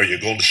me, are you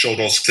going to show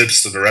those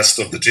clips to the rest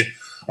of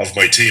of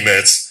my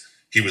teammates?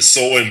 He was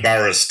so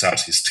embarrassed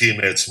that his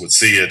teammates would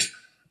see it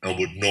and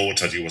would know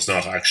that he was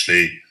not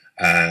actually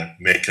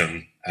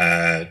making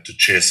the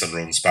chasing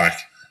runs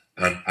back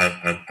and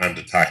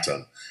the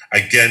tackling.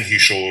 Again, he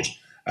showed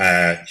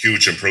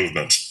huge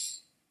improvement.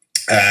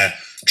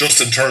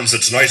 Just in terms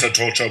of tonight, I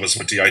told you I was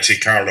with the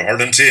IT Carlow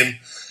hurling team.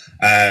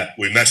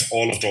 We met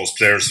all of those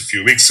players a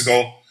few weeks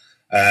ago.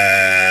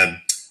 And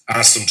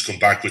asked them to come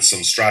back with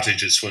some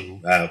strategies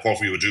when what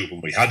we would do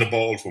when we had the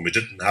ball, when we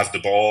didn't have the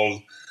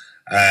ball,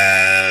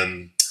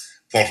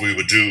 what we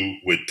would do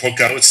with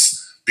puckouts,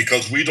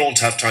 because we don't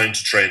have time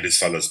to train these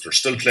fellas. They're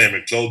still playing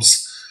with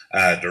clubs.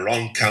 They're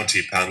on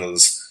county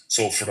panels.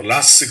 So for the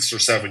last 6 or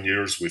 7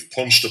 years, we've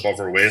punched above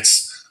our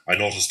weights. I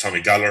noticed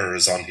Tommy Gallagher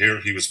is on here.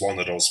 He was one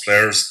of those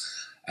players.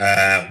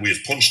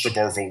 We've punched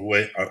above our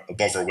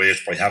weight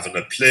by having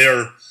a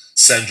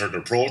player-centred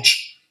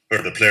approach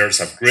where the players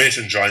have great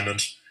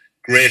enjoyment,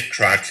 great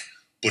crack,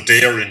 but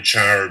they are in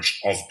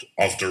charge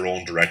of their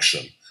own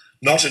direction.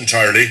 Not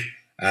entirely.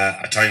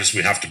 At times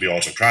we have to be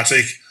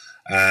autocratic.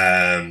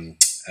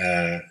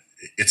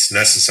 It's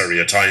necessary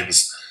at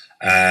times.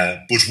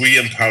 But we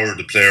empower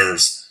the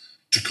players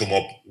to come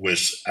up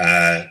with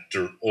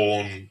their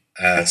own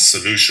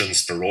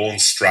solutions, their own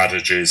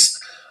strategies,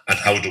 and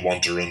how they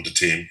want to run the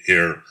team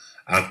here.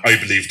 And I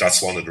believe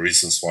that's one of the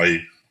reasons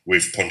why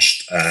we've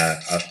punched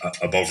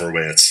above our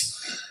weights.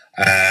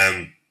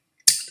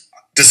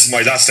 This is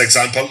my last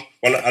example.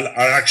 Well,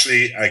 I'll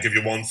actually give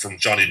you one from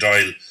Johnny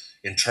Doyle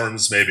in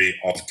terms maybe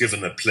of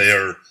giving a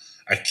player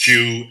a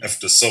cue if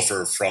they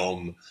suffer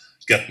from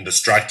getting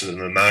distracted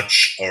in a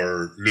match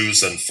or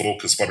losing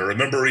focus. But I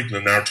remember reading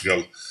an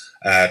article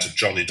that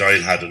Johnny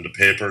Doyle had in the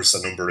papers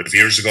a number of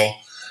years ago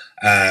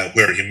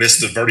where he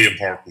missed a very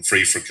important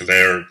free for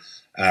Kildare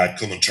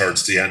coming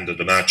towards the end of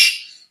the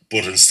match.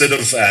 But instead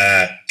of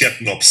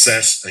getting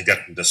upset and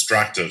getting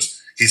distracted,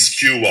 his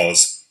cue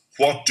was,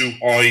 what do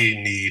I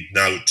need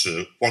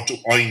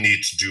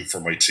to do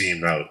for my team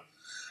now?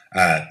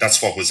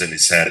 That's what was in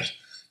his head.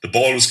 The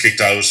ball was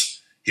kicked out.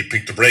 He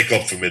picked the break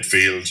up from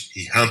midfield.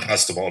 He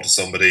hand-passed the ball to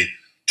somebody,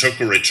 took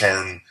a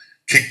return,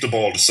 kicked the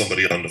ball to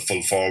somebody on the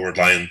full forward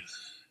line,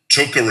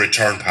 took a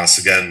return pass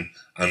again,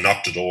 and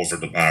knocked it over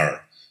the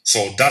bar.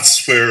 So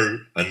that's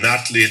where an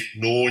athlete,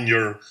 knowing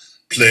your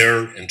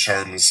player in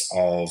terms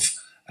of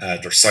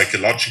their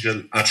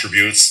psychological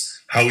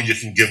attributes, how you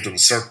can give them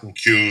certain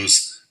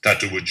cues that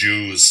they would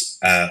use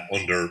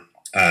under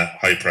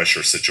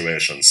high-pressure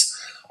situations.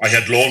 I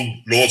had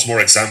loads more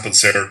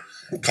examples here,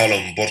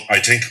 Colin, but I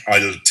think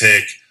I'll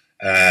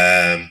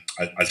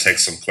take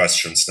some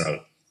questions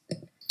now.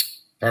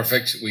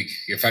 Perfect.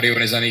 If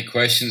anyone has any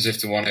questions,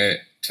 if they want to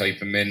type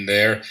them in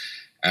there,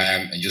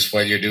 and just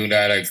while you're doing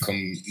that,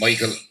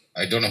 Michael.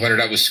 I don't know whether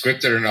that was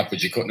scripted or not,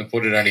 but you couldn't have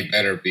put it any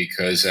better,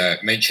 because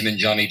mentioning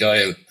Johnny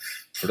Doyle,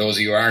 for those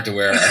of you who aren't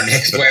aware, our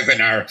next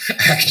webinar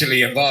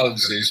actually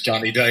involves is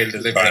Johnny Doyle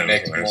delivering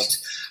next month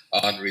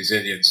on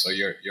resilience. So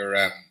your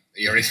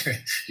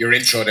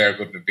intro there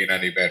couldn't have been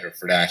any better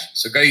for that.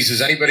 So guys,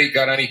 has anybody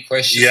got any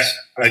questions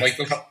for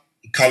Michael?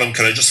 Colin,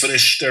 can I just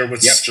finish there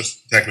with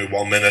just take me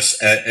 1 minute?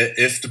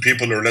 If the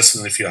people who are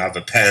listening, if you have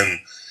a pen,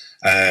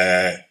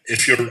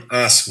 if you're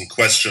asking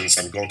questions,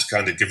 I'm going to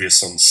kind of give you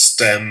some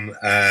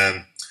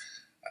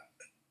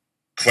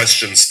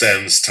question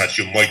stems that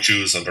you might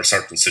use under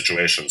certain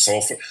situations.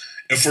 So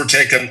if we're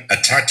taking a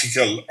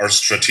tactical or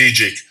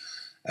strategic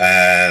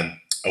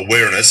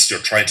awareness, you're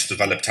trying to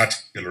develop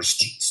tactical or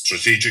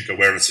strategic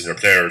awareness in your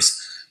players,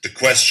 the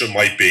question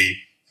might be,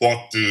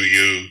 what do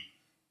you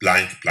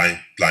blank, blank,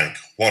 blank?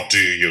 What do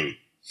you?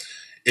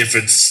 If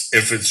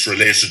it's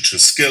related to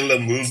skill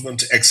and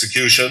movement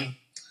execution,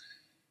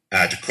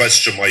 the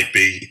question might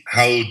be,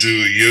 how do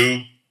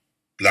you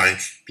blank,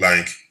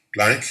 blank,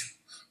 blank,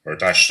 or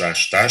dash,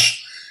 dash,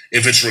 dash.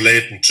 If it's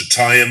relating to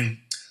time,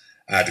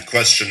 the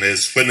question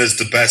is, when is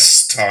the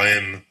best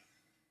time?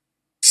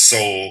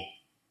 So,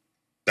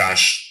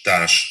 dash,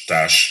 dash,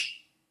 dash.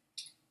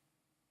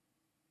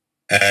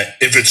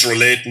 If it's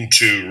relating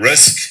to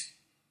risk,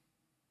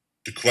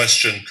 the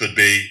question could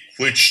be,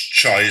 which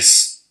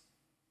choice,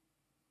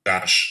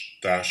 dash,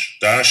 dash,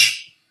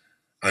 dash.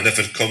 And if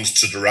it comes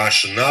to the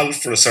rationale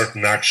for a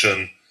certain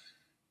action,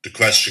 the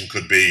question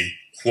could be,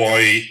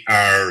 why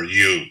are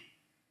you?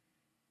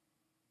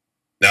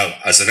 Now,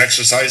 as an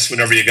exercise,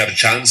 whenever you get a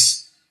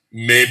chance,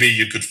 maybe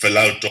you could fill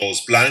out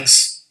those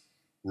blanks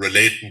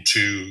relating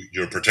to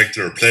your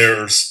particular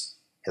players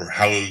or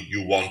how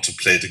you want to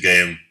play the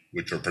game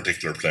with your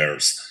particular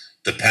players,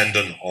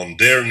 depending on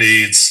their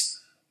needs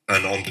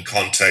and on the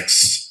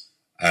context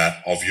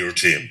of your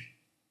team.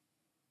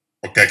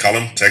 Okay,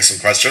 Colin, take some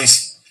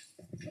questions.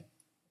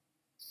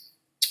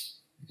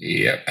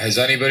 Yeah. Has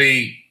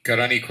anybody got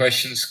any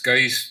questions,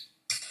 guys?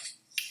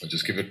 I'll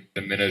just give it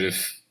a minute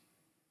if...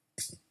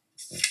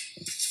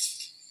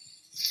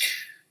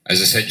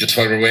 As I said, just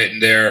while we're waiting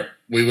there,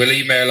 we will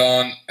email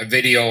on a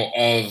video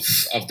of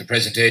the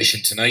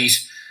presentation tonight.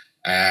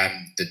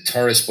 The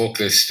tourist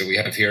booklet that we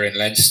have here in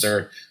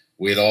Leinster,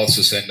 we'll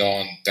also send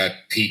on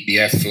that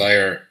PDF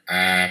flyer.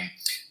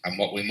 And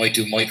what we might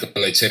do, Michael,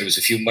 I'd say there was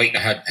a few might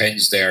have had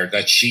pens there.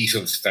 That sheet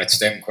of that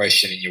STEM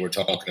questioning you were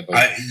talking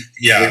about,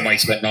 we might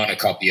send on a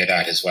copy of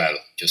that as well,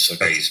 just so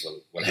guys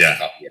will have a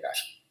copy of that.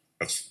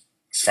 That's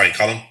fine,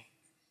 Colin.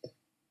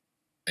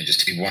 And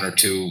just to one or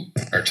two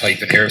are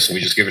typing here, so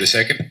we just give it a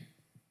second.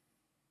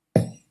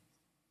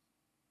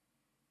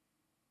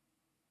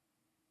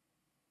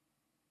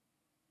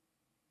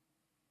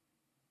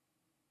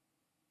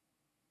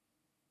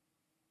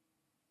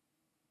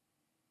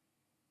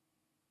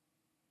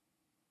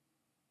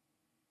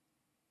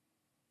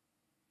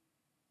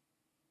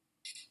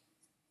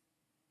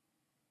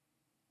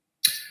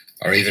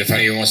 Or even if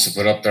anyone wants to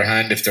put up their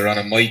hand, if they're on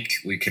a mic,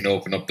 we can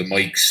open up the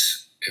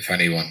mics if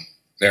anyone.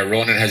 There,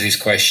 Ronan has his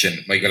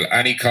question. Michael,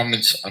 any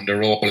comments on the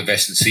role of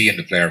S&C in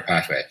the player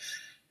pathway?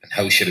 And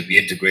how should it be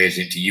integrated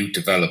into youth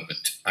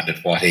development and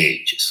at what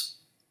ages?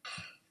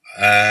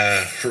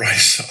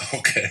 Right,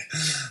 okay.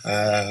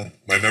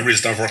 My memory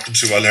is not working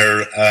too well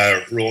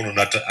here, Ronan,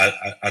 at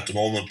the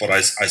moment, but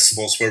I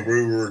suppose where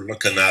we were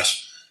looking at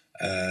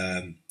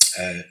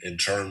in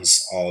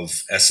terms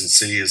of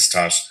S&C is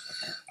that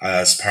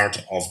as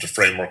part of the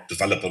framework,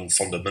 developing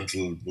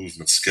fundamental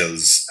movement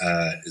skills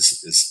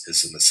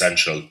is an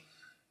essential.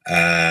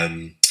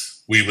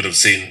 We would have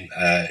seen,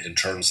 in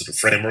terms of the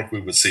framework, we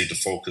would see the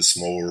focus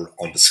more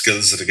on the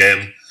skills of the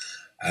game,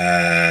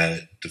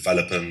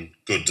 developing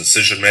good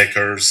decision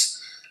makers,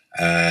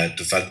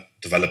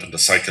 developing the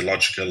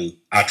psychological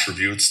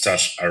attributes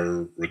that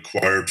are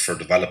required for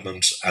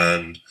development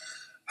and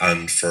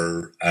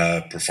for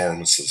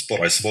performances. But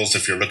I suppose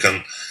if you're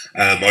looking,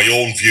 my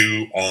own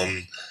view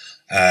on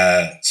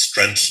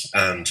strength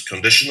and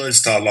conditioning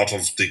is that a lot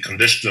of the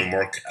conditioning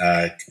work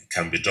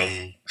can be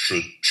done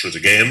through the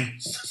game.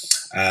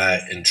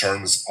 In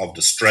terms of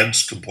the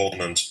strength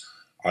component,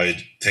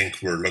 I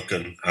think we're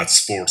looking at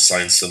sports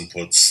science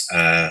inputs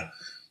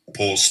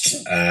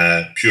post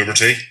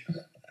puberty.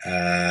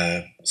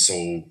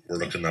 So we're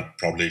looking at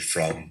probably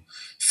from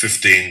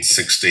 15,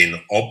 16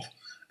 up.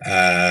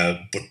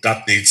 But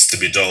that needs to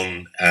be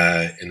done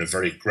in a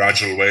very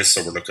gradual way.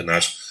 So we're looking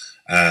at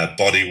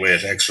body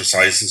weight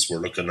exercises. We're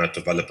looking at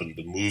developing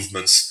the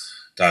movements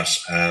that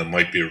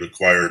might be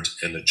required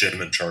in a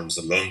gym in terms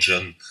of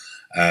lunging,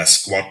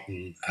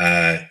 squatting,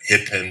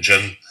 hip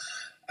hinging.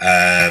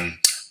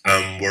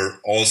 And we're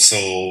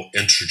also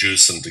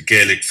introducing the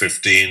Gaelic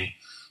 15,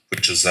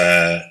 which is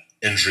a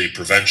injury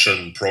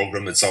prevention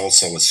program. It's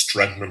also a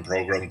strengthening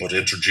program, but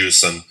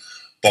introducing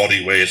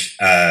body weight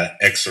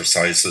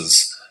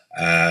exercises,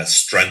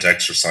 strength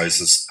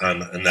exercises,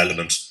 and an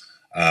element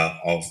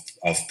of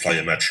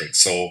plyometrics.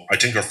 So I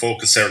think our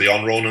focus early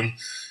on, Ronan,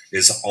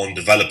 is on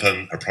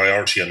developing a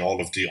priority on all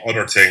of the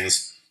other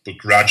things, but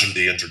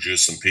gradually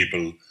introducing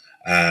people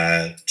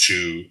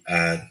to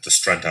the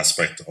strength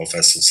aspect of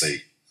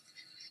S&C.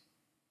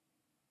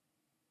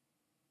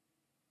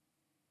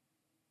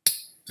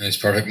 That's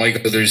perfect,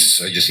 Michael. I just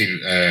see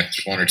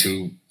just one or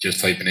two just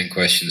typing in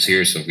questions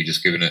here, so if we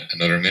just give it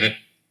another minute.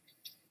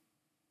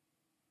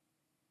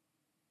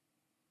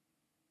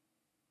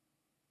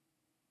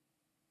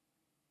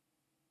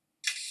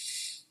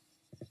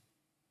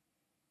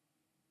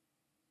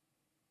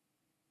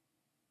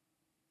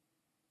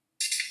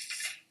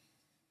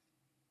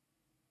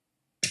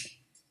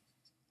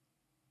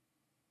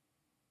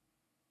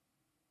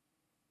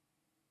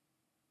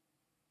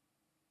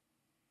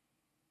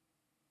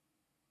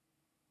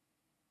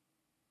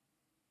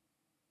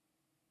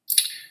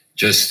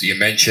 Just, you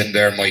mentioned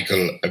there,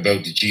 Michael,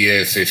 about the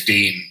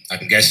GA15.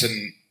 I'm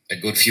guessing a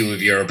good few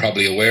of you are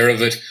probably aware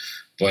of it,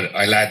 but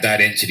I'll add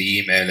that into the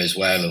email as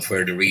well of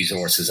where the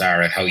resources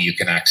are and how you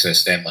can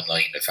access them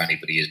online if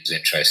anybody is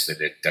interested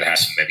that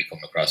hasn't maybe come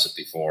across it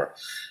before.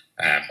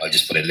 I'll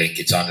just put a link.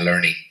 It's on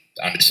learning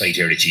on the site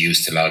here that you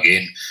use to log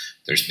in.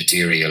 There's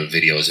material,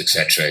 videos,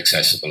 etc.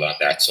 accessible on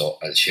that, so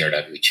I'll share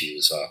that with you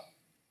as well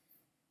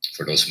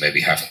for those who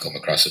maybe haven't come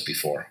across it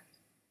before.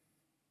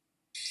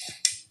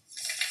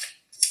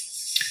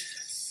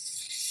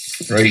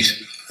 Right.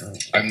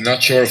 I'm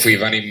not sure if we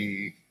have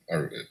any,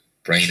 or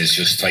Brian is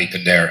just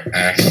typing there.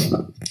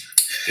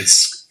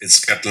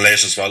 It's getting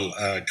late as well,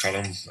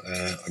 Colin.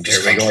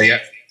 There we go, yeah.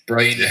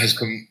 Brian has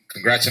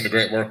congrats on the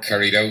great work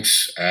carried out.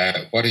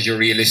 What is your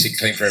realistic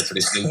time frame for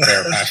this new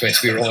player pathway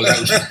to be rolled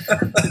out?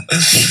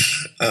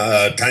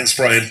 Thanks,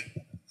 Brian.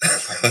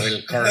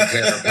 Will current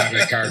player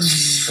pathway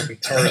cards from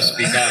Taurus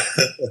be gone?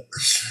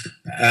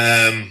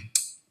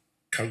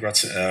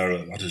 Congrats.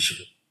 What is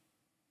it?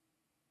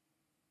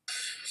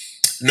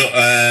 No,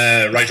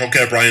 right,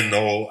 okay, Brian,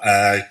 no,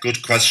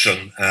 good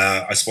question.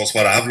 I suppose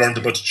what I have learned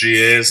about the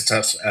GA is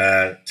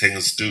that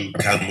things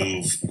can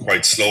move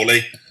quite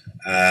slowly,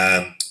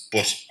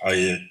 but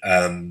I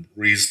am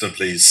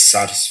reasonably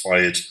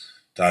satisfied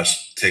that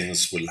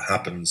things will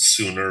happen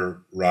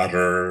sooner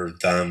rather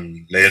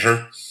than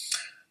later.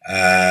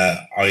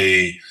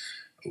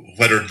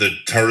 Whether the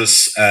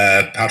Taurus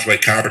pathway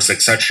cards,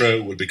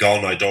 etc., will be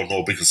gone, I don't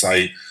know, because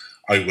I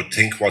would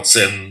think what's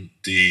in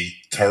the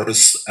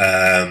Taurus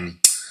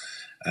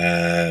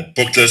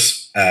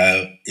booklet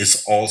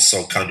is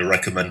also kind of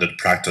recommended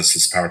practice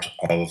as part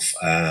of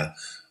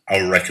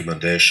our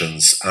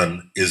recommendations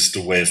and is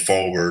the way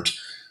forward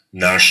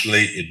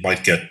nationally. It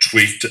might get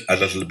tweaked a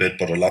little bit,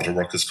 but a lot of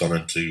work has gone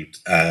into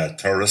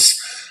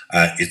Taurus.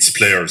 It's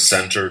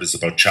player-centered. It's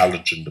about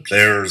challenging the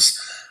players.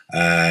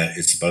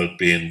 It's about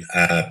being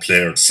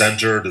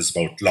player-centered. It's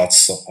about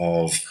lots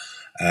of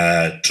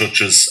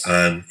touches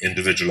and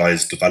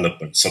individualized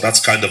development. So that's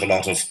kind of a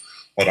lot of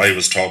what I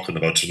was talking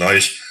about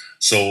tonight.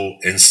 So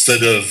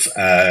instead of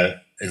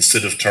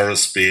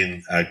Taurus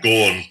being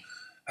gone,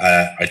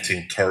 I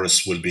think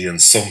Taurus will be in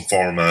some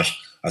format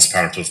as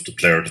part of the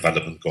player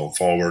development going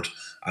forward.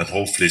 and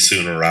hopefully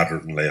sooner rather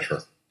than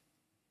later.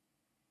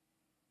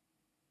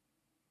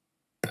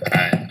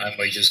 I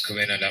might just come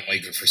in on that,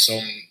 Michael. For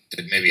some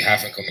that maybe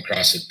haven't come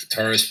across it, the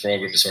Tourist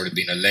program has sort of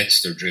been a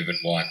Leinster-driven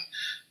one,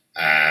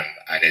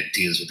 and it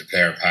deals with the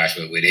player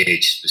pathway with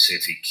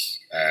age-specific.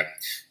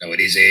 Now, it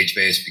is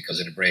age-based because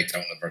of the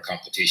breakdown of our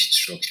competition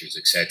structures,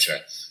 etc.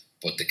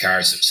 But the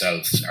cars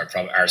themselves are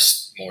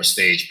more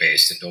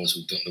stage-based, and those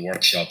who've done the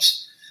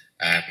workshops,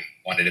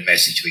 one of the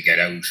message we get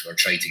out or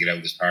try to get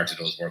out as part of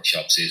those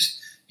workshops is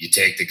you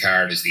take the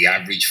card as the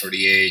average for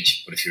the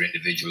age, but if you're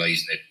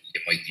individualising it, you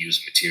might be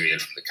using material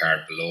from the card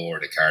below or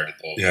the card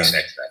above,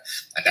 etc.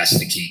 And that's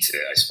the key to,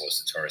 I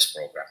suppose, the Tourist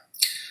program.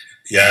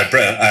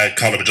 Yeah,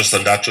 Colin, just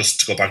on that, just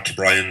to go back to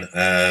Brian,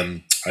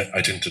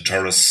 I think the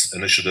Tourist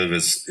initiative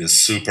is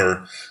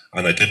super,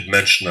 and I did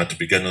mention at the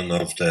beginning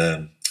of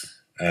the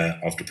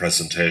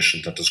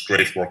presentation that there's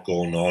great work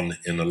going on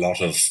in a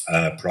lot of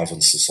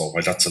provinces. So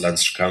while that's a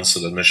Leinster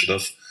Council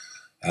initiative,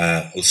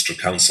 Ulster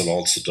Council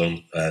also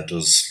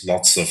does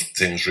lots of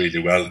things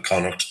really well,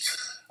 Connacht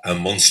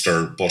and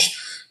Munster, but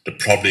they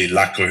probably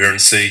lack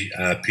coherency.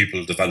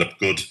 People develop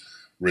good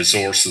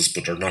resources,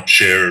 but they're not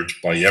shared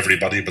by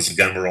everybody, because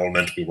again, we're all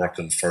meant to be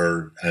working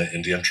for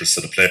in the interest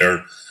of the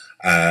player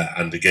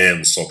and the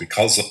game. So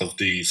because of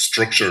the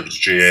structure of the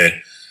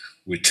GA,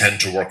 we tend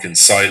to work in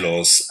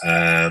silos,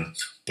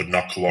 but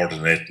not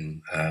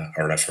coordinating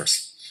our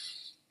efforts.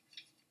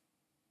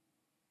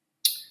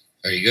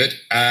 Very good.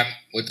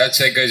 With that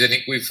said, guys, I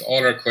think we've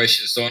all our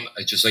questions done.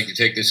 I'd just like to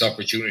take this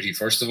opportunity,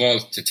 first of all,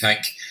 to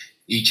thank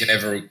each and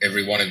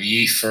every one of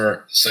you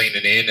for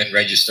signing in and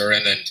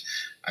registering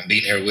and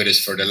being here with us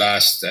for the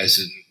last, as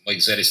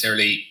Mike said,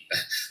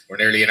 we're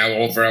nearly an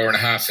hour and a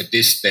half at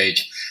this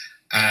stage.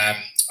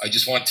 I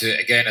just want to,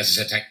 again, as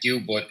I said, thank you,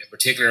 but in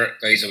particular,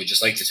 guys, I would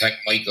just like to thank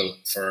Michael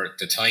for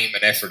the time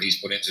and effort he's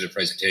put into the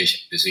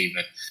presentation this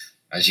evening.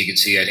 As you can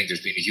see, I think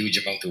there's been a huge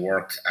amount of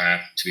work.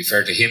 To be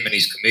fair to him and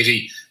his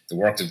committee, the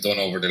work they've done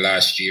over the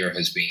last year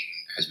has been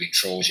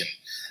Trojan.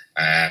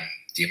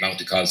 The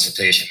amount of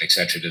consultation,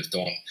 etc., they've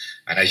done,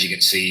 and as you can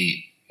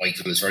see,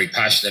 Michael is very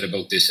passionate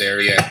about this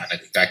area, and I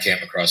think that came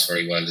across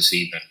very well this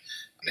evening.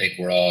 And I think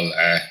we're all,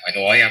 I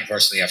know I am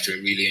personally, after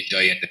really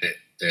enjoying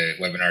the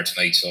webinar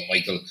tonight. So,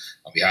 Michael,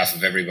 on behalf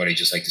of everybody,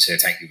 just like to say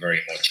thank you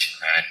very much,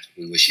 and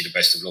we wish you the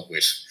best of luck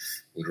with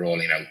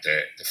rolling out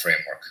the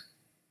framework.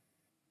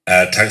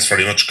 Thanks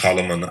very much,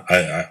 Colin, and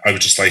I would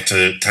just like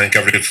to thank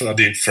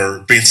everybody for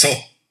being so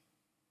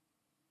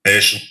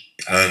patient,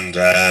 and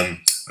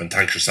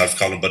thank yourself,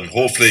 Colin. But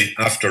hopefully,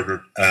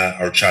 after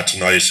our chat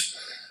tonight,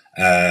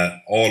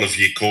 all of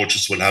you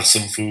coaches will have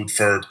some food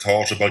for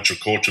thought about your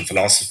coaching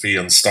philosophy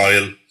and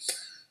style,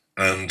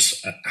 and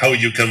how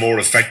you can more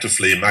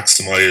effectively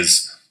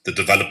maximise the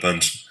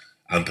development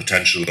and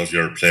potential of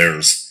your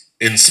players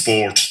in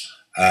sport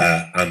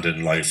and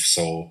in life.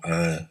 So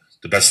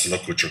the best of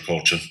luck with your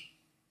coaching.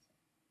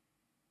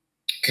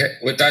 Okay,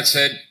 with that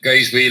said,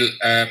 guys, we'll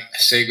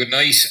say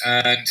goodnight,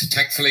 and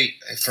thankfully,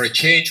 for a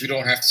change, we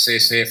don't have to say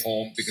safe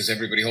home, because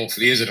everybody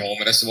hopefully is at home,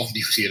 and that's the one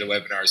beauty of the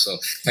webinar. So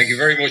thank you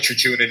very much for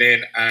tuning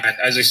in, and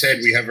as I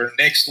said, we have our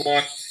next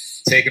one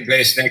taking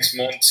place next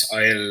month.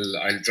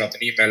 I'll drop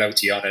an email out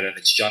to you on it, and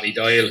it's Johnny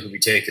Doyle who'll be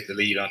taking the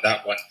lead on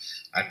that one,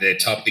 and the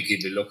topic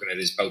he'll be looking at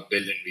is about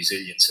building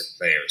resilience in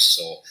players.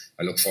 So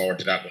I look forward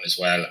to that one as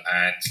well,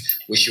 and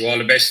wish you all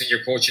the best in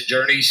your coaching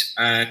journeys,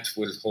 and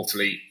we'll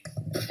hopefully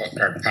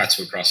our paths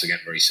will cross again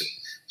very soon.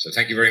 So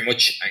thank you very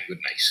much, and good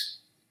night.